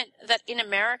since learned that in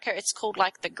America it's called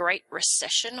like the Great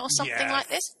Recession or something like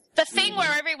this. The thing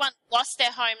where everyone lost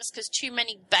their homes because too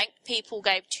many bank people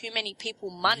gave too many people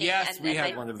money. Yes, and we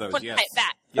had they one of those, couldn't yes. pay it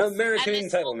back. American And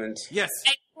this- entitlement. Yes.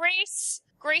 And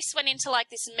Greece went into like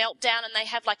this meltdown, and they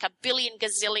have like $1 billion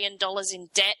gazillion in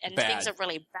debt, and Bad. things are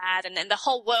really bad, and then the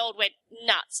whole world went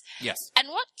nuts. Yes. And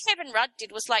what Kevin Rudd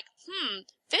did was like,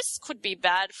 this could be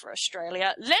bad for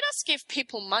Australia. Let us give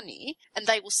people money, and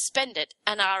they will spend it,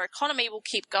 and our economy will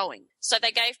keep going. So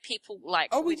they gave people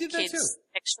like we with did that kids too.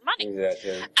 extra money.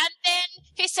 And then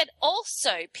he said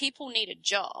also people need a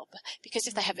job, because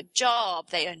if they have a job,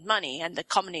 they earn money and the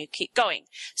economy will keep going.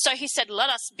 So he said,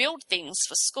 let us build things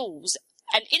for schools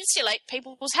and insulate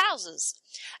people's houses.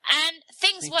 And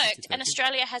things worked, and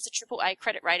Australia has a AAA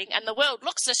credit rating, and the world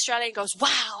looks at Australia and goes,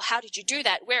 wow, how did you do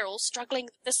that? We're all struggling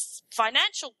with this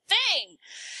financial thing.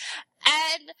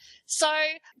 And so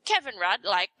Kevin Rudd,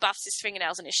 like, buffs his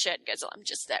fingernails in his shirt and goes, I'm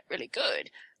just that really good.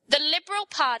 The Liberal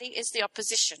Party is the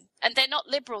opposition, and they're not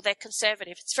liberal, they're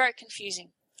conservative. It's very confusing.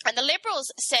 And the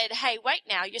Liberals said, hey, wait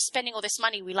now, you're spending all this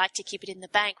money. We like to keep it in the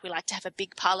bank. We like to have a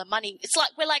big pile of money. It's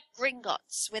like we're like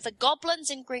Gringotts. We're the goblins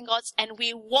in Gringotts, and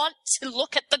we want to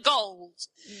look at the gold.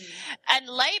 And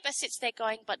Labor sits there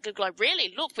going, but Good Globe,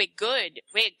 really, look, we're good.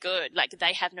 We're good. Like,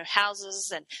 they have no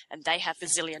houses, and they have $1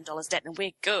 zillion debt, and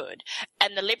we're good.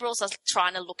 And the Liberals are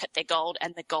trying to look at their gold,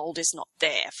 and the gold is not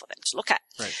there for them to look at.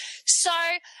 Right. So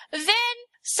then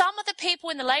some of the people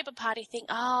in the Labor Party think,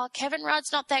 oh, Kevin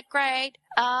Rudd's not that great.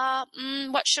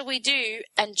 What shall we do?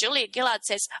 And Julia Gillard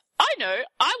says, I know,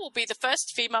 I will be the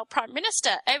first female prime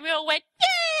minister. And we all went,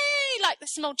 yay, like the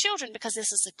small children, because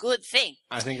this is a good thing.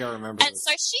 I think I remember And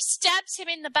so she stabs him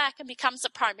in the back and becomes the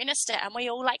prime minister, and we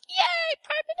all like, yay,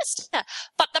 prime minister.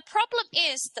 But the problem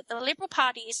is that the Liberal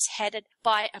Party is headed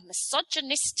by a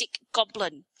misogynistic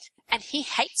goblin, and he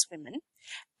hates women,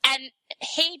 and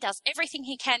he does everything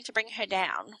he can to bring her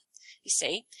down. You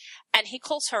see, and he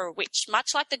calls her a witch, much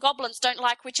like the goblins don't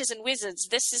like witches and wizards.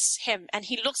 This is him, and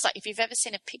he looks like, if you've ever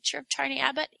seen a picture of Tony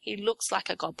Abbott, he looks like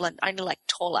a goblin, only like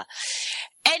taller.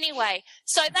 Anyway,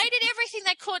 so they did everything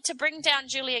they could to bring down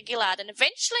Julia Gillard, and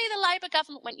eventually the Labor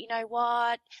government went, you know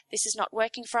what, this is not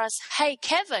working for us. Hey,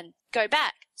 Kevin, go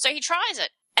back. So he tries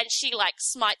it, and she like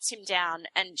smites him down,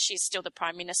 and she's still the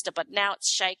prime minister, but now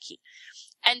it's shaky.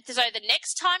 And so the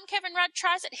next time Kevin Rudd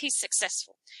tries it, he's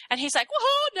successful. And he's like,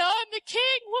 woohoo, no, I'm the king,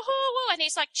 woohoo, and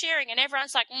he's like cheering, and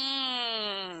everyone's like,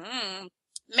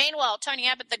 Meanwhile, Tony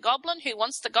Abbott, the goblin who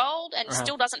wants the gold and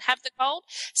still doesn't have the gold,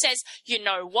 says, you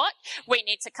know what, we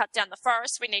need to cut down the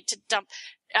forest, we need to dump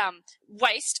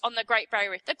waste on the Great Barrier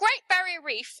Reef. The Great Barrier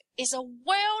Reef is a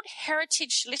World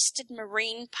Heritage listed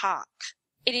marine park.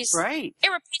 It is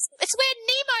irreplaceable. It's where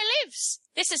Nemo lives.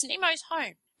 This is Nemo's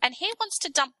home. And he wants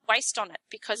to dump waste on it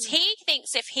because he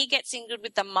thinks if he gets in good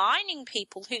with the mining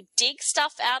people who dig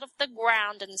stuff out of the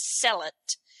ground and sell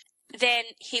it, then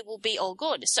he will be all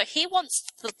good. So he wants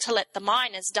to let the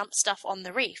miners dump stuff on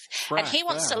the reef. And he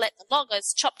wants to let the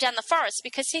loggers chop down the forest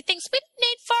because he thinks we don't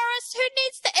need forests. Who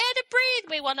needs the air to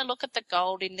breathe? We want to look at the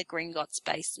gold in the Gringotts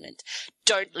basement.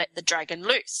 Don't let the dragon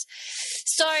loose.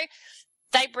 So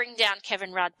they bring down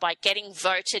Kevin Rudd by getting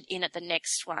voted in at the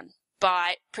next one,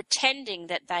 by pretending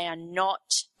that they are not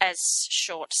as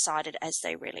short-sighted as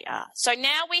they really are. So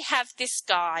now we have this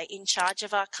guy in charge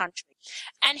of our country,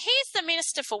 and he's the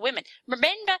Minister for Women.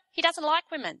 Remember, he doesn't like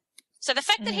women. So the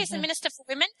fact that he's the Minister for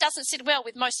Women doesn't sit well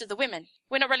with most of the women.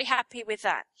 We're not really happy with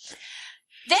that.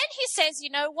 Then he says, you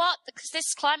know what, because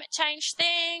this climate change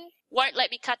thing won't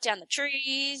let me cut down the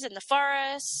trees and the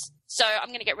forests, so I'm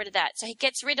going to get rid of that. So he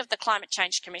gets rid of the Climate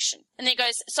Change Commission. And then he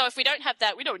goes, so if we don't have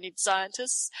that, we don't need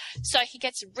scientists. So he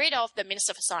gets rid of the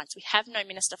Minister for Science. We have no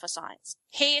Minister for Science.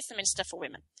 He is the Minister for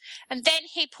Women. And then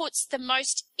he puts the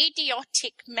most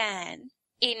idiotic man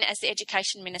in as the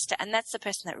Education Minister, and that's the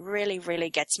person that really, really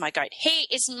gets my goat. He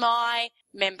is my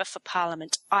member for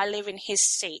Parliament. I live in his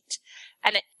seat.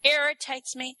 And it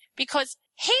irritates me because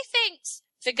he thinks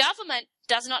the government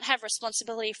does not have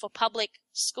responsibility for public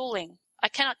schooling. I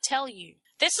cannot tell you.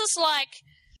 This is like,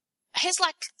 he's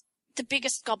like the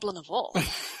biggest goblin of all.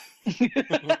 It's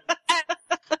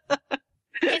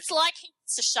like he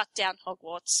wants to shut down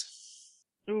Hogwarts.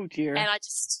 Oh dear. And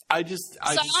So I've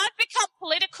become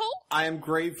political. I am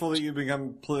grateful that you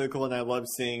become political, and I love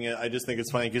seeing it. I just think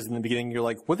it's funny because in the beginning you're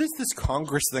like, what is this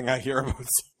Congress thing I hear about?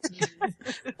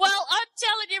 Well, I'm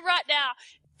telling you right now,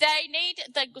 they need,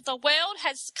 the world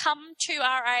has come to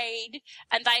our aid,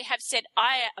 and they have said,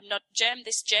 I am not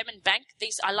this German bank,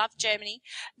 I love Germany.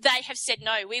 They have said,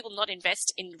 no, we will not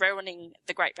invest in ruining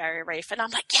the Great Barrier Reef. And I'm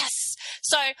like, yes.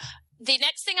 So the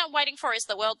next thing I'm waiting for is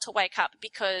the world to wake up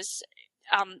because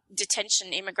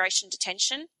immigration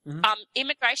detention.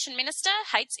 Immigration minister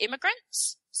hates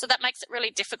immigrants, so that makes it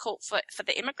really difficult for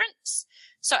the immigrants.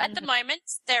 So at the moment,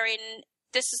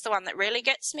 this is the one that really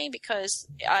gets me because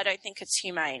I don't think it's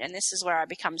humane, and this is where I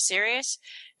become serious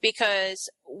because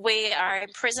we are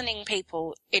imprisoning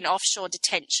people in offshore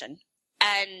detention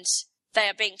and they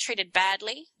are being treated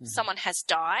badly. Someone has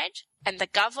died, and the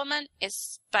government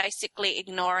is basically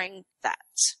ignoring that.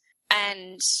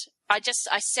 And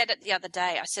I said it the other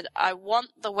day. I said, I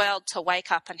want the world to wake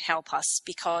up and help us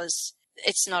because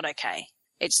it's not okay.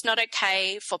 It's not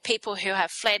okay for people who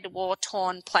have fled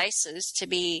war-torn places to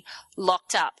be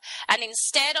locked up. And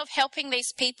instead of helping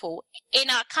these people in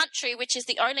our country, which is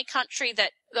the only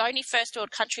first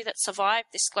world country that survived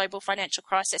this global financial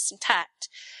crisis intact,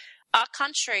 our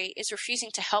country is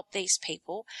refusing to help these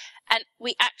people. And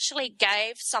we actually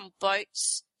gave some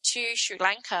boats to Sri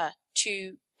Lanka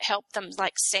to help them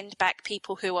send back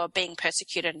people who are being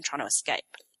persecuted and trying to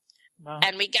escape. Wow.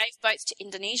 And we gave boats to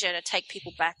Indonesia to take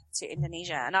people back to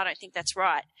Indonesia, and I don't think that's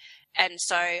right. And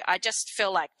so I just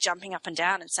feel like jumping up and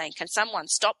down and saying, can someone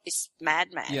stop this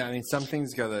madman? Yeah, I mean, some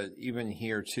things gotta, even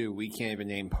here too, we can't even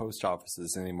name post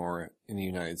offices anymore in the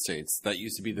United States. That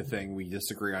used to be the thing. We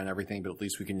disagree on everything, but at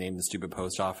least we can name the stupid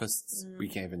post office. We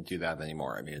can't even do that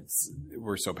anymore. I mean,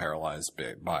 we're so paralyzed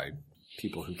by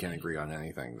people who can't agree on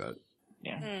anything that,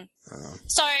 I don't know.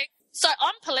 So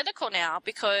I'm political now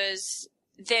because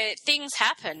the things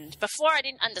happened. Before I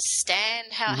didn't understand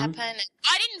how it happened.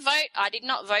 I didn't vote. I did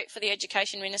not vote for the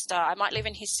education minister. I might live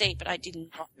in his seat, but I did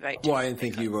not vote. Well, I didn't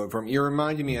think you voted for him. You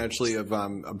reminded me actually of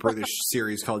a British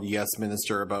series called Yes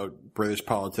Minister about British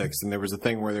politics, and there was a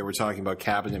thing where they were talking about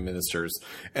cabinet ministers,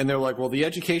 and they're like, well, the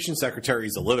education secretary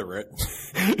is illiterate.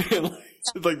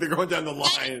 like they're going down the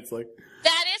line. It's like...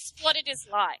 That is what it is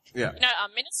like. Yeah. You know, our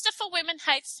Minister for Women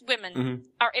hates women.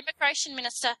 Our Immigration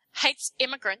Minister hates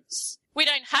immigrants. We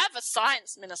don't have a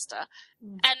Science Minister.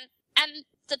 And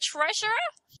the Treasurer,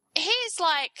 he's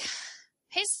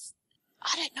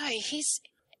I don't know, he's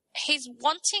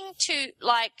wanting to,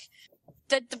 like,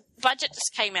 the budget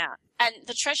just came out, and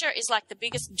the Treasurer is like the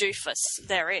biggest doofus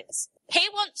there is. He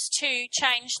wants to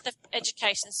change the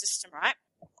education system, right?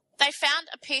 They found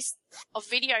a piece of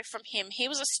video from him. He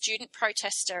was a student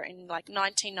protester in like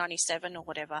 1997 or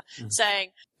whatever,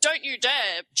 saying, don't you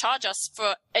dare charge us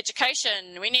for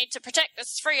education. We need to protect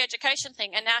this free education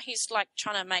thing. And now he's like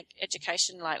trying to make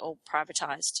education like all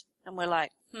privatized. And we're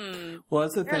like, Well,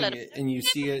 that's the thing, and you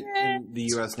see it in the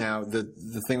U.S. now.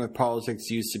 The thing with politics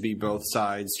used to be both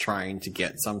sides trying to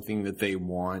get something that they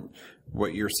want.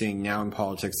 What you're seeing now in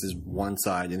politics is one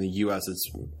side. In the U.S.,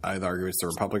 I'd argue it's the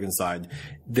Republican side.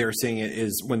 They're seeing it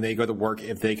is when they go to work,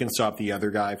 if they can stop the other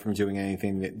guy from doing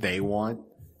anything that they want,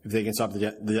 if they can stop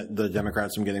the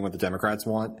Democrats from getting what the Democrats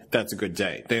want, that's a good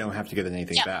day. They don't have to get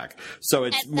anything back. So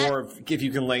it's more of, if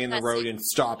you can lay in the road and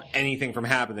stop anything from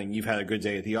happening, you've had a good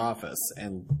day at the office.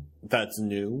 And that's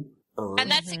new.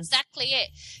 And that's exactly it.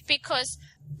 Because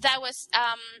there was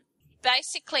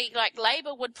basically like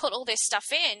Labor would put all this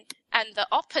stuff in, and the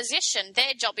opposition,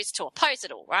 their job is to oppose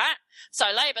it all, right? So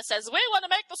Labor says, we want to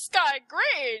make the sky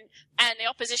green. And the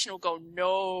opposition will go,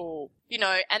 no. You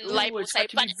know, and Labor will say,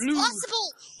 but it's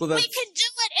possible. Well, we can do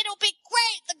it. It'll be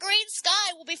great. The green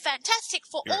sky will be fantastic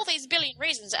for all these billion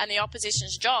reasons. And the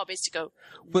opposition's job is to go,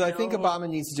 What I think Obama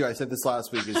needs to do, I said this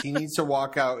last week, is he needs to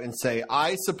walk out and say,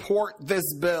 I support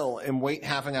this bill, and wait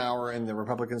half an hour, and the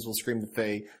Republicans will scream that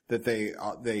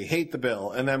they hate the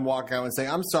bill, and then walk out and say,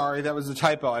 I'm sorry, that was a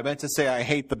typo. I meant to say I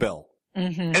hate the bill.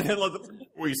 And then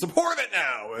we support it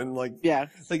now. And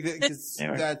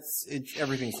that's it.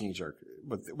 Everything's knee jerk.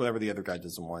 Whatever the other guy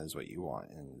doesn't want is what you want,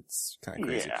 and it's kind of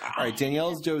crazy. Yeah. All right,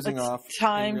 Danielle's dozing off. It's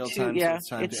time to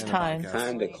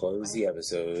Time to close the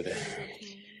episode.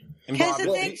 And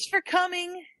Keza, thanks for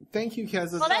coming. Thank you,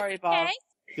 Keza. well, Sorry, Bob. okay.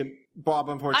 Yeah, Bob,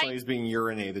 unfortunately, is being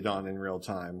urinated on in real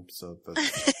time, so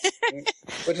that's...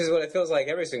 Which is what it feels like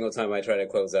every single time I try to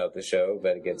close out the show,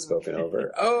 but it gets spoken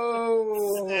over.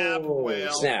 Oh! Snap,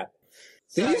 whale. Snap.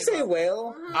 Did you say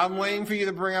whale? I'm waiting for you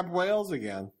to bring up whales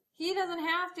again. He doesn't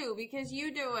have to because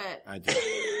you do it. I did.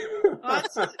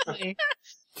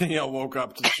 Danielle woke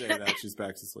up to say that. She's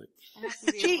back to sleep.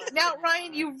 Gee, now,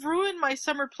 Ryan, you've ruined my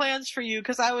summer plans for you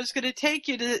because I was going to take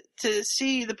you to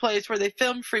see the place where they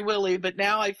filmed Free Willy, but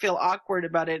now I feel awkward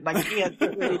about it and I can't.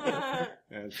 That's all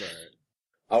right.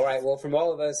 All right, well, from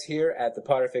all of us here at the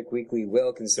Potterfic Weekly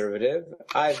Will Conservative,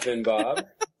 I've been Bob.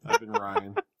 I've been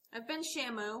Ryan. I've been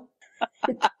Shamu.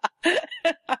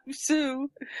 I'm Sue.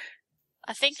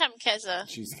 I think I'm Keza.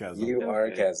 She's Keza. You are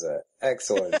Keza.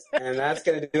 Excellent. And that's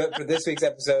going to do it for this week's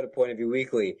episode of Point of View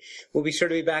Weekly. We'll be sure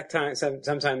to be back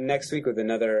sometime next week with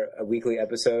another weekly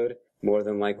episode. More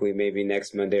than likely, maybe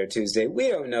next Monday or Tuesday. We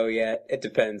don't know yet. It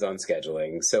depends on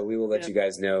scheduling. So we will let you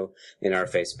guys know in our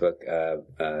Facebook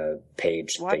page.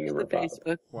 Watch the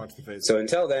Facebook. Watch the Facebook. So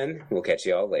until then, we'll catch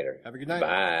you all later. Have a good night.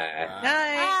 Bye.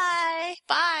 Bye.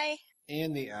 Bye.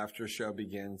 And the after show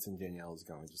begins, and Danielle is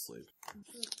going to sleep.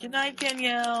 Good night,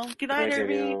 Danielle. Good night,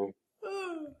 Irby. Danielle.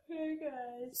 Oh, hey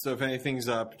guys. So if anything's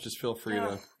up, just feel free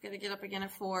to Gotta get up again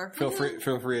at 4. feel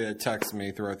free to text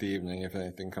me throughout the evening if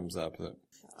anything comes up. This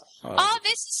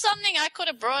is something I could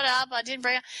have brought up. I didn't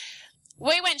bring up.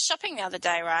 We went shopping the other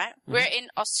day, right? We're in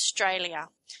Australia.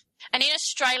 And in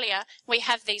Australia, we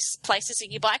have these places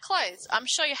that you buy clothes. I'm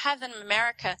sure you have them in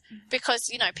America because,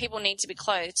 you know, people need to be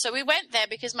clothed. So we went there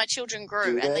because my children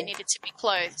grew and they needed to be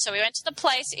clothed. So we went to the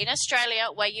place in Australia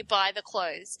where you buy the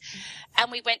clothes.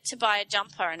 And we went to buy a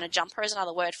jumper, and a jumper is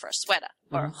another word for a sweater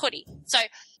or a hoodie. So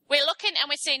we're looking and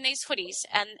we're seeing these hoodies,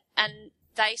 and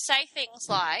they say things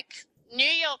like New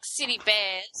York City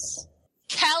Bears,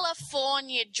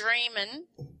 California Dreamin',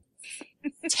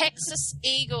 Texas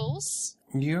Eagles,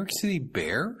 New York City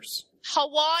Bears?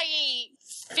 Hawaii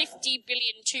 50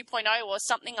 billion 2.0 or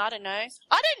something. I don't know.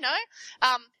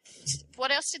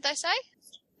 What else did they say?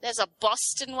 There's a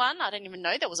Boston one. I didn't even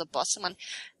know there was a Boston one.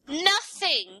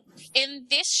 Nothing in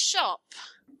this shop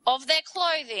of their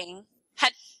clothing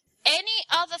had any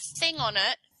other thing on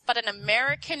it but an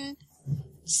American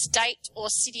state or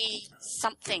city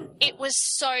something. It was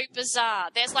so bizarre.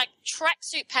 There's like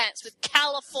tracksuit pants with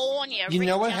California. You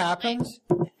know what written down on happened?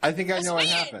 I think I know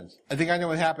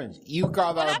what happened. You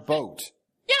got our boat.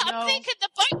 Yeah, I'm thinking the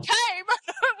boat came.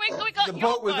 we got The your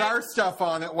boat with our stuff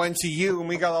on it went to you, and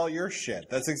we got all your shit.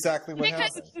 That's exactly what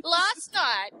Because happened. last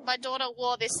night, my daughter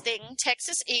wore this thing,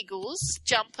 Texas Eagles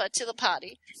jumper, to the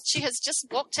party. She has just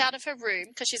walked out of her room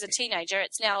because she's a teenager.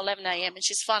 It's now 11 a.m. and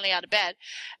she's finally out of bed.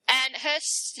 And her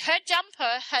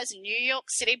jumper has New York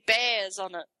City Bears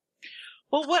on it.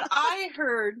 Well, what I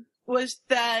heard was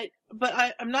that, but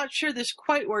I'm not sure this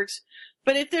quite works,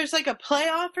 but if there's like a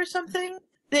playoff or something,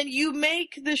 then you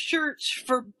make the shirts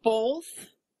for both.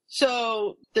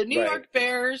 So the New York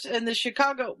Bears and the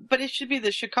Chicago, but it should be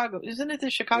the Chicago, isn't it? The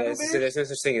Chicago Bears? So there's no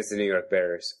such thing as the New York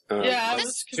Bears. Yeah, I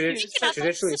was confused.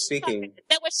 Traditionally speaking,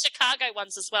 There were Chicago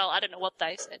ones as well. I don't know what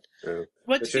they said.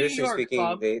 What's New York,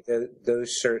 Bob?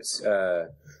 Those shirts,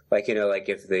 like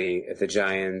if the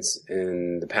Giants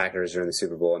and the Packers are in the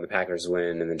Super Bowl and the Packers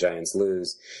win and the Giants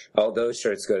lose, all those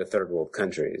shirts go to third world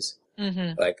countries.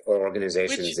 Mm-hmm. Or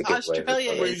organizations that give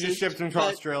Australia away. Where you just shipped them to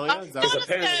Australia? Because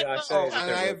apparently Australia is a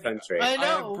third world country. I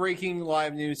have breaking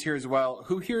live news here as well.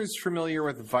 Who here is familiar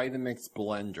with Vitamix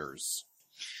blenders?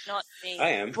 Not me. I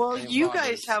am. Well, you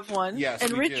guys have one. Yes,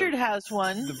 and we Richard do. has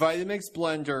one. The Vitamix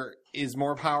blender is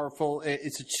more powerful.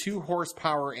 It's a 2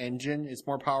 horsepower engine. It's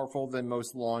more powerful than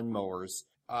most lawn mowers.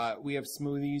 We have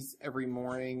smoothies every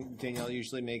morning. Danielle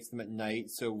usually makes them at night,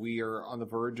 so we are on the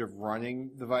verge of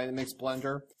running the Vitamix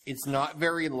blender. It's not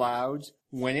very loud.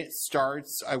 When it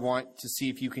starts, I want to see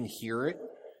if you can hear it.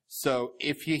 So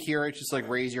if you hear it, just like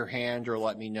raise your hand or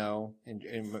let me know, and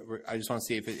I just want to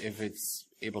see if it's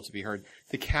able to be heard.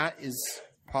 The cat is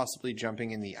possibly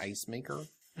jumping in the ice maker.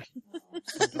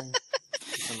 I'm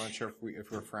not sure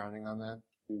if we're frowning on that.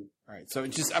 All right, so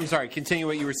I'm sorry. Continue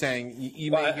what you were saying.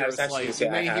 You may hear a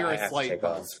slight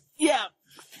buzz. Yeah.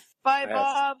 Bye,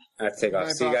 Bob. I have to take off.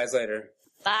 See you guys later.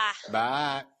 Bye.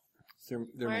 Bye.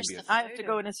 There may be I have to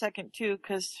go in a second too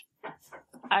because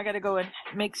I got to go and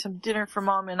make some dinner for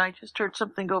Mom, and I just heard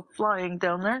something go flying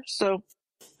down there, so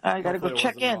I got to go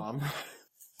check in. Mom.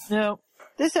 No,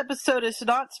 this episode is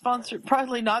not sponsored.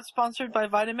 Probably not sponsored by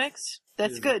Vitamix.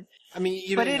 That's good. I mean,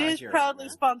 but it is proudly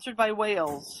sponsored by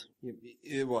Wales.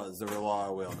 It was. There were a lot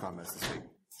of whale comments this week.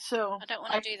 So I don't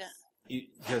want to do that.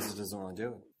 Because it doesn't want to do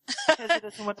it. Because it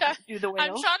doesn't want to do the whale. I'm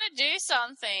trying to do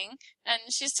something, and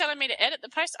she's telling me to edit the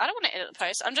post. I don't want to edit the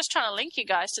post. I'm just trying to link you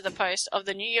guys to the post of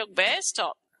the New York Bears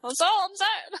top. That's all I'm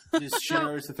saying. Just she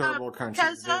knows the third world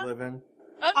countries they live in.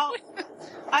 Oh,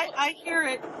 I hear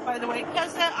it, by the way.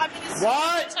 Because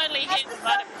What? Totally hit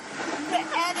the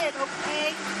edit,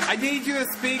 okay? I need you to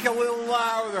speak a little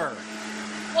louder.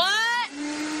 What?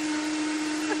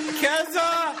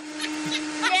 Keza!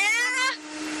 Yeah?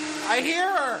 I hear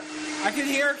her. I can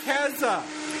hear Keza.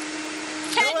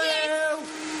 Hello.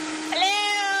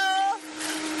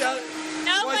 Hello.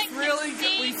 No What's one can really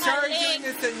see we my started leg. doing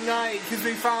this at night because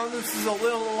we found this is a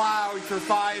little loud for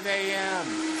 5 a.m.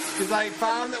 Because I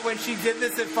found that when she did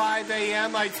this at 5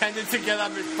 a.m., I tended to get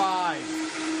up at 5.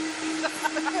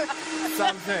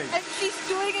 Something. And she's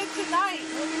doing it tonight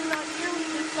when you're not nearly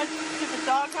as much to the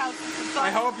doghouse as the dog.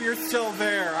 I hope you're still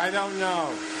there. I don't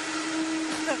know.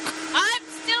 I'm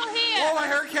still here. Oh, I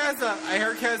heard Keza. I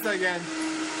heard Keza again.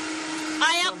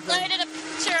 I uploaded a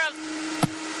picture of...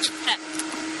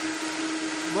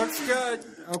 Looks good.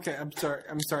 Okay, I'm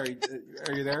sorry.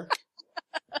 Are you there?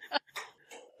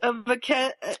 I'm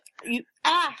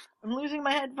losing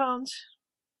my headphones.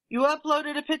 You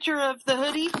uploaded a picture of the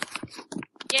hoodie?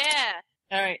 Yeah.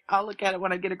 All right, I'll look at it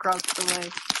when I get across the way.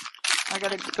 I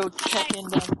gotta go check in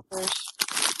downstairs.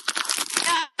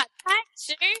 Hi,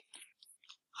 Sue.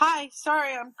 Hi,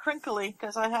 sorry, I'm crinkly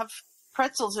because I have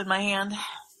pretzels in my hand.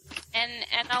 And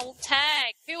I'll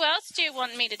tag. Who else do you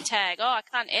want me to tag? Oh, I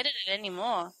can't edit it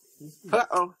anymore.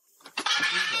 Uh-oh.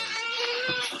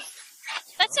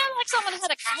 That sounds like someone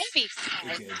had a baby.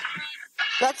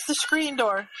 That's the screen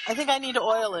door. I think I need to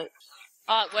oil it.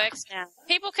 Oh, it works now.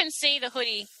 People can see the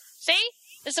hoodie. See?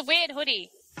 It's a weird hoodie.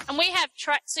 And we have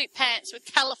tracksuit pants with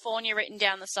California written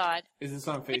down the side. Is this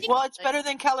on Facebook? Well, it's better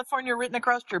than California written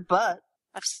across your butt.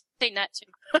 I've seen that too.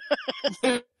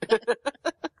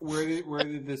 Where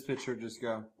did this picture just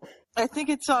go? I think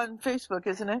it's on Facebook,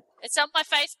 isn't it? It's on my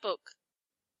Facebook.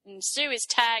 And Sue is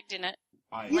tagged in it.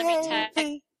 Let me tag.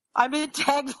 Yay. I've been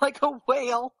tagged like a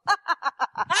whale.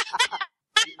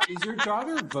 Is your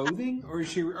daughter voting, or is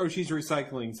she? Oh, she's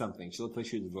recycling something. She looked like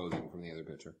she was voting from the other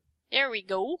picture. There we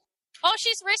go. Oh,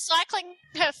 she's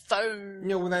recycling her phone. You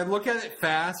know, when I look at it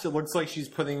fast, it looks like she's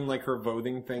putting like her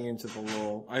voting thing into the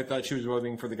little. I thought she was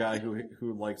voting for the guy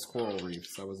who likes coral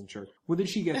reefs. I wasn't sure. What did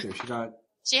she get there? She got.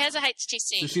 She has a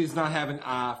HTC. So she does not have an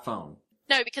iPhone.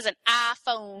 No, because an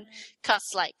iPhone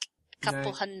costs like a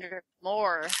couple hundred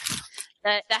more.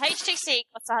 The HTC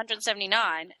costs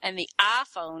 $179, and the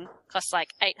iPhone costs like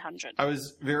 $800. I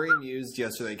was very amused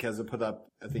yesterday because I put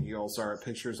up, I think you all saw it,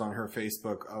 pictures on her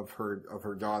Facebook of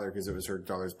her daughter, because it was her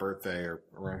daughter's birthday, or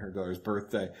around her daughter's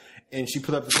birthday, and she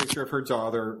put up the picture of her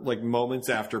daughter like moments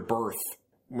after birth,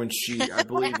 when she, I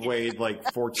believe, weighed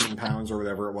like 14 pounds or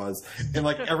whatever it was. And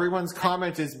like everyone's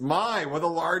comment is, my, what a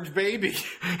large baby.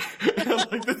 And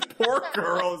like this poor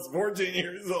girl is 14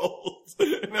 years old.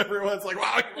 And everyone's like,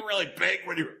 wow, you were really big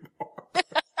when you were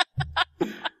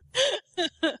born.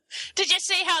 Did you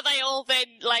see how they all then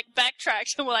like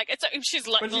backtracked and were like, she's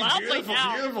like, but she's lovely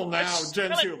now. Beautiful now.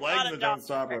 Jen, really 2 legs that don't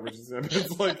stop her.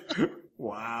 It's like,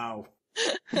 wow.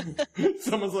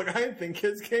 Someone's like, I didn't think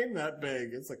kids came that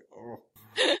big. It's like, oh.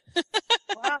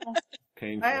 Wow.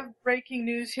 Painful. I have breaking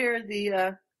news here.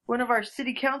 The one of our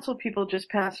city council people just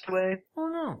passed away. Oh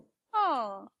no.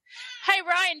 Oh. Hey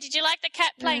Ryan, did you like the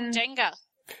cat playing Jenga?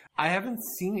 I haven't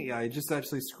seen it yet. I just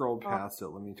actually scrolled past it.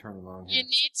 Let me turn it on here. You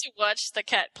need to watch the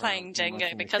cat playing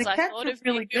Jenga because The I cats thought are of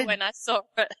really you good. when I saw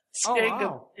it. Oh,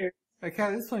 wow. That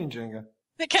cat is playing Jenga.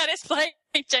 The cat is playing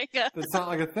Jenga. That's not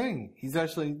like a thing. He's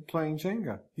actually playing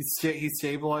Jenga. He's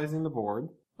stabilizing the board.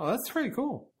 Oh, that's pretty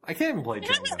cool. I can't even play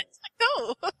Jenga.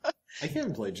 Cool. I can't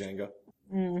even play Jenga.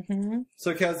 Mm-hmm.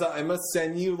 So, Keza, I must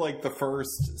send you like the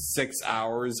first 6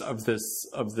 hours of this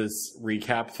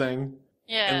recap thing.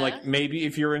 Yeah. And like maybe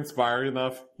if you're inspired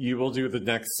enough, you will do the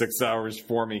next 6 hours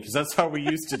for me, because that's how we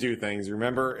used to do things.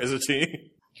 Remember, as a team.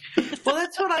 Well,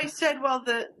 that's what I said while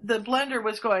the blender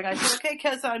was going. I said, okay,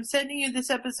 Keza, I'm sending you this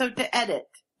episode to edit.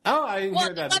 Oh, I didn't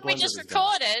hear that. What we just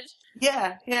recorded?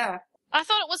 Yeah. I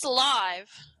thought it was live.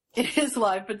 It is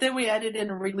live, but then we edited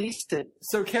and released it.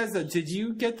 So, Keza, did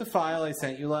you get the file I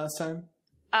sent you last time?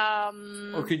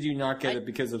 Or could you not get it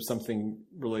because of something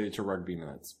related to rugby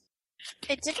minutes?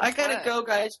 It didn't I gotta work. go,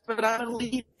 guys, but I'm gonna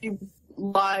leave you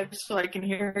live so I can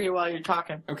hear you while you're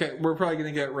talking. Okay, we're probably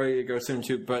going to get ready to go soon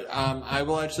too, but I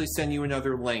will actually send you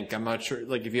another link. I'm not sure,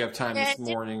 like, if you have time this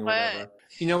morning or whatever.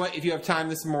 You know what? If you have time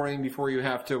this morning before you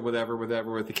have to whatever with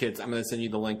the kids, I'm going to send you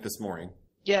the link this morning.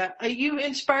 Yeah, you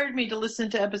inspired me to listen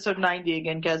to episode 90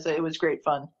 again, Keza. It was great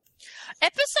fun.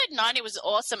 Episode 90 was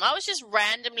awesome. I was just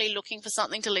randomly looking for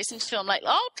something to listen to. I'm like,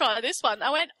 I'll try this one.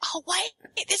 I went, oh, wait,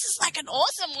 this is like an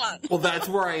awesome one. Well, that's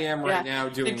where I am right now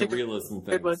doing the realism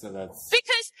thing. So that's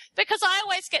Because I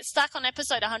always get stuck on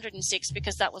episode 106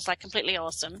 because that was like completely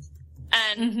awesome.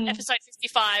 And episode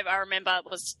 55, I remember,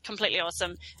 was completely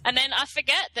awesome. And then I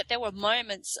forget that there were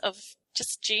moments of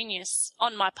just genius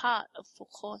on my part, of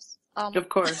course. Of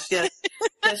course, yes.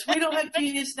 Yes, we don't have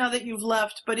genius now that you've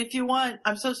left, but if you want,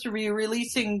 I'm supposed to be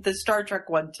releasing the Star Trek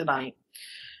one tonight.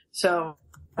 So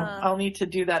I'll need to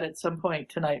do that at some point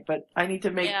tonight, but I need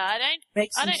to make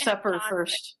some supper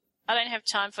first. I don't have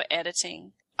time for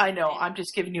editing. I know, I'm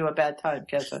just giving you a bad time,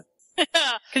 Keza.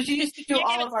 Because you used to do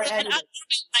all of our editing.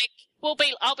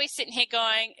 I'll be sitting here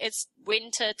going, it's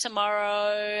winter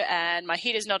tomorrow and my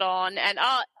heater's not on, and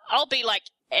I'll be like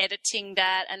editing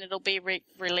that, and it'll be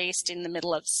released in the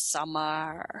middle of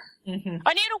summer. Mm-hmm.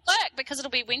 I need to work because it'll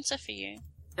be winter for you.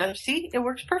 See, it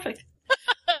works perfect.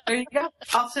 There you go.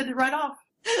 I'll send it right off.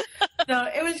 No,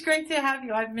 it was great to have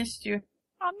you. I've missed you.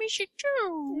 I miss you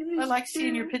too. I like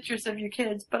seeing your pictures of your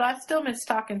kids, but I still miss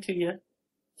talking to you.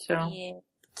 So. Yeah.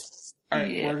 All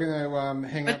right, we're gonna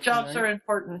hang up. But jobs are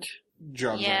important.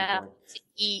 Jobs are important. To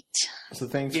eat. So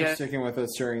thanks for sticking with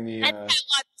us during the. And I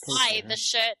buy the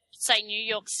shirt say New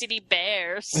York City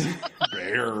Bears.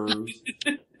 Bears. I mean,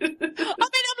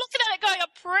 I'm looking at it going,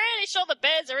 I'm pretty sure the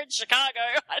Bears are in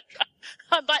Chicago.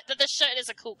 But the shirt is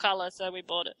a cool color, so we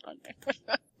bought it.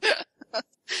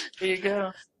 There you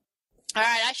go. All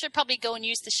right, I should probably go and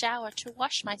use the shower to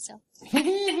wash myself.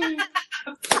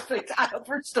 Perfect. I hope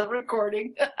we're still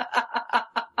recording.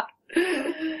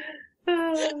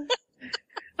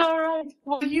 All right.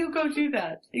 Well, you go do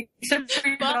that. Except for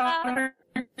your daughter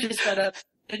just set up.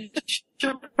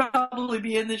 She'll probably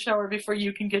be in the shower before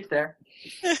you can get there.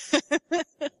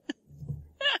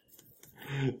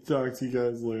 Talk to you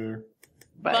guys later.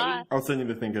 Bye. I'll send you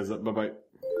the thing, Bye-bye.